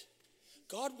of it.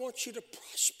 God wants you to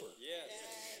prosper. Yes.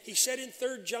 He said in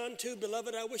 3 John 2,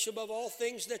 beloved, I wish above all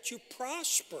things that you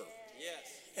prosper.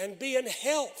 Yes. And be in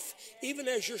health, even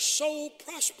as your soul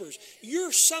prospers.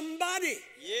 You're somebody.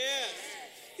 Yes.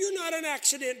 You're not an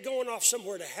accident going off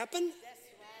somewhere to happen.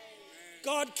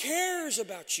 God cares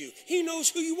about you. He knows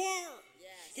who you are.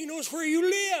 He knows where you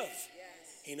live.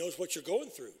 He knows what you're going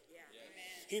through.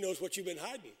 He knows what you've been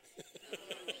hiding.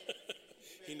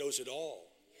 He knows it all.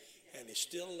 And he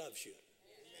still loves you.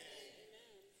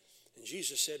 And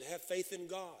Jesus said, have faith in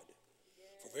God.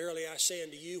 For verily I say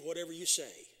unto you, whatever you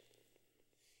say,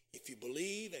 if you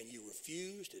believe and you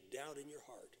refuse to doubt in your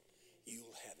heart, you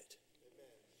will have it.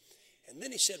 And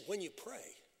then he said, when you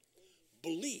pray,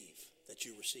 believe that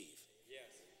you receive.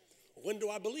 When do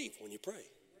I believe? When you pray.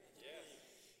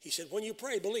 He said, when you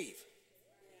pray, believe.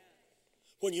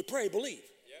 When you pray, believe.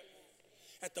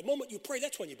 At the moment you pray,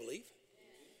 that's when you believe.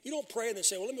 You don't pray and then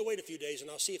say, well, let me wait a few days and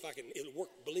I'll see if it'll work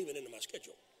believing into my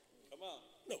schedule. Come on.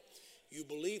 No. You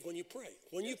believe when you pray.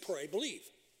 When you pray, believe.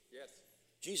 Yes.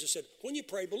 Jesus said, when you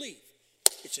pray, believe.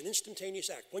 It's an instantaneous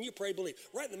act. When you pray, believe.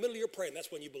 Right in the middle of your praying,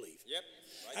 that's when you believe. Yep.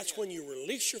 Right that's when you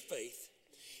release your faith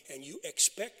and you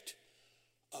expect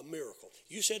a miracle.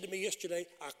 You said to me yesterday,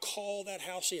 I call that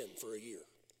house in for a year.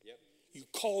 Yep. You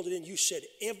called it in. You said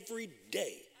every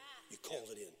day you called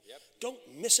it in. Yep. Don't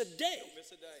miss a day. Don't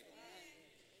miss a day.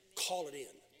 Call it in.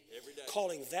 Every day.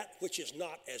 Calling that which is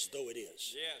not as though it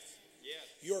is. Yes. Yes.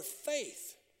 Your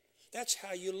faith. That's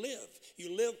how you live.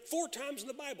 You live 4 times in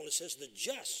the Bible. It says the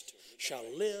just shall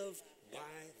live by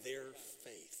their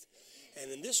faith.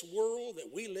 And in this world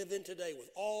that we live in today with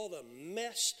all the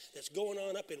mess that's going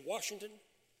on up in Washington,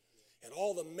 and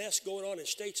all the mess going on in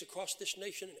states across this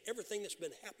nation and everything that's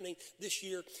been happening this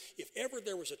year, if ever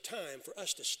there was a time for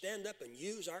us to stand up and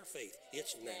use our faith,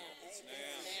 it's now.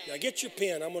 Now get your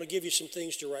pen. I'm going to give you some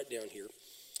things to write down here.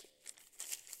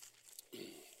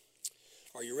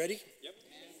 Are you ready? Yep.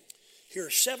 Here are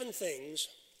 7 things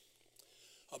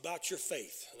about your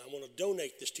faith, and I want to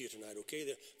donate this to you tonight,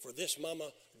 okay? For this, Mama,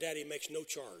 Daddy makes no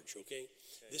charge, okay?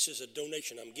 This is a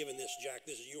donation. I'm giving this, Jack.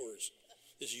 This is yours.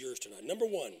 This is yours tonight. Number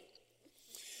 1,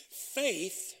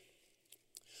 faith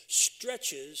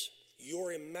stretches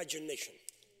your imagination.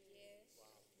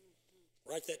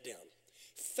 Write that down.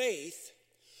 Faith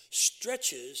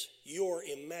stretches your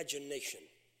imagination.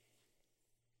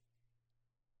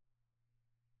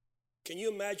 Can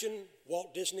you imagine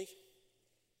Walt Disney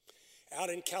out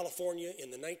in California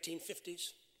in the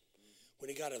 1950s when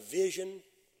he got a vision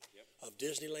of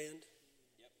Disneyland?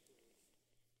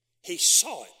 He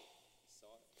saw it.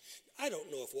 I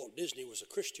don't know if Walt Disney was a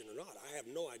Christian or not. I have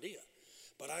no idea.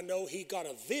 But I know he got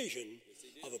a vision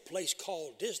of a place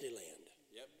called Disneyland.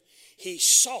 He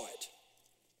saw it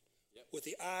with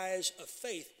the eyes of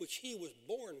faith, which he was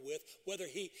born with, whether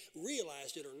he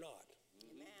realized it or not.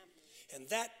 And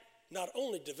that not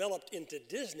only developed into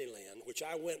Disneyland, which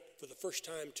I went for the first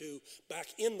time to back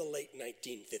in the late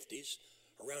 1950s,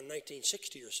 around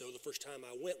 1960 or so, the first time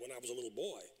I went when I was a little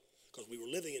boy, because we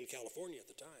were living in California at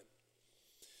the time.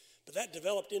 But that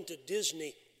developed into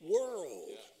Disney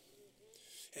World.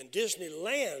 And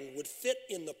Disneyland would fit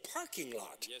in the parking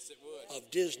lot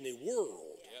of Disney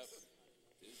World.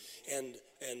 And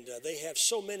they have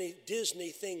so many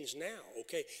Disney things now,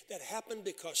 okay? That happened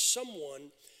because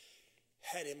someone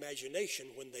had imagination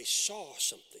when they saw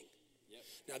something.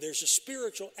 Now, there's a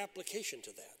spiritual application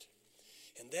to that.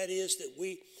 And that is that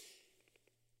we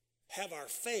have our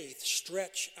faith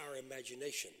stretch our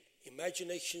imagination.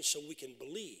 Imagination so we can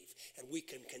believe and we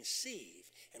can conceive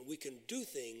and we can do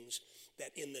things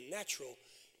that in the natural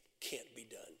can't be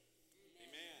done.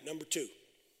 Amen. Number 2,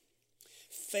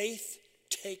 faith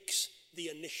takes the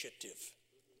initiative.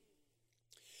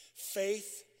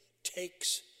 Faith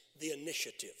takes the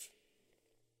initiative.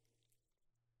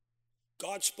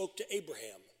 God spoke to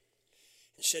Abraham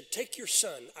and said, take your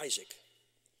son, Isaac,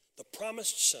 the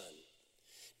promised son,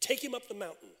 take him up the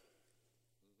mountain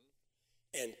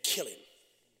and kill him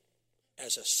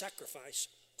as a sacrifice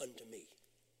unto me.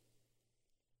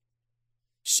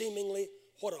 Seemingly,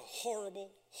 what a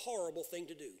horrible, horrible thing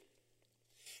to do.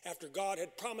 After God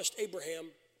had promised Abraham,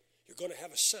 you're going to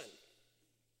have a son.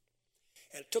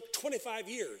 And it took 25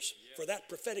 years for that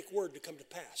prophetic word to come to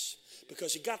pass,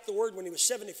 because he got the word when he was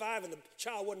 75 and the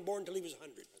child wasn't born until he was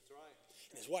 100.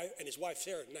 That's right. And his wife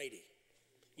Sarah, 90. Can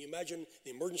you imagine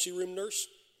the emergency room nurse?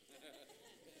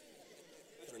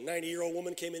 And a 90-year-old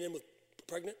woman came in with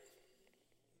pregnant?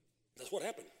 That's what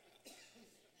happened.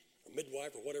 A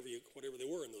midwife or whatever they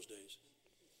were in those days.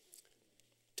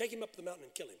 Take him up the mountain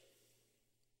and kill him.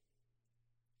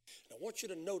 Now, I want you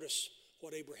to notice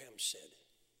what Abraham said.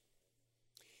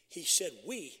 He said,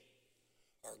 we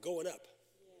are going up,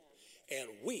 and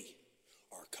we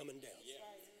are coming down.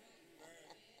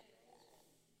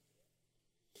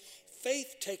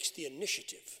 Faith takes the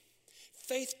initiative.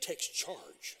 Faith takes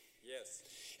charge. Yes.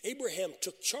 Abraham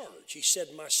took charge. He said,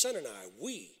 my son and I,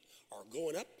 we are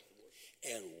going up,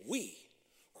 and we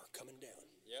are coming down.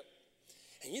 Yep.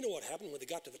 And you know what happened when they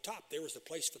got to the top? There was the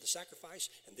place for the sacrifice,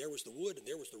 and there was the wood, and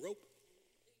there was the rope.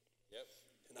 Yep.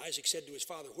 And Isaac said to his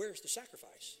father, where's the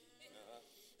sacrifice?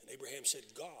 And Abraham said,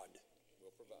 God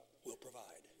will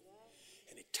provide.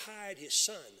 And he tied his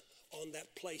son on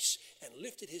that place and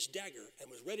lifted his dagger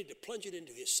and was ready to plunge it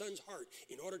into his son's heart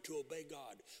in order to obey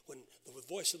God. When the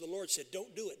voice of the Lord said,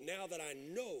 don't do it now that I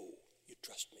know you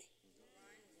trust me.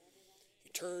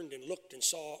 He turned and looked and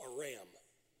saw a ram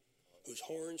whose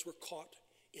horns were caught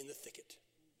in the thicket.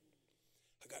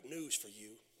 I got news for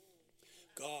you.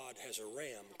 God has a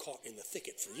ram caught in the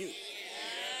thicket for you.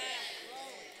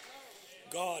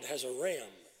 God has a ram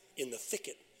in the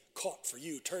thicket caught for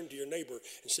you. Turn to your neighbor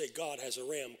and say, God has a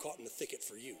ram caught in the thicket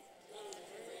for you.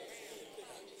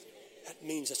 That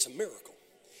means it's a miracle.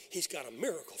 He's got a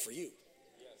miracle for you.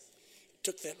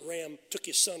 Took that ram, took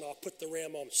his son off, put the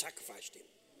ram on, sacrificed him,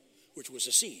 which was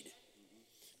a seed.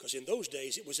 Because in those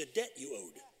days, it was a debt you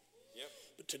owed.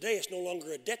 But today, it's no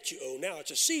longer a debt you owe. Now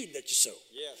it's a seed that you sow.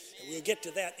 Yes. And we'll get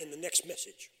to that in the next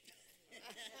message.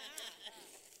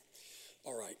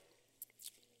 All right.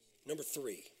 Number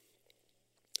 3.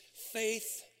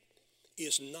 Faith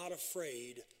is not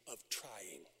afraid of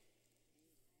trying.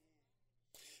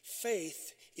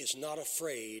 Faith is not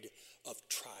afraid of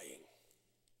trying.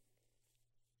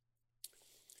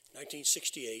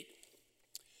 1968,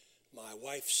 my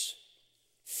wife's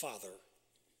father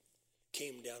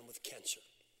came down with cancer.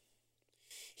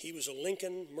 He was a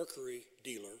Lincoln Mercury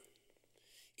dealer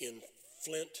in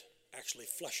Flint, actually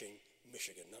Flushing,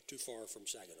 Michigan, not too far from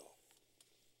Saginaw.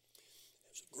 He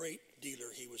was a great dealer.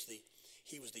 He was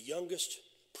the youngest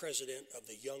president of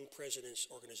the Young Presidents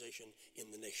Organization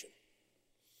in the nation.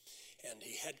 And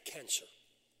he had cancer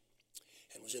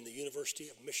and was in the University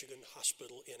of Michigan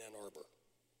Hospital in Ann Arbor.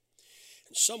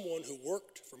 And someone who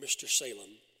worked for Mr.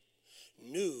 Salem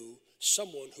knew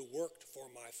someone who worked for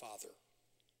my father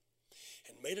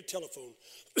and made a telephone,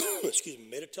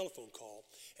 made a telephone call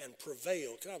and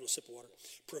prevailed, can I have a sip of water?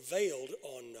 Prevailed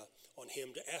on him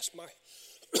to ask my,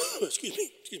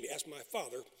 ask my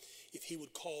father if he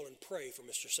would call and pray for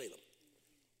Mr. Salem.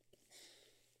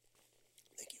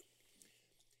 Thank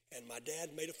you. And my dad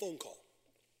made a phone call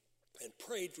and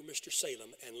prayed for Mr.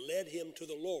 Salem and led him to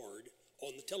the Lord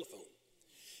on the telephone.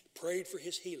 Prayed for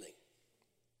his healing.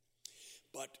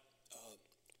 But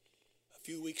a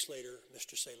few weeks later,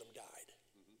 Mr. Salem died.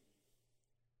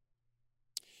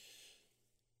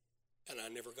 And I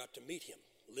never got to meet him.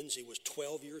 Lindsay was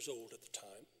 12 years old at the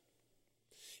time.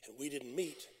 And we didn't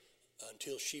meet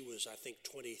until she was, I think,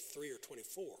 23 or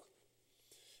 24,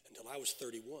 until I was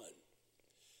 31.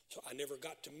 So I never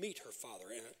got to meet her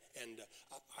father. And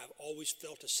I've always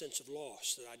felt a sense of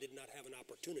loss that I did not have an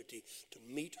opportunity to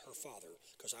meet her father,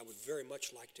 because I would very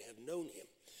much like to have known him.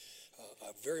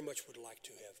 I very much would like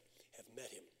to have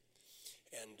met him.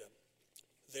 And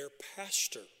their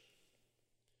pastor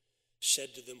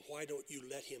said to them, "Why don't you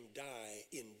let him die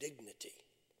in dignity?"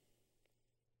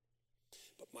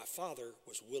 But my father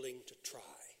was willing to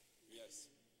try. Yes.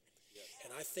 Yes.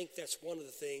 And I think that's one of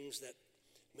the things that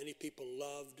many people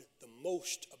loved the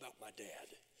most about my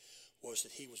dad, was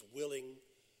that he was willing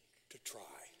to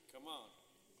try. Come on.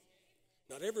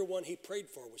 Not everyone he prayed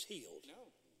for was healed.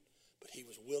 No. But he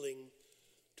was willing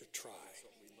to try.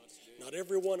 Not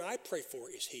everyone I pray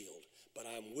for is healed, but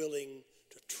I'm willing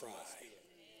to try.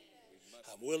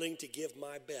 I'm willing to give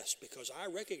my best, because I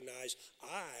recognize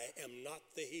I am not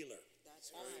the healer.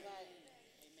 That's right.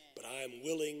 But I am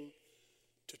willing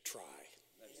to try.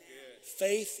 That's good.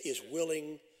 Faith is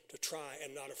willing to try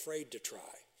and not afraid to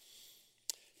try.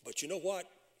 But you know what?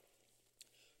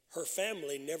 Her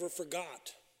family never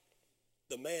forgot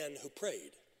the man who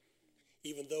prayed,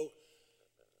 even though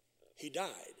he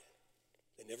died.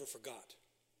 They never forgot.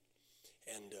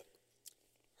 And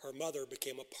her mother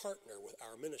became a partner with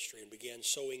our ministry and began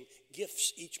sowing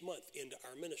gifts each month into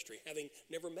our ministry, having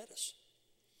never met us.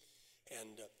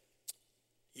 And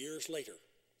years later,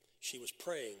 she was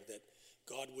praying that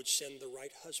God would send the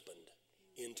right husband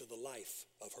into the life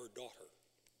of her daughter.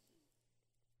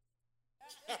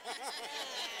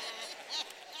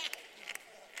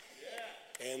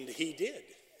 And he did.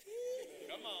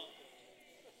 Come on.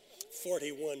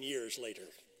 41 years later.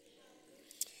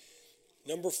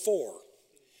 Number 4,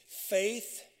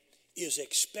 faith is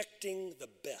expecting the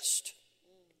best.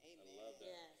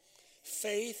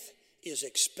 Faith is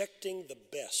expecting the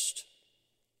best.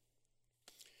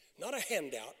 Not a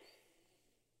handout,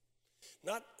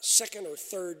 not second or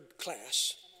third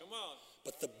class,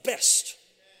 but the best.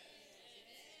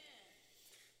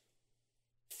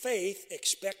 Faith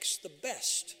expects the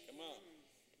best.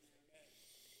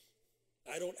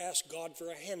 I don't ask God for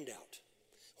a handout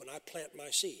when I plant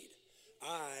my seed.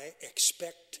 I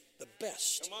expect the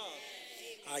best.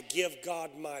 I give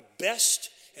God my best,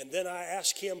 and then I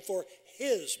ask him for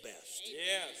his best.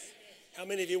 Yes. How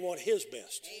many of you want his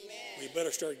best? Amen. Well, you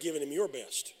better start giving him your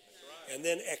best. Right. And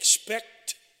then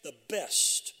expect the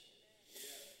best.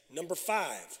 Yeah. Number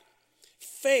 5,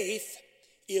 faith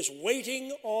is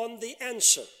waiting on the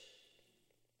answer.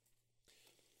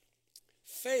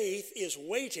 Faith is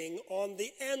waiting on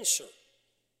the answer.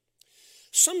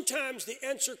 Sometimes the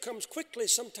answer comes quickly,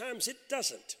 sometimes it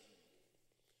doesn't.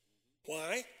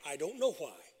 Why? I don't know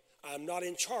why. I'm not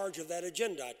in charge of that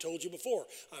agenda. I told you before,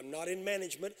 I'm not in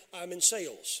management, I'm in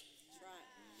sales.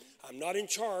 I'm not in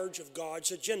charge of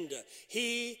God's agenda.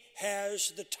 He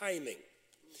has the timing.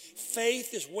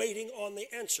 Faith is waiting on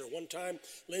the answer. One time,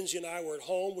 Lindsay and I were at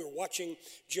home. We were watching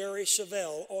Jerry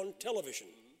Savelle on television.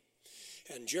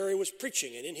 And Jerry was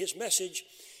preaching, and in his message,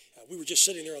 we were just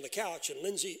sitting there on the couch,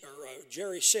 and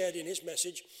Jerry said in his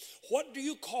message, "What do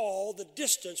you call the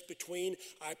distance between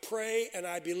I pray and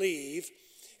I believe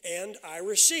and I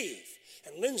receive?"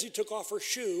 And Lindsay took off her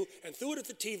shoe and threw it at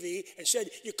the TV and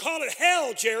said, "You call it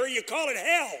hell, Jerry, you call it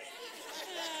hell."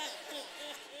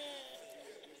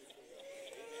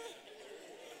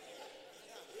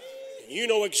 And you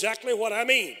know exactly what I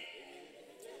mean.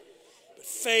 But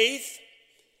faith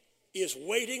is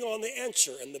waiting on the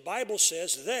answer. And the Bible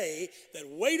says, they that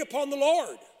wait upon the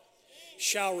Lord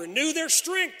shall renew their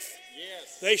strength.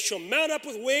 Yes. They shall mount up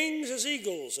with wings as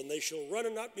eagles, and they shall run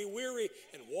and not be weary,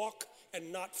 and walk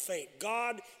and not faint.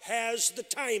 God has the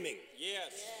timing.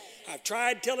 Yes. I've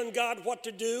tried telling God what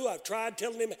to do. I've tried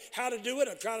telling him how to do it.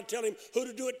 I've tried to tell him who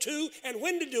to do it to and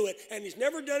when to do it. And he's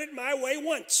never done it my way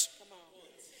once.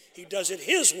 He does it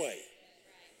his way.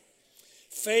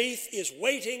 Faith is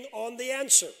waiting on the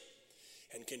answer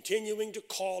and continuing to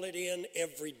call it in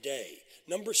every day.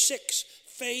 Number 6,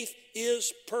 faith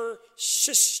is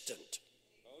persistent.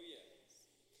 Oh,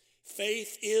 yes.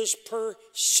 Faith is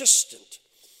persistent.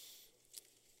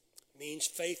 Means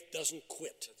faith doesn't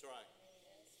quit. That's right.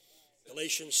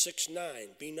 Galatians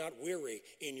 6:9, be not weary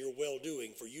in your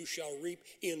well-doing, for you shall reap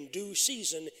in due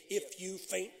season if you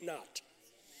faint not.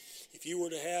 If you were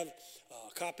to have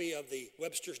a copy of the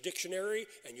Webster's Dictionary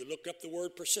and you looked up the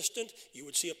word persistent, you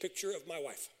would see a picture of my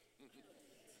wife.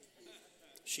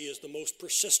 She is the most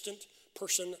persistent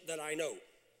person that I know.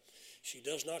 She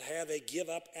does not have a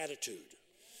give-up attitude.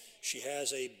 She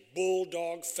has a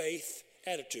bulldog faith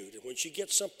attitude. And when she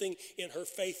gets something in her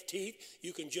faith teeth,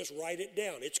 you can just write it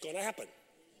down. It's going to happen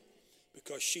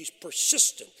because she's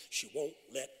persistent. She won't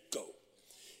let go.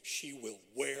 She will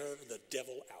wear the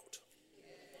devil out.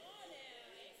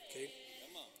 Okay?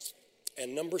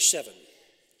 And number 7,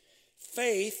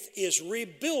 faith is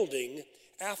rebuilding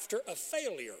after a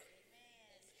failure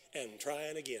and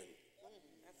trying again.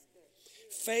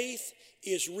 Faith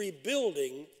is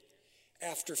rebuilding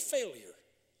after failure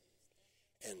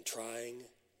and trying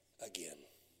again.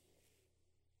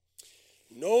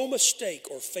 No mistake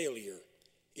or failure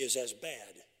is as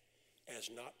bad as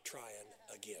not trying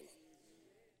again.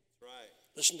 Right.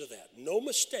 Listen to that. No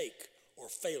mistake or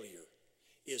failure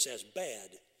is as bad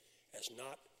as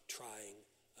not trying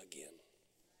again.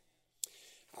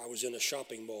 I was in a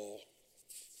shopping mall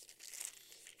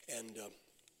and I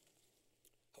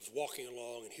was walking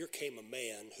along, and here came a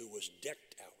man who was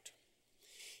decked out.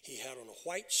 He had on a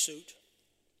white suit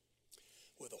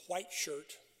with a white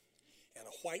shirt and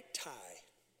a white tie,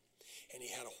 and he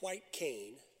had a white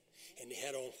cane, and he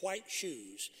had on white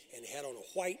shoes, and he had on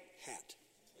a white hat.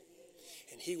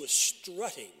 And he was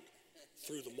strutting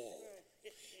through the mall.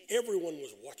 Everyone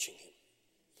was watching him.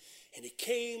 And he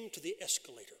came to the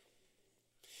escalator,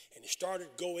 and he started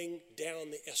going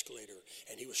down the escalator,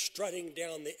 and he was strutting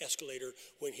down the escalator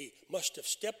when he must have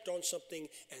stepped on something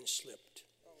and slipped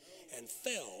and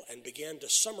fell and began to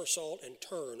somersault and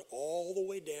turn all the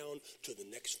way down to the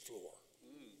next floor.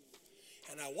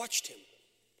 And I watched him.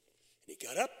 And he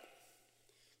got up,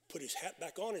 put his hat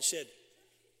back on, and said,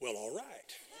 well, all right.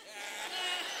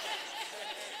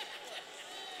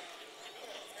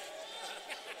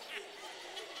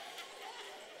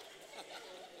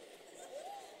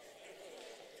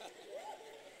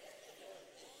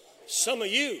 Some of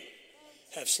you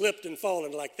have slipped and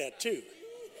fallen like that too.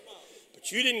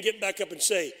 But you didn't get back up and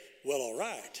say, well, all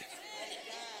right.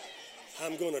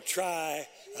 I'm going to try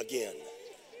again.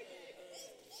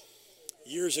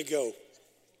 Years ago,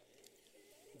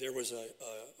 there was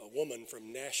a woman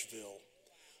from Nashville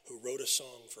who wrote a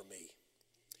song for me.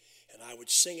 And I would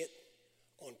sing it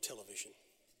on television.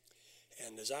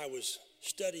 And as I was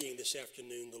studying this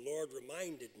afternoon, the Lord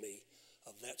reminded me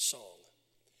of that song.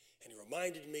 And he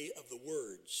reminded me of the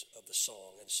words of the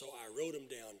song. And so I wrote them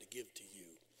down to give to you.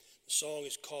 The song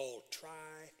is called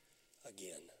Try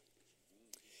Again.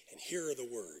 And here are the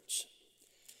words.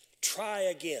 Try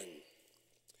again.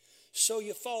 So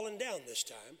you've fallen down this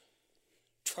time.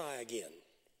 Try again.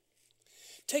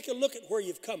 Take a look at where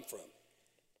you've come from,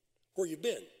 where you've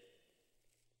been.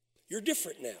 You're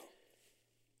different now.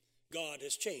 God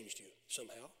has changed you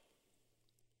somehow.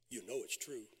 You know it's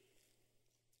true.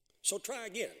 So try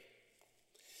again.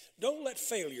 Don't let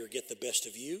failure get the best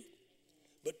of you,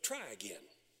 but try again.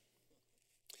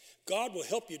 God will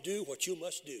help you do what you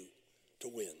must do to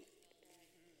win,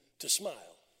 to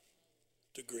smile,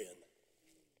 to grin.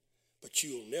 But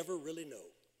you'll never really know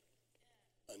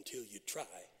until you try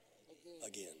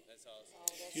again. That's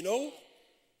awesome. You know,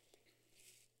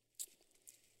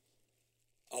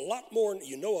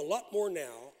 you know a lot more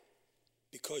now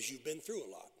because you've been through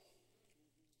a lot.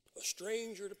 A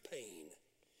stranger to pain,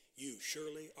 you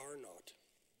surely are not.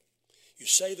 You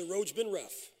say the road's been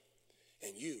rough,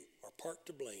 and you are part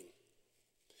to blame.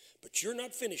 But you're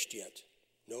not finished yet.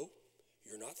 No,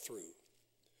 you're not through.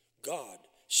 God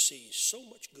sees so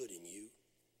much good in you.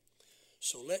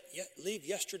 So leave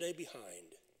yesterday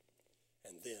behind,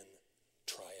 and then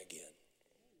try again.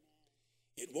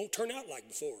 It won't turn out like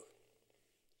before,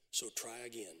 so try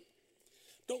again.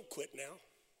 Don't quit now.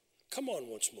 Come on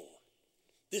once more.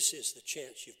 This is the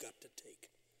chance you've got to take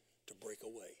to break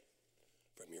away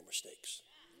from your mistakes.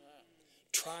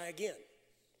 Try again.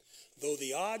 Though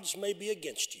the odds may be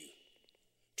against you,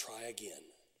 try again.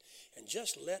 And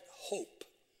just let hope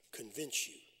convince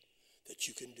you that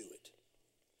you can do it,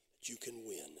 that you can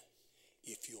win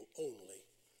if you'll only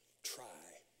try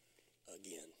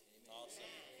again. Awesome.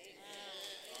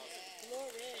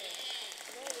 Glory.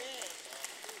 Glory.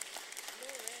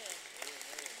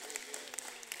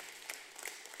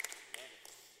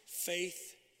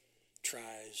 Faith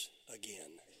tries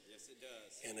again. Yes, it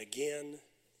does. And again,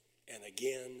 and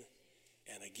again,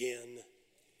 and again,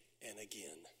 and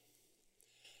again.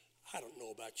 I don't know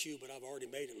about you, but I've already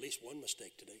made at least one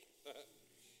mistake today.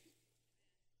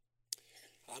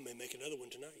 I may make another one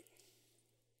tonight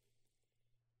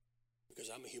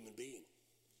because I'm a human being.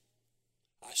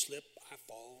 I slip, I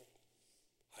fall,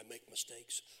 I make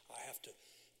mistakes. I have to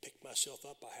pick myself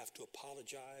up. I have to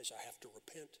apologize. I have to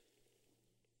repent.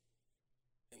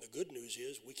 And the good news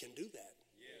is we can do that.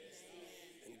 Yes.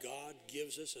 And God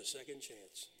gives us a second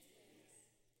chance.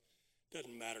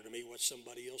 Doesn't matter to me what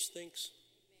somebody else thinks.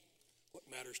 What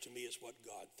matters to me is what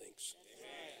God thinks.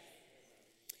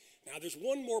 Amen. Now, there's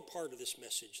one more part of this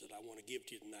message that I want to give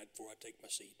to you tonight before I take my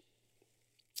seat.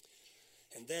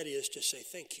 And that is to say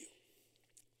thank you.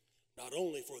 Not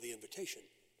only for the invitation,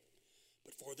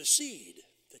 but for the seed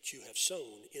that you have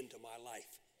sown into my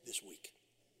life this week.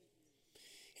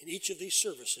 In each of these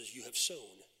services, you have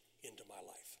sown into my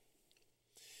life.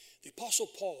 The Apostle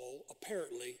Paul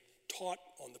apparently taught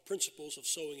on the principles of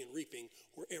sowing and reaping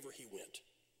wherever he went.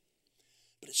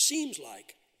 But it seems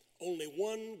like only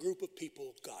one group of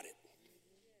people got it,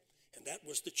 and that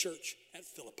was the church at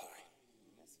Philippi.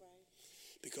 That's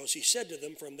right. Because he said to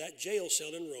them from that jail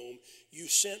cell in Rome, you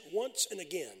sent once and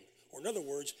again, or in other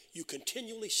words, you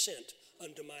continually sent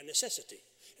unto my necessity.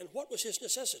 And what was his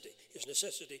necessity? His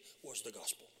necessity was the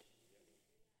gospel.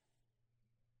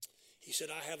 He said,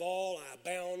 I have all, I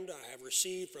abound, I have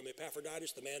received from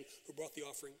Epaphroditus, the man who brought the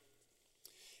offering.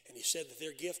 And he said that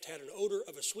their gift had an odor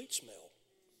of a sweet smell.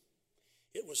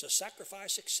 It was a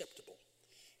sacrifice acceptable,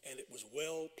 and it was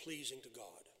well-pleasing to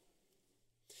God.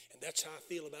 And that's how I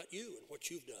feel about you and what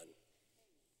you've done.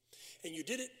 And you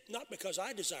did it not because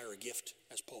I desire a gift,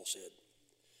 as Paul said,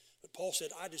 but Paul said,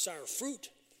 I desire fruit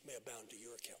may abound to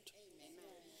your account.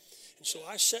 And so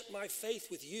I set my faith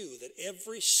with you that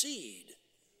every seed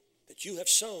that you have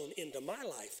sown into my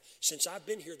life since I've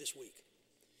been here this week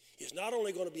is not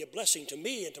only going to be a blessing to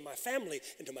me and to my family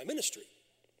and to my ministry,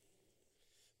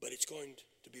 but it's going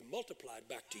to be multiplied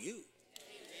back to you.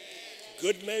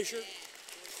 Good measure,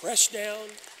 pressed down,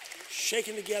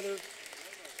 shaken together,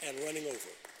 and running over.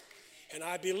 And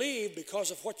I believe because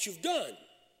of what you've done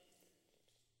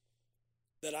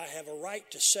that I have a right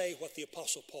to say what the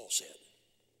Apostle Paul said.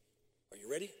 Are you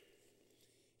ready?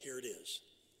 Here it is.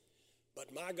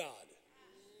 But my God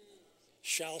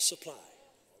shall supply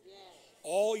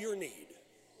all your need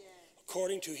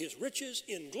according to his riches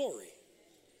in glory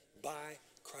by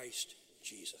Christ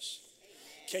Jesus.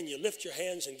 Can you lift your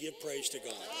hands and give praise to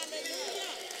God?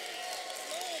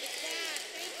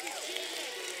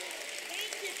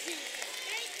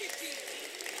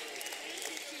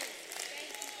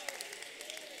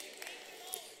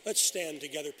 Let's stand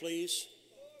together, please.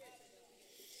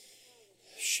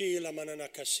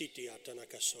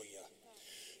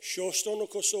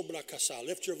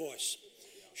 Lift your voice.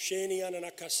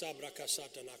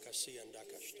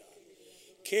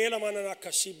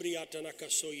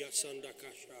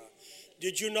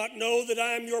 Did you not know that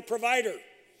I am your provider?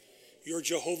 You're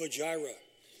Jehovah Jireh.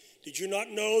 Did you not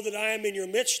know that I am in your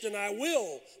midst and I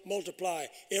will multiply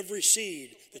every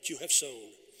seed that you have sown?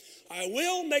 I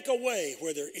will make a way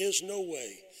where there is no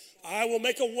way. I will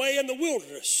make a way in the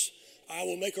wilderness. I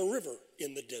will make a river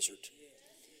in the desert.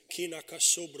 I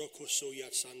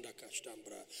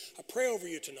pray over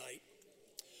you tonight.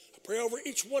 I pray over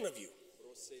each one of you.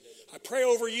 I pray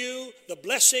over you the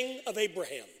blessing of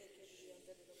Abraham.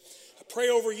 I pray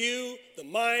over you the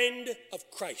mind of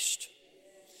Christ.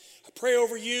 I pray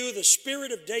over you the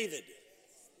spirit of David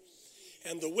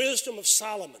and the wisdom of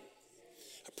Solomon.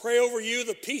 I pray over you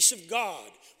the peace of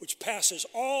God which passes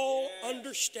all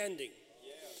understanding.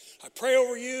 I pray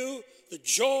over you the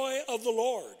joy of the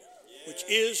Lord which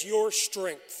is your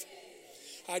strength.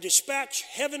 I dispatch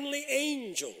heavenly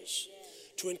angels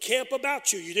to encamp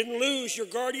about you. You didn't lose your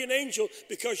guardian angel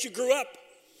because you grew up.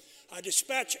 I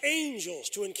dispatch angels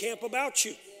to encamp about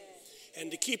you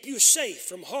and to keep you safe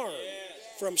from harm,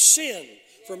 from sin,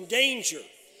 from danger,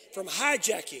 from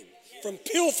hijacking, from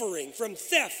pilfering, from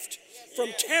theft, from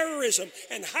terrorism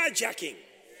and hijacking.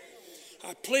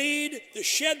 I plead the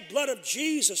shed blood of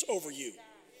Jesus over you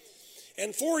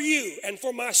And for you and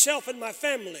for myself and my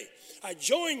family, I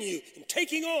join you in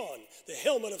taking on the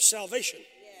helmet of salvation,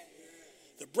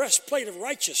 the breastplate of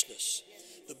righteousness,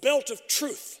 the belt of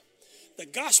truth, the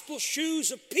gospel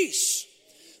shoes of peace,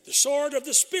 the sword of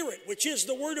the Spirit, which is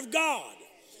the word of God.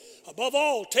 Above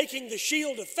all, taking the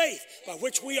shield of faith, by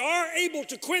which we are able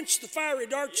to quench the fiery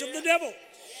darts of the devil,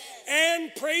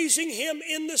 and praising him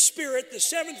in the Spirit, the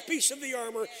seventh piece of the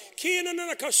armor.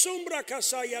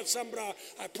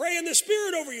 I pray in the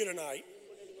Spirit over you tonight.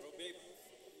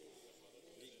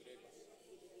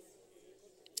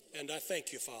 And I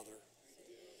thank you, Father.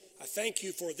 I thank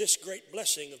you for this great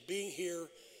blessing of being here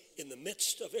in the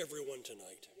midst of everyone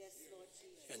tonight.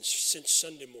 And since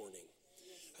Sunday morning,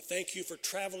 I thank you for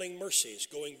traveling mercies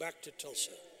going back to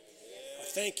Tulsa. I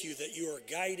thank you that you are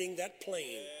guiding that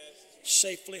plane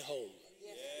safely home.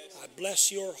 I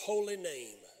bless your holy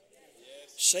name.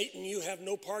 Satan, you have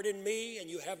no part in me, and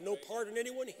you have no part in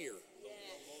anyone here.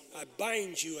 I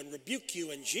bind you and rebuke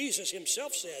you, and Jesus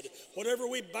himself said, whatever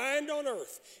we bind on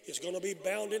earth is going to be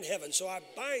bound in heaven. So I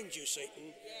bind you,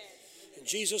 Satan. And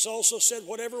Jesus also said,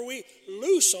 whatever we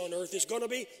loose on earth is going to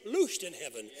be loosed in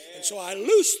heaven. And so I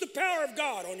loose the power of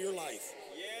God on your life.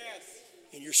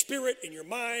 In your spirit, in your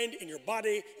mind, in your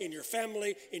body, in your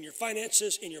family, in your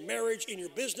finances, in your marriage, in your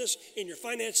business, in your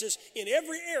finances, in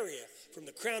every area, from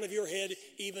the crown of your head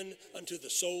even unto the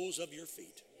soles of your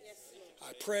feet.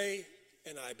 I pray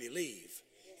and I believe,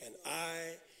 and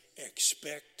I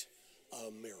expect a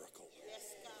miracle.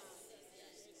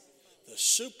 The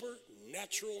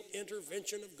supernatural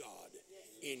intervention of God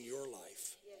in your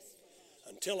life.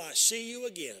 Until I see you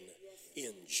again,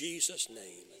 in Jesus'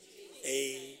 name,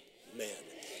 amen.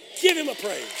 Give him a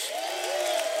praise.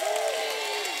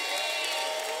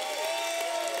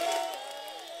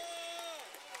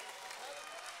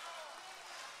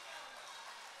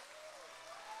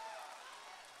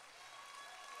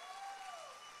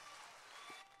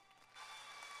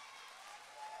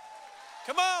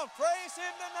 Come on, praise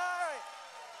him tonight.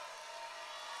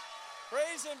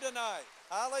 Praise him tonight.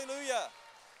 Hallelujah.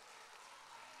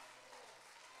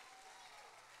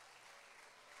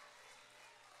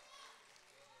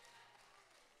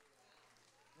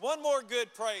 One more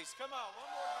good praise. Come on, one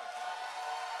more good praise.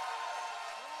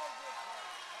 One more good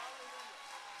praise.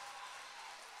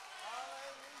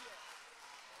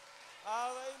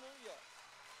 Hallelujah.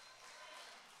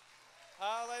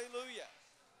 Hallelujah. Hallelujah.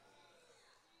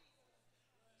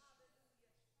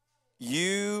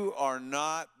 You are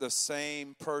not the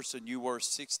same person you were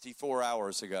 64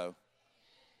 hours ago.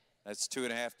 That's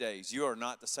 2.5 days. You are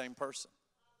not the same person.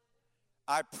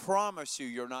 I promise you,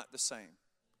 you're not the same.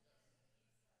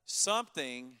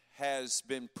 Something has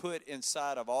been put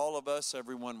inside of all of us,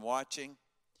 everyone watching.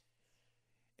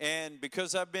 And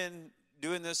because I've been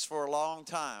doing this for a long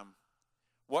time,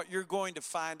 what you're going to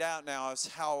find out now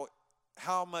is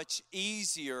how much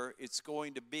easier it's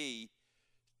going to be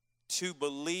to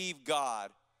believe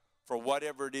God for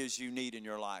whatever it is you need in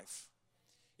your life.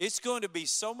 It's going to be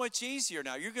so much easier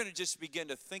now. You're going to just begin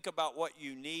to think about what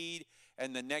you need,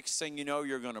 and the next thing you know,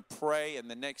 you're going to pray, and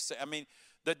the next thing,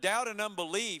 the doubt and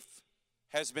unbelief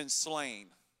has been slain.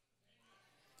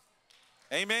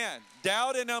 Amen.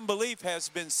 Doubt and unbelief has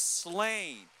been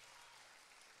slain.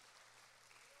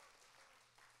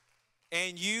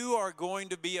 And you are going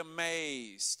to be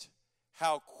amazed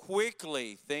how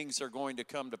quickly things are going to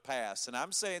come to pass. And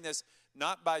I'm saying this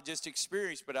not by just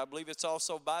experience, but I believe it's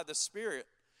also by the Spirit.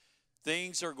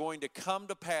 Things are going to come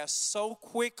to pass so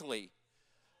quickly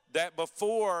that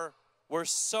before were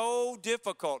so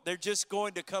difficult, they're just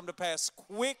going to come to pass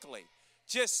quickly.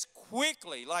 Just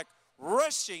quickly, like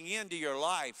rushing into your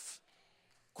life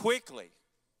quickly.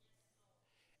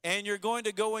 And you're going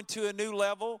to go into a new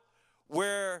level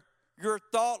where your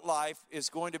thought life is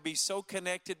going to be so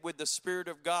connected with the Spirit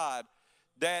of God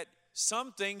that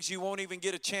some things you won't even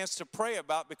get a chance to pray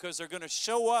about because they're going to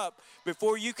show up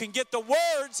before you can get the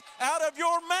words out of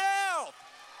your mouth.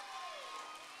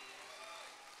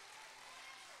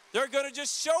 They're going to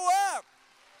just show up.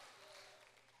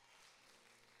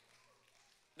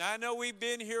 Now, I know we've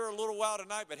been here a little while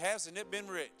tonight, but hasn't it been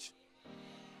rich?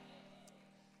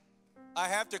 I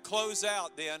have to close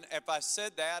out then. If I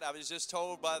said that, I was just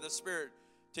told by the Spirit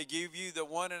to give you the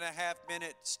 1.5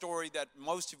 minute story that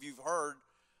most of you have heard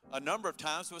a number of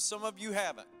times, but some of you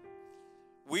haven't.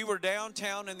 We were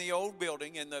downtown in the old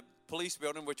building, in the police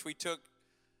building, which we took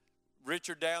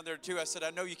Richard down there too. I said, I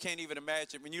know you can't even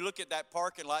imagine. When you look at that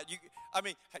parking lot,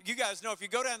 you guys know if you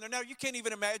go down there now, you can't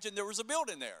even imagine there was a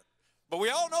building there. But we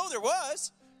all know there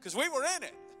was because we were in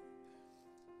it.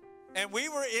 And we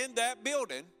were in that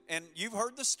building, and you've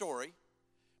heard the story.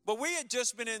 But we had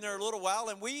just been in there a little while,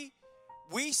 and we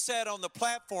we sat on the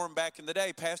platform back in the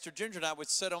day. Pastor Ginger and I would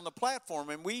sit on the platform,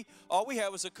 and all we had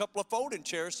was a couple of folding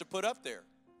chairs to put up there.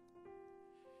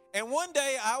 And one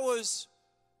day I was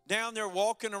down there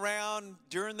walking around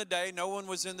during the day. No one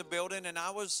was in the building, and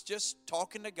I was just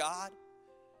talking to God.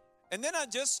 And then I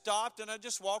just stopped, and I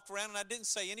just walked around, and I didn't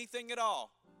say anything at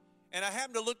all. And I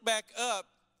happened to look back up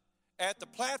at the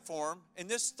platform, and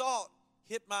this thought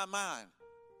hit my mind.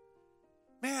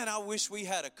 Man, I wish we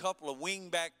had a couple of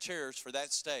wing-back chairs for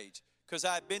that stage, because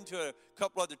I had been to a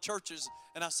couple other churches,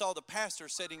 and I saw the pastor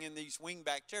sitting in these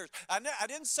wing-back chairs. I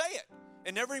didn't say it.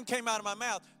 It never even came out of my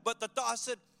mouth. But the thought, I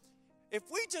said, if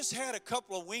we just had a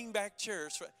couple of wing-back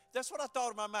chairs, that's what I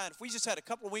thought in my mind. If we just had a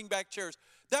couple of wing-back chairs,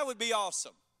 that would be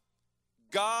awesome.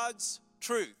 God's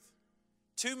truth.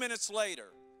 2 minutes later,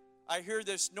 I hear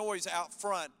this noise out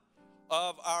front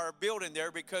of our building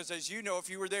there, because as you know, if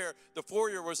you were there, the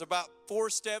foyer was about 4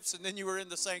 steps, and then you were in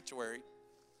the sanctuary.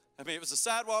 I mean, it was a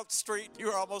sidewalk, the street. You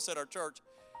were almost at our church.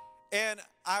 And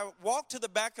I walked to the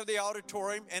back of the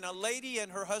auditorium, and a lady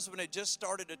and her husband had just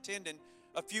started attending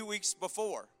a few weeks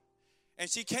before. And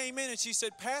she came in and she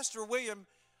said, Pastor William,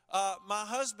 my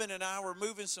husband and I were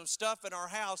moving some stuff in our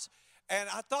house, and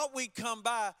I thought we'd come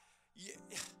by.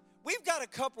 We've got a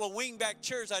couple of wingback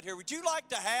chairs out here. Would you like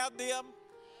to have them?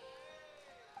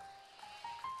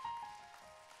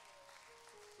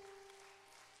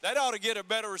 That ought to get a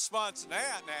better response than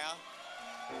that now.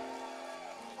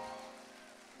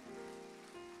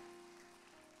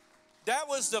 That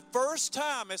was the first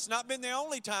time, it's not been the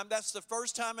only time, that's the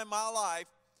first time in my life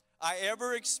I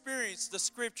ever experienced the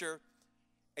scripture,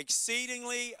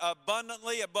 exceedingly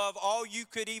abundantly above all you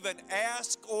could even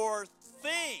ask or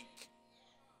think,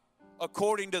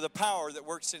 according to the power that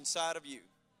works inside of you.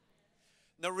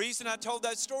 The reason I told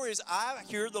that story is I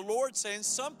hear the Lord saying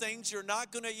some things you're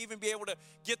not going to even be able to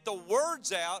get the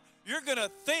words out. You're going to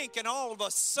think, and all of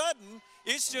a sudden,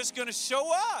 it's just going to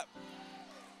show up.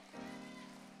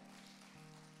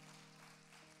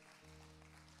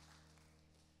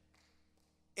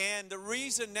 And the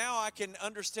reason now I can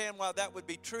understand why that would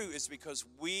be true is because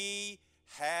we've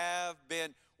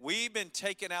been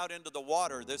taken out into the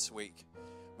water this week.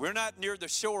 We're not near the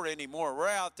shore anymore. We're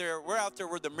out there where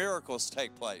the miracles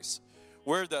take place,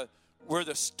 where the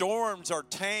storms are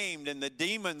tamed and the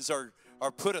demons are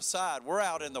put aside. We're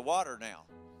out in the water now.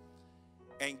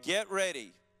 And get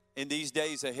ready in these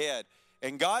days ahead.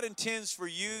 And God intends for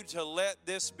you to let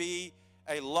this be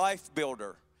a life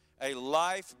builder, a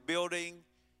life-building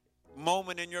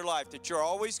moment in your life, that you're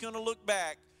always going to look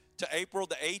back to April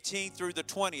the 18th through the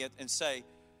 20th and say,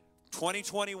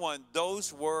 2021,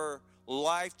 those were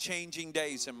life-changing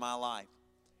days in my life.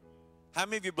 How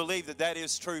many of you believe that that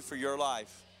is true for your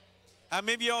life? How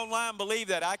many of you online believe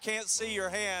that? I can't see your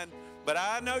hand, but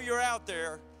I know you're out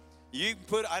there.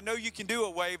 I know you can do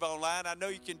a wave online. I know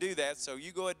you can do that, so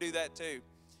you go ahead and do that too.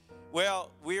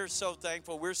 Well, we are so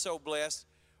thankful. We're so blessed.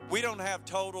 We don't have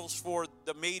totals for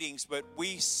the meetings, but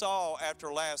we saw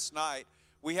after last night,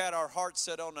 we had our heart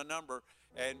set on a number,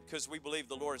 and because we believe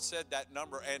the Lord said that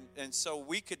number, and so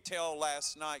we could tell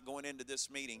last night going into this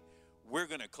meeting, we're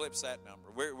going to eclipse that number.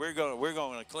 We're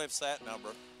going to eclipse that number,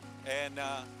 and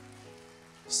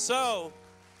so,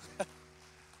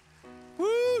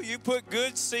 woo! You put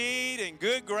good seed and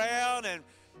good ground, and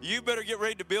you better get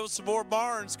ready to build some more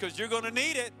barns, because you're going to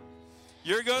need it.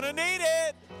 You're going to need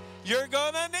it. You're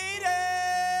going to need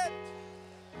it.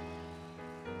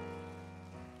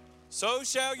 So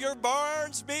shall your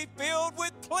barns be filled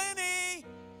with plenty.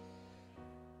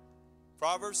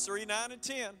 Proverbs 3, 9, and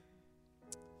 10.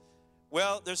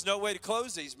 Well, there's no way to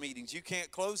close these meetings. You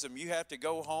can't close them. You have to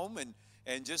go home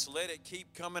and just let it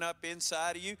keep coming up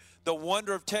inside of you. The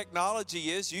wonder of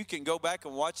technology is you can go back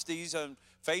and watch these on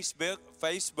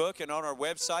Facebook and on our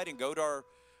website, and go to our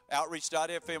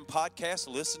Outreach.fm podcast,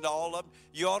 listen to all of them.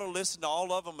 You ought to listen to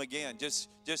all of them again.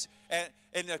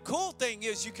 And the cool thing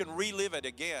is you can relive it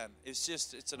again.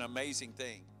 It's an amazing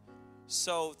thing.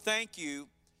 So thank you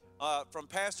from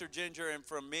Pastor Ginger and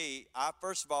from me. I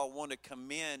first of all want to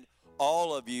commend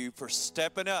all of you for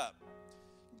stepping up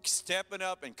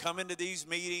and coming to these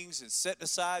meetings and setting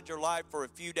aside your life for a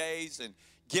few days and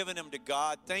giving them to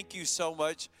God. Thank you so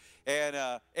much. And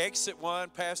Exit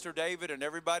One, Pastor David, and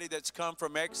everybody that's come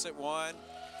from Exit One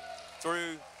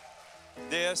through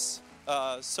this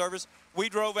service. We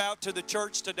drove out to the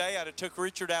church today. I took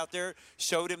Richard out there,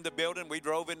 showed him the building. We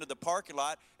drove into the parking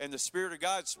lot, and the Spirit of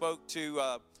God spoke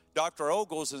to Dr.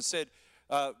 Ogles and said,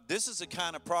 this is the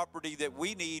kind of property that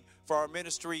we need for our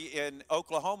ministry in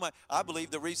Oklahoma. I believe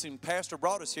the reason Pastor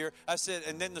brought us here, I said,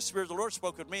 and then the Spirit of the Lord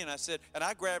spoke with me, and I said, and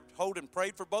I grabbed hold and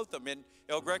prayed for both of them in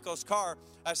El Greco's car.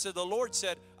 I said, the Lord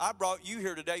said, I brought you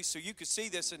here today so you could see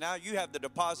this, and now you have the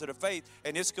deposit of faith,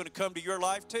 and it's going to come to your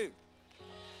life too.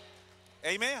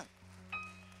 Amen.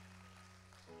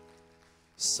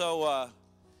 So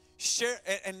share,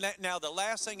 and now the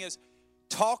last thing is,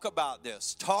 talk about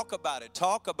this. Talk about it.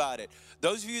 Talk about it.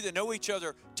 Those of you that know each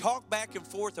other, talk back and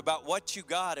forth about what you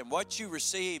got and what you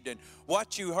received and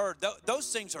what you heard.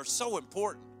 Those things are so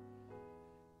important.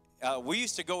 We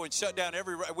used to go and shut down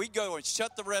we'd go and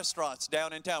shut the restaurants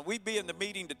down in town. We'd be in the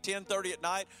meeting to 10:30 at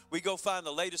night. We'd go find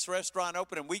the latest restaurant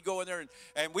open, and we'd go in there,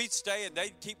 and we'd stay, and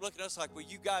they'd keep looking at us like, will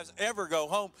you guys ever go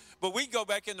home? But we'd go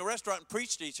back in the restaurant and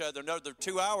preach to each other another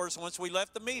 2 hours once we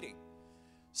left the meeting.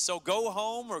 So go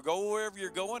home or go wherever you're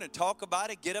going and talk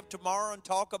about it. Get up tomorrow and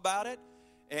talk about it.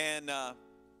 And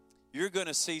you're going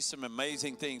to see some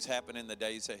amazing things happen in the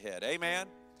days ahead. Amen.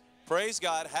 Praise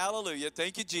God. Hallelujah.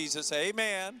 Thank you, Jesus.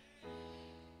 Amen.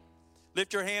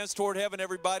 Lift your hands toward heaven,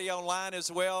 everybody online as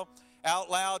well. Out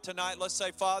loud tonight, let's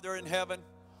say, Father in heaven,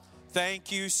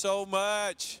 thank you so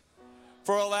much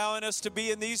for allowing us to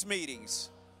be in these meetings.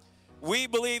 We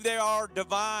believe they are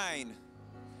divine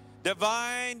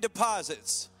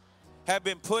deposits have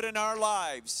been put in our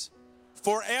lives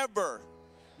forever.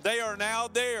 They are now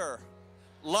there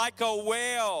like a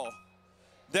well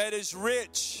that is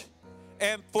rich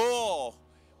and full.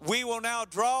 We will now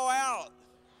draw out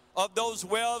of those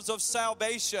wells of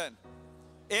salvation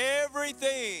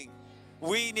everything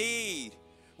we need.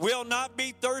 We'll not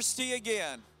be thirsty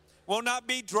again. We'll not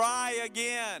be dry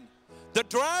again. The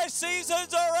dry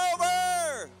seasons are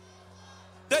over.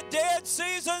 The dead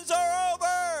seasons are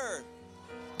over.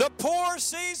 The poor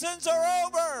seasons are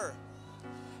over.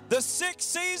 The sick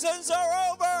seasons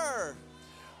are over.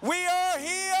 We are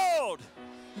healed,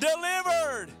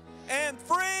 delivered, and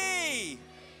free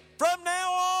from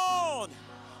now on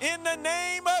in the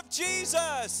name of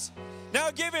Jesus.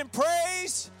 Now give him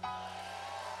praise.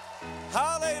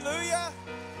 Hallelujah.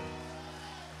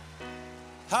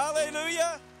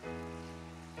 Hallelujah.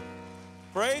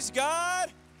 Praise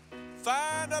God.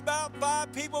 Find about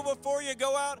 5 people before you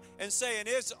go out and saying,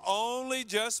 it's only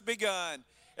just begun.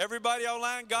 Everybody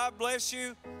online, God bless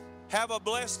you. Have a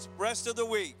blessed rest of the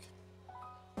week.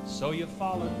 So you've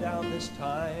fallen down this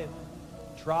time.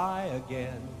 Try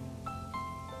again.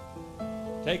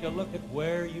 Take a look at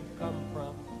where you've come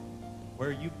from,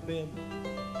 where you've been.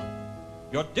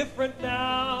 You're different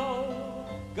now.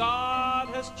 God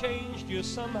has changed you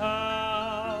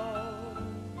somehow.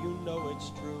 You know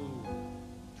it's true.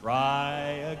 Try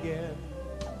again.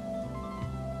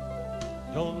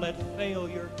 Don't let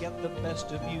failure get the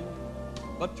best of you,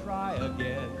 but try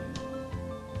again.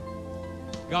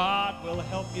 God will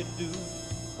help you do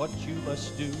what you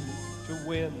must do to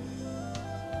win.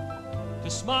 To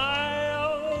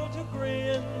smile, to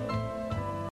grin,